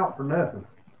him out for nothing.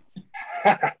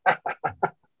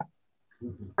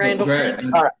 Randall, Brad,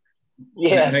 all right.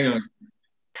 Yes. Hang on.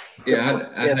 Yeah,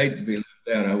 I'd hate to be left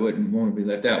out. I wouldn't want to be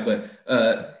left out. But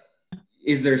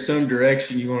is there some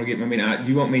direction you want to get? I mean, do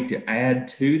you want me to add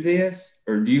to this,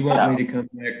 or do you want me to come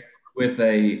back with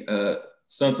a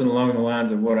something along the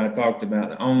lines of what I talked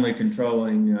about, only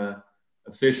controlling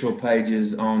official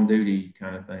pages on duty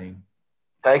kind of thing?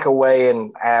 Take away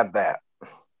and add that.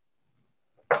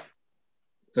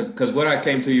 Because what I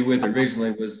came to you with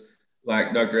originally was,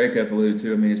 like Dr. Acuff alluded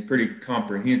to, I mean, it's pretty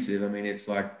comprehensive. I mean, it's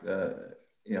like,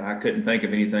 I couldn't think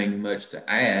of anything much to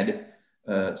add.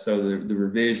 So the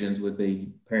revisions would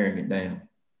be paring it down.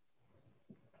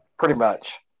 Pretty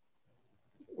much.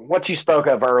 What you spoke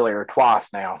of earlier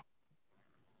twice now.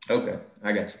 Okay,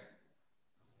 I got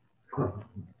you.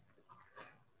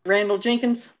 Randall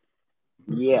Jenkins?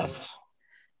 Yes.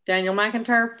 Daniel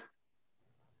McInturf?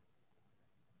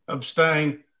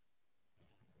 Abstain.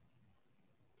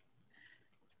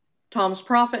 Thomas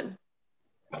Prophet?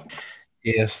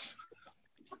 Yes.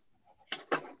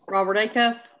 Robert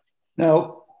Acuff?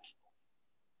 No.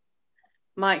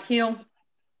 Mike Hill?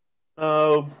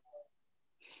 No.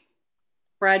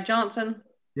 Brad Johnson?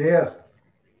 Yes.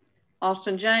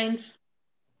 Austin James?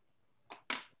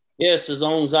 Yes, as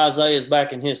long as Isaiah's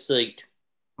back in his seat.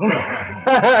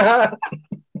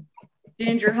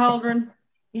 Ginger Holdren?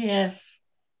 Yes.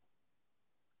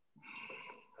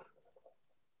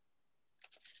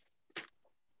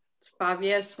 It's 5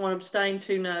 yes, 1 abstain,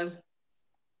 2 no.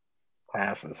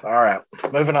 Passes. All right,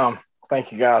 moving on.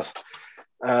 Thank you, guys.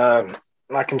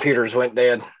 My computers went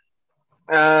dead.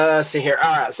 See here.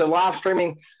 All right, so live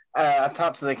streaming. I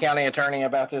talked to the county attorney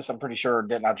about this. I'm pretty sure,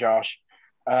 didn't I, Josh?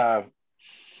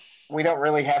 We don't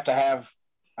really have to have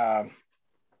a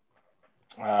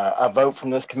vote from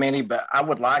this committee, but I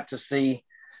would like to see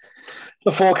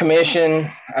the full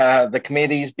commission, the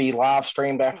committees be live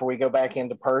streamed after we go back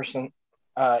into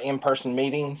in-person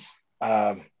meetings.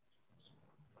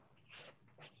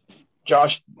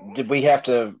 Josh, do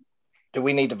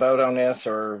we need to vote on this,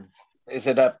 or is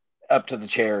it up to the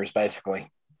chairs basically?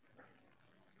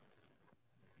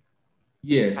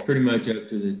 Yes, pretty much up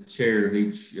to the chair of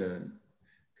each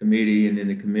committee and then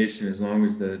the commission, as long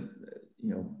as the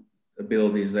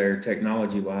abilities there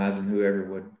technology wise and whoever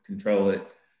would control it.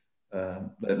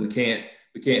 But we can't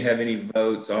have any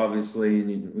votes, obviously,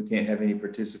 and we can't have any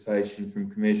participation from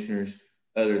commissioners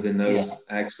other than those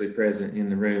actually present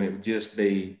in the room. It would just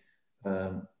be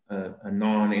a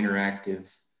non-interactive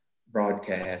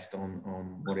broadcast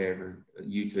on whatever,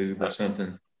 YouTube or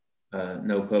something.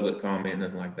 No public comment,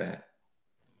 nothing like that.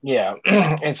 Yeah,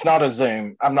 it's not a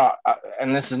Zoom. I'm not,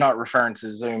 and this is not referring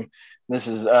to Zoom. This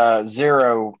is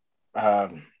zero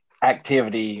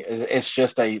activity. It's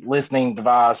just a listening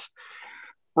device,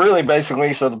 really,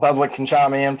 basically, so the public can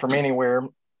chime in from anywhere,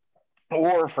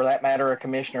 or for that matter, a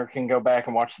commissioner can go back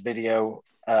and watch the video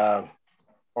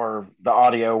or the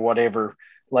audio, whatever,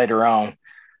 later on.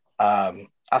 I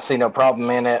see no problem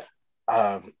in it.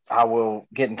 I will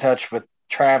get in touch with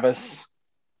Travis,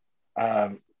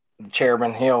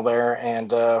 Chairman Hill there,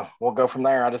 and we'll go from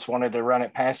there. I just wanted to run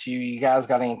it past you. You guys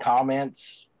got any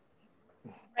comments?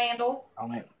 Randall?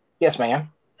 On it? Yes, ma'am.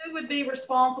 Who would be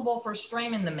responsible for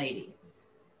streaming the meetings?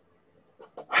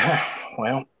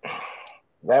 Well,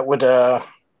 that would,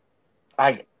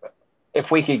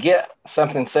 if we could get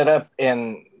something set up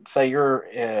in, say,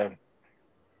 your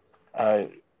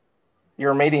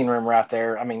meeting room right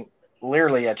there. I mean,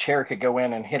 literally a chair could go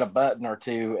in and hit a button or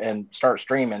two and start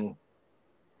streaming.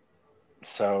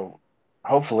 So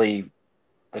hopefully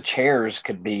the chairs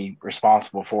could be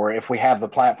responsible for it. If we have the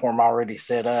platform already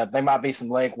set up, there might be some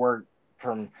legwork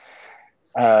from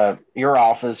your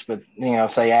office with,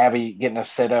 say Abby getting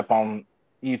us set up on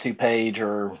YouTube page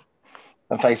or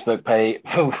a Facebook page.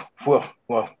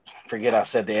 Well, forget I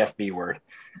said the FB word.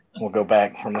 We'll go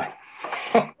back from the,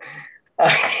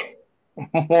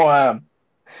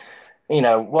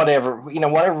 whatever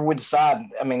we decide.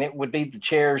 I mean, it would be the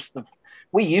chairs.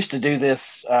 We used to do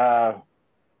this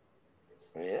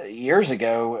years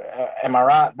ago. Am I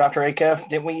right, Dr. Acuff?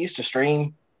 Didn't we used to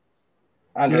stream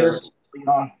under? Yes.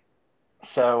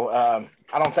 So I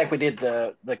don't think we did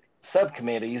the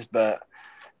subcommittees, but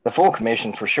the full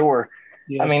commission for sure.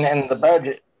 Yes. I mean, and the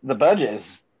budget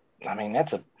is I mean,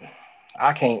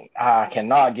 I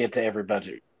cannot get to every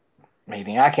budget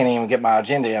meeting. I can't even get my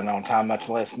agenda in on time, much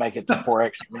less make it to 4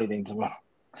 extra meetings a month.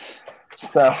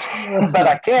 So, but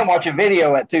I can watch a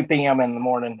video at 2 p.m. in the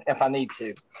morning if I need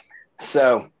to.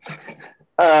 So,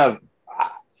 Mayor,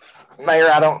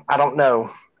 I don't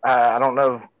know. I don't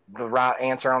know the right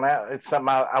answer on that. It's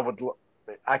something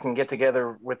I can get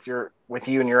together with you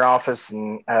in your office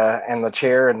and the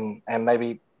chair and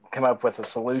maybe come up with a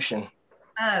solution.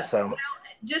 Well,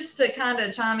 just to kind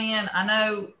of chime in, I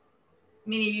know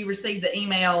many of you received the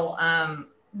email.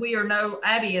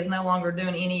 Abby is no longer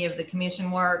doing any of the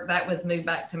commission work. That was moved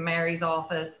back to Mary's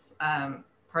office,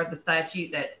 part of the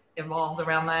statute that evolves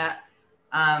around that.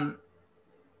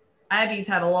 Abby's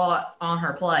had a lot on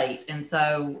her plate, and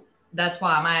so that's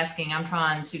why I'm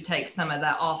trying to take some of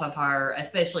that off of her,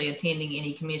 especially attending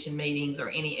any commission meetings or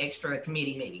any extra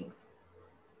committee meetings.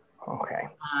 Okay.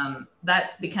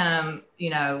 That's become,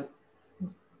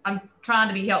 I'm trying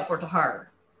to be helpful to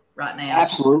her right now.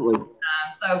 Absolutely.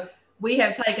 So we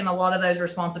have taken a lot of those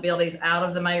responsibilities out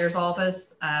of the mayor's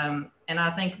office. And I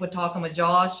think with talking with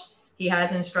Josh, he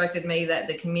has instructed me that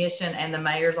the commission and the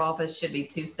mayor's office should be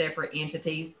 2 separate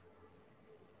entities.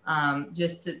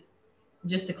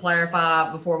 Just to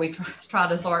clarify before we try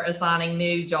to start assigning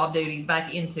new job duties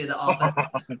back into the office.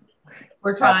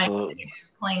 We're trying to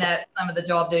clean up some of the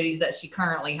job duties that she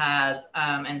currently has,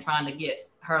 and trying to get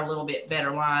her a little bit better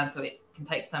line so it can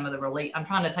take some of the relief. I'm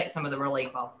trying to take some of the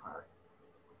relief off of her.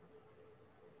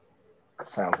 That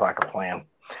sounds like a plan.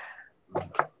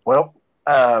 Well,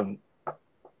 I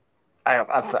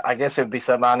guess it would be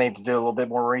something I need to do a little bit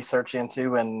more research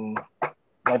into and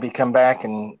maybe come back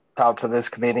and talk to this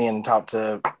committee and talk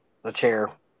to the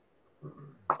chair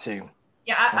too.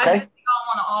 Yeah, I just don't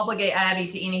want to obligate Abby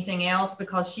to anything else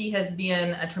because she has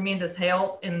been a tremendous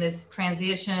help in this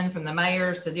transition from the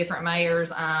mayors to different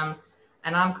mayors.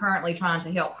 And I'm currently trying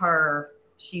to help her.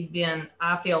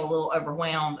 I feel a little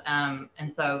overwhelmed.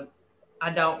 And so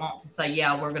I don't want to say,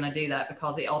 yeah, we're going to do that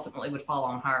because it ultimately would fall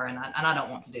on her. And I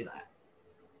don't want to do that.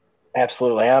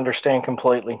 Absolutely. I understand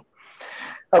completely.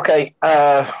 Okay.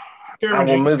 Chairman, I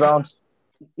will move on.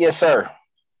 Yes, sir.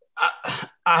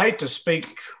 I hate to speak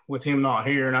with him not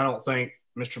here, and I don't think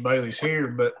Mr. Bailey's here,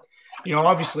 but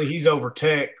obviously he's over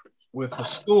tech with the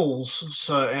schools,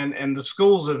 so and the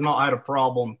schools have not had a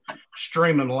problem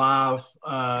streaming live,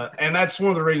 and that's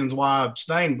one of the reasons why I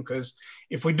abstained, because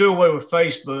if we do away with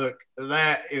Facebook,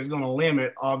 that is going to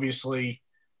limit obviously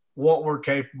what we're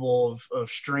capable of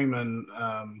streaming.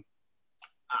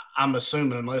 I'm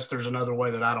assuming, unless there's another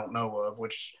way that I don't know of,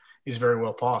 which is very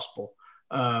well possible.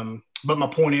 But my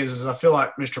point is I feel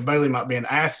like Mr. Bailey might be an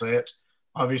asset.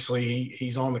 Obviously,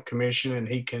 he's on the commission and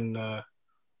he can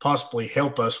possibly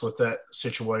help us with that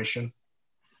situation.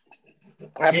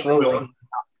 Absolutely.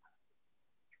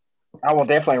 I will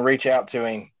definitely reach out to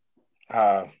him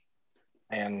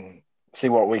and see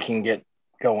what we can get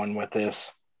going with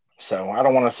this. So I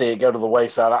don't want to see it go to the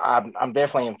wayside. I'm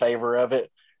definitely in favor of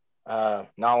it.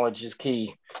 Knowledge is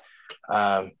key.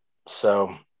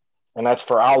 And that's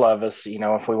for all of us,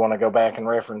 if we want to go back and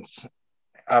reference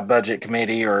a budget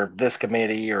committee or this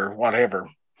committee or whatever.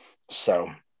 So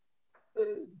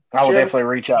I will definitely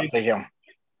reach out to him.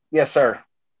 Yes, sir.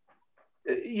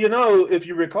 If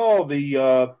you recall,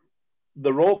 the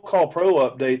Roll Call Pro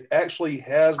update actually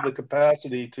has the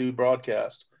capacity to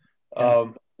broadcast.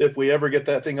 If we ever get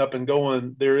that thing up and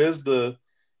going, there is the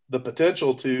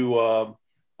potential to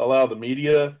allow the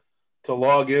media to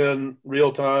log in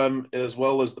real time as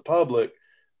well as the public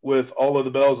with all of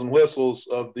the bells and whistles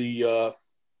of the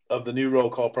new Roll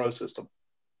Call Pro system.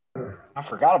 I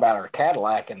forgot about our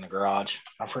Cadillac in the garage.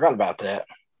 I forgot about that.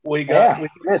 We got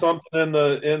something in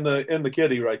the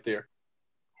kitty right there.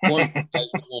 One of you guys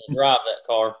will drive that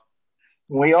car.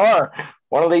 We are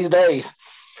one of these days.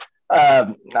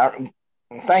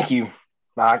 Thank you,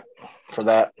 Mike, for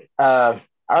that. All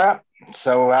right.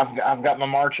 So I've got my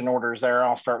marching orders there.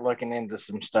 I'll start looking into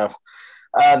some stuff.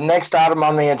 Next item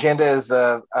on the agenda is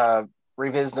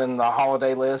revisiting the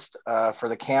holiday list for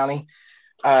the county.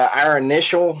 Our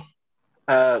initial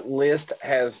list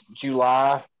has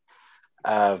July.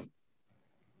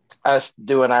 Us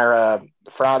doing our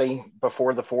Friday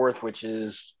before the 4th, which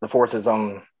is the 4th is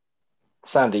on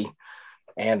Sunday,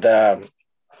 and the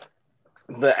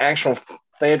actual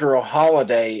federal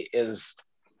holiday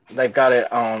they've got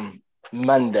it on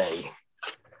Monday.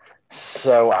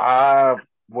 So I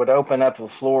would open up the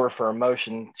floor for a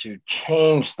motion to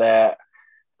change that,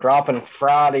 dropping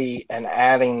Friday and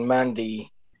adding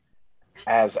Monday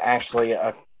as actually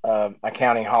a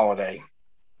county holiday.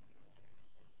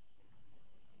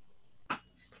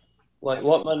 Like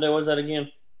what Monday was that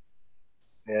again?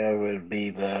 It would be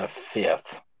the 5th.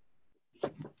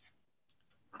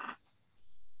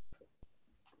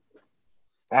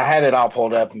 I had it all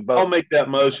pulled up. And both. I'll make that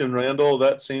motion, Randall.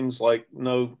 That seems like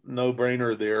no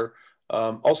brainer there.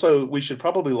 Also, we should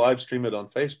probably live stream it on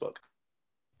Facebook.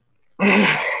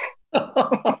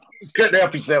 Couldn't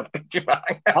help yourself.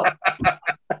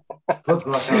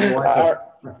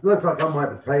 Looks like I'm gonna have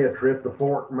to pay a trip to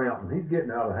Fort Mountain. He's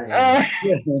getting out of hand.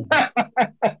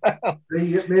 See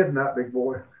you at midnight, big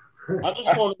boy. I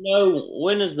just want to know,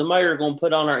 when is the mayor going to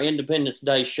put on our Independence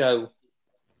Day show?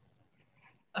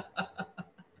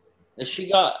 Has she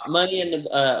got money in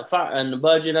the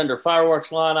budget under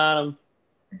fireworks line item?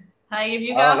 Hey, have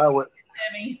you got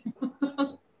Debbie?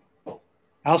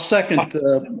 I'll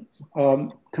second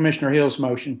Commissioner Hill's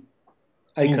motion.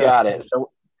 You got it.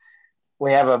 So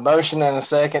we have a motion and a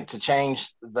second to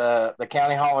change the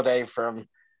county holiday from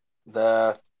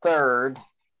the 3rd,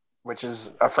 which is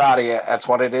a Friday. That's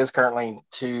what it is currently,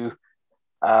 to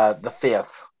the 5th.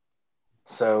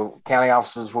 So county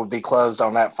offices will be closed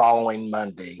on that following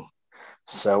Monday.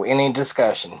 So any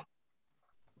discussion?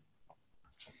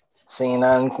 Seeing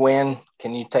none, Gwen,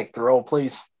 can you take the roll,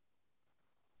 please?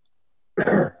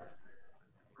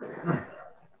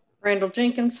 Randall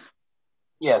Jenkins?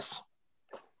 Yes.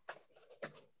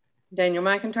 Daniel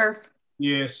McIntyre?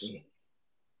 Yes.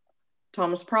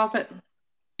 Thomas Prophet?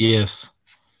 Yes.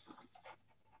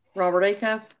 Robert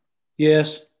Acuff?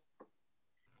 Yes.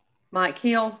 Mike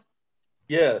Hill?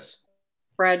 Yes.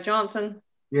 Brad Johnson?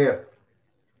 Yeah.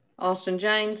 Austin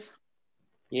James?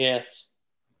 Yes.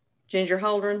 Ginger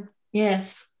Holdren?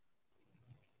 Yes.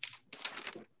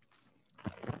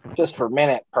 Just for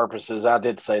minute purposes, I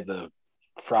did say the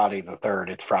Friday the 3rd.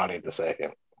 It's Friday the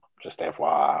 2nd. Just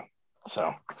FYI.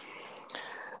 So,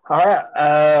 all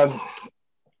right.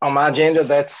 On my agenda,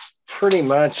 that's pretty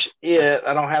much it.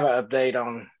 I don't have an update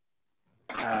on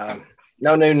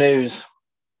no new news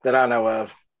that I know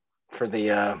of for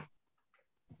the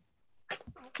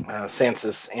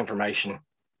census information.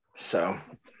 So,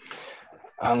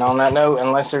 and on that note,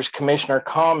 unless there's commissioner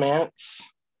comments,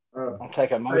 I'll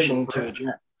take a motion to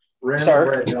adjourn. Randall,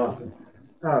 Brad Johnson.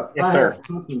 Yes, sir. I have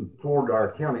something toward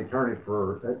our county attorney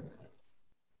for.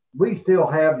 We still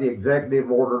have the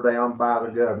executive order down by the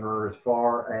governor as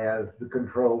far as the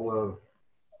control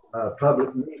of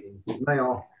public meetings.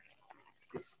 Now,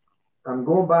 I'm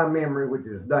going by memory, which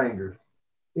is dangerous.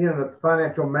 In the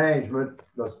financial management,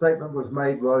 the statement was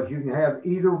made was you can have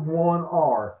either one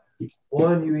or.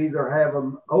 One, you either have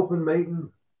them open meeting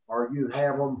or you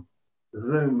have them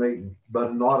Zoom meeting,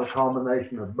 but not a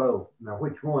combination of both. Now,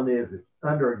 which one is it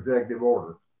under executive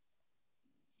order?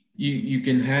 You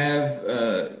can have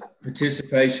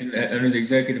participation under the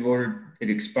executive order. It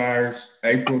expires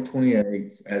April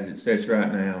 28th as it sits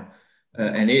right now.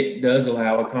 And it does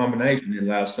allow a combination. It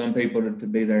allows some people to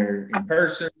be there in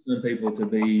person, some people to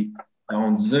be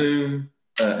on Zoom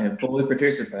and fully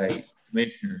participate,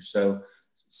 commissioners. So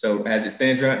as it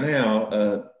stands right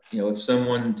now, if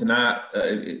someone tonight,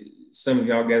 some of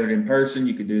y'all gathered in person,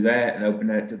 you could do that and open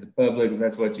that to the public if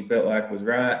that's what you felt like was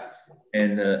right.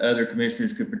 And other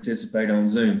commissioners could participate on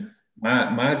Zoom.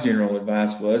 My general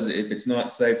advice was, if it's not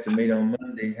safe to meet on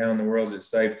Monday, how in the world is it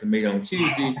safe to meet on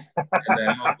Tuesday? And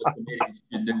that all the committees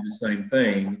should do the same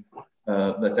thing,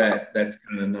 but that's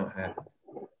kind of not happening.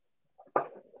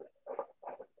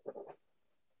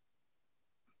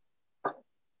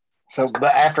 So,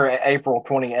 but after April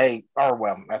 28th, or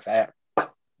well, that's at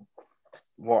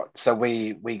what? So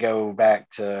we go back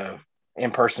to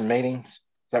in-person meetings. Is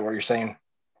that what you're saying?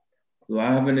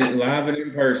 Live and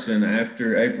in person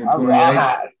after April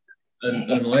 28th,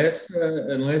 unless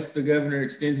the governor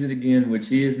extends it again, which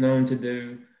he is known to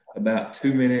do about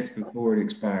 2 minutes before it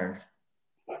expires.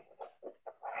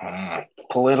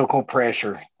 Political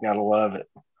pressure, gotta love it.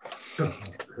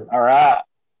 All right,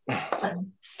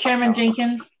 Chairman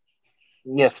Jenkins.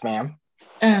 Yes, ma'am.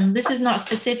 This is not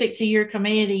specific to your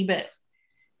committee, but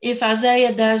if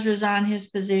Isaiah does resign his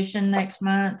position next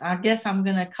month, I guess I'm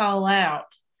going to call out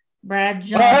Brad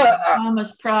Johnson,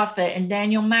 Thomas Prophet, and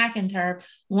Daniel McIntyre.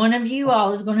 One of you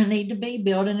all is going to need to be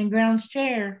building and grounds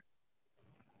chair,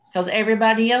 because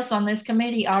everybody else on this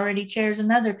committee already chairs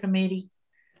another committee.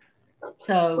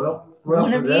 So well,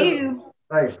 one of you.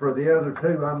 Hey, for the other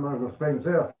two, I'm not going to spend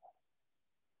myself.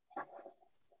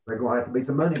 There's going to have to be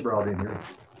some money brought in here,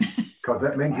 because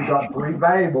that means you got three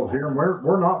valuables here, and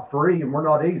we're not free and we're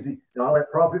not easy. And I'll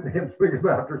let Prophet and him speak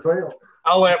about themselves.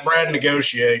 I'll let Brad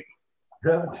negotiate.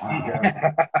 Yeah.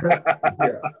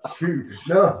 Shoot.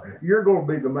 No, you're going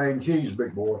to be the main cheese,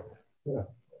 big boy. Yeah.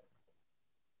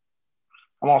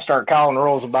 I'm going to start calling the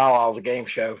rules of bylaws a game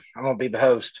show. I'm going to be the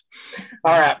host.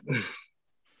 All right.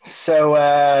 So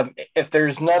if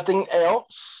there's nothing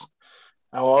else,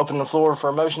 I will open the floor for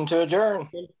a motion to adjourn.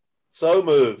 So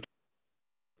moved.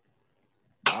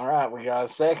 All right, we got a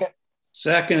second.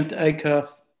 Second, Acuff.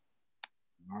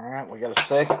 All right, we got a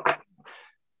second.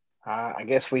 I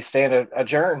guess we stand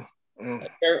adjourned.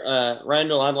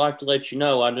 Randall, I'd like to let you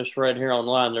know, I just read here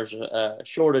online there's a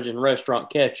shortage in restaurant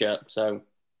ketchup. So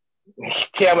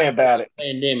tell me about it.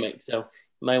 Pandemic, so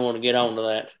you may want to get on to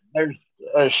that. There's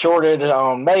a shortage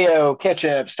on mayo,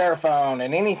 ketchup, styrofoam,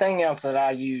 and anything else that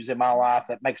I use in my life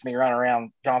that makes me run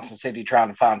around Johnson City trying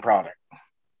to find product.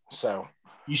 So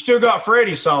you still got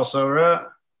Freddy's sauce, though, right?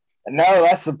 No,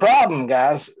 that's the problem,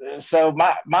 guys. So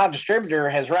my distributor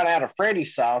has run out of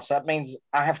Freddy's sauce. That means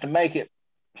I have to make it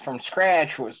from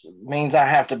scratch, which means I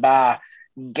have to buy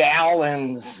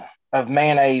gallons of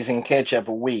mayonnaise and ketchup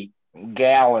a week.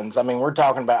 Gallons. I mean, we're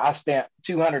talking about, I spent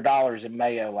 $200 in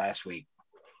mayo last week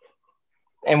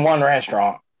in one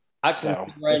restaurant. I can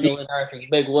see Randall in there with his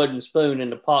big wooden spoon in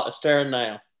the pot of stirring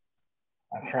now.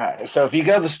 That's right. So if you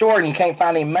go to the store and you can't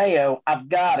find any mayo, I've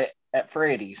got it at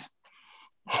Freddy's.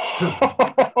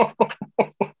 All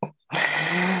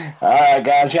right,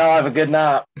 guys. Y'all have a good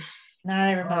night.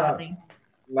 Night, everybody.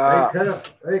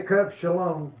 Night. Hey, Cup,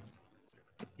 shalom.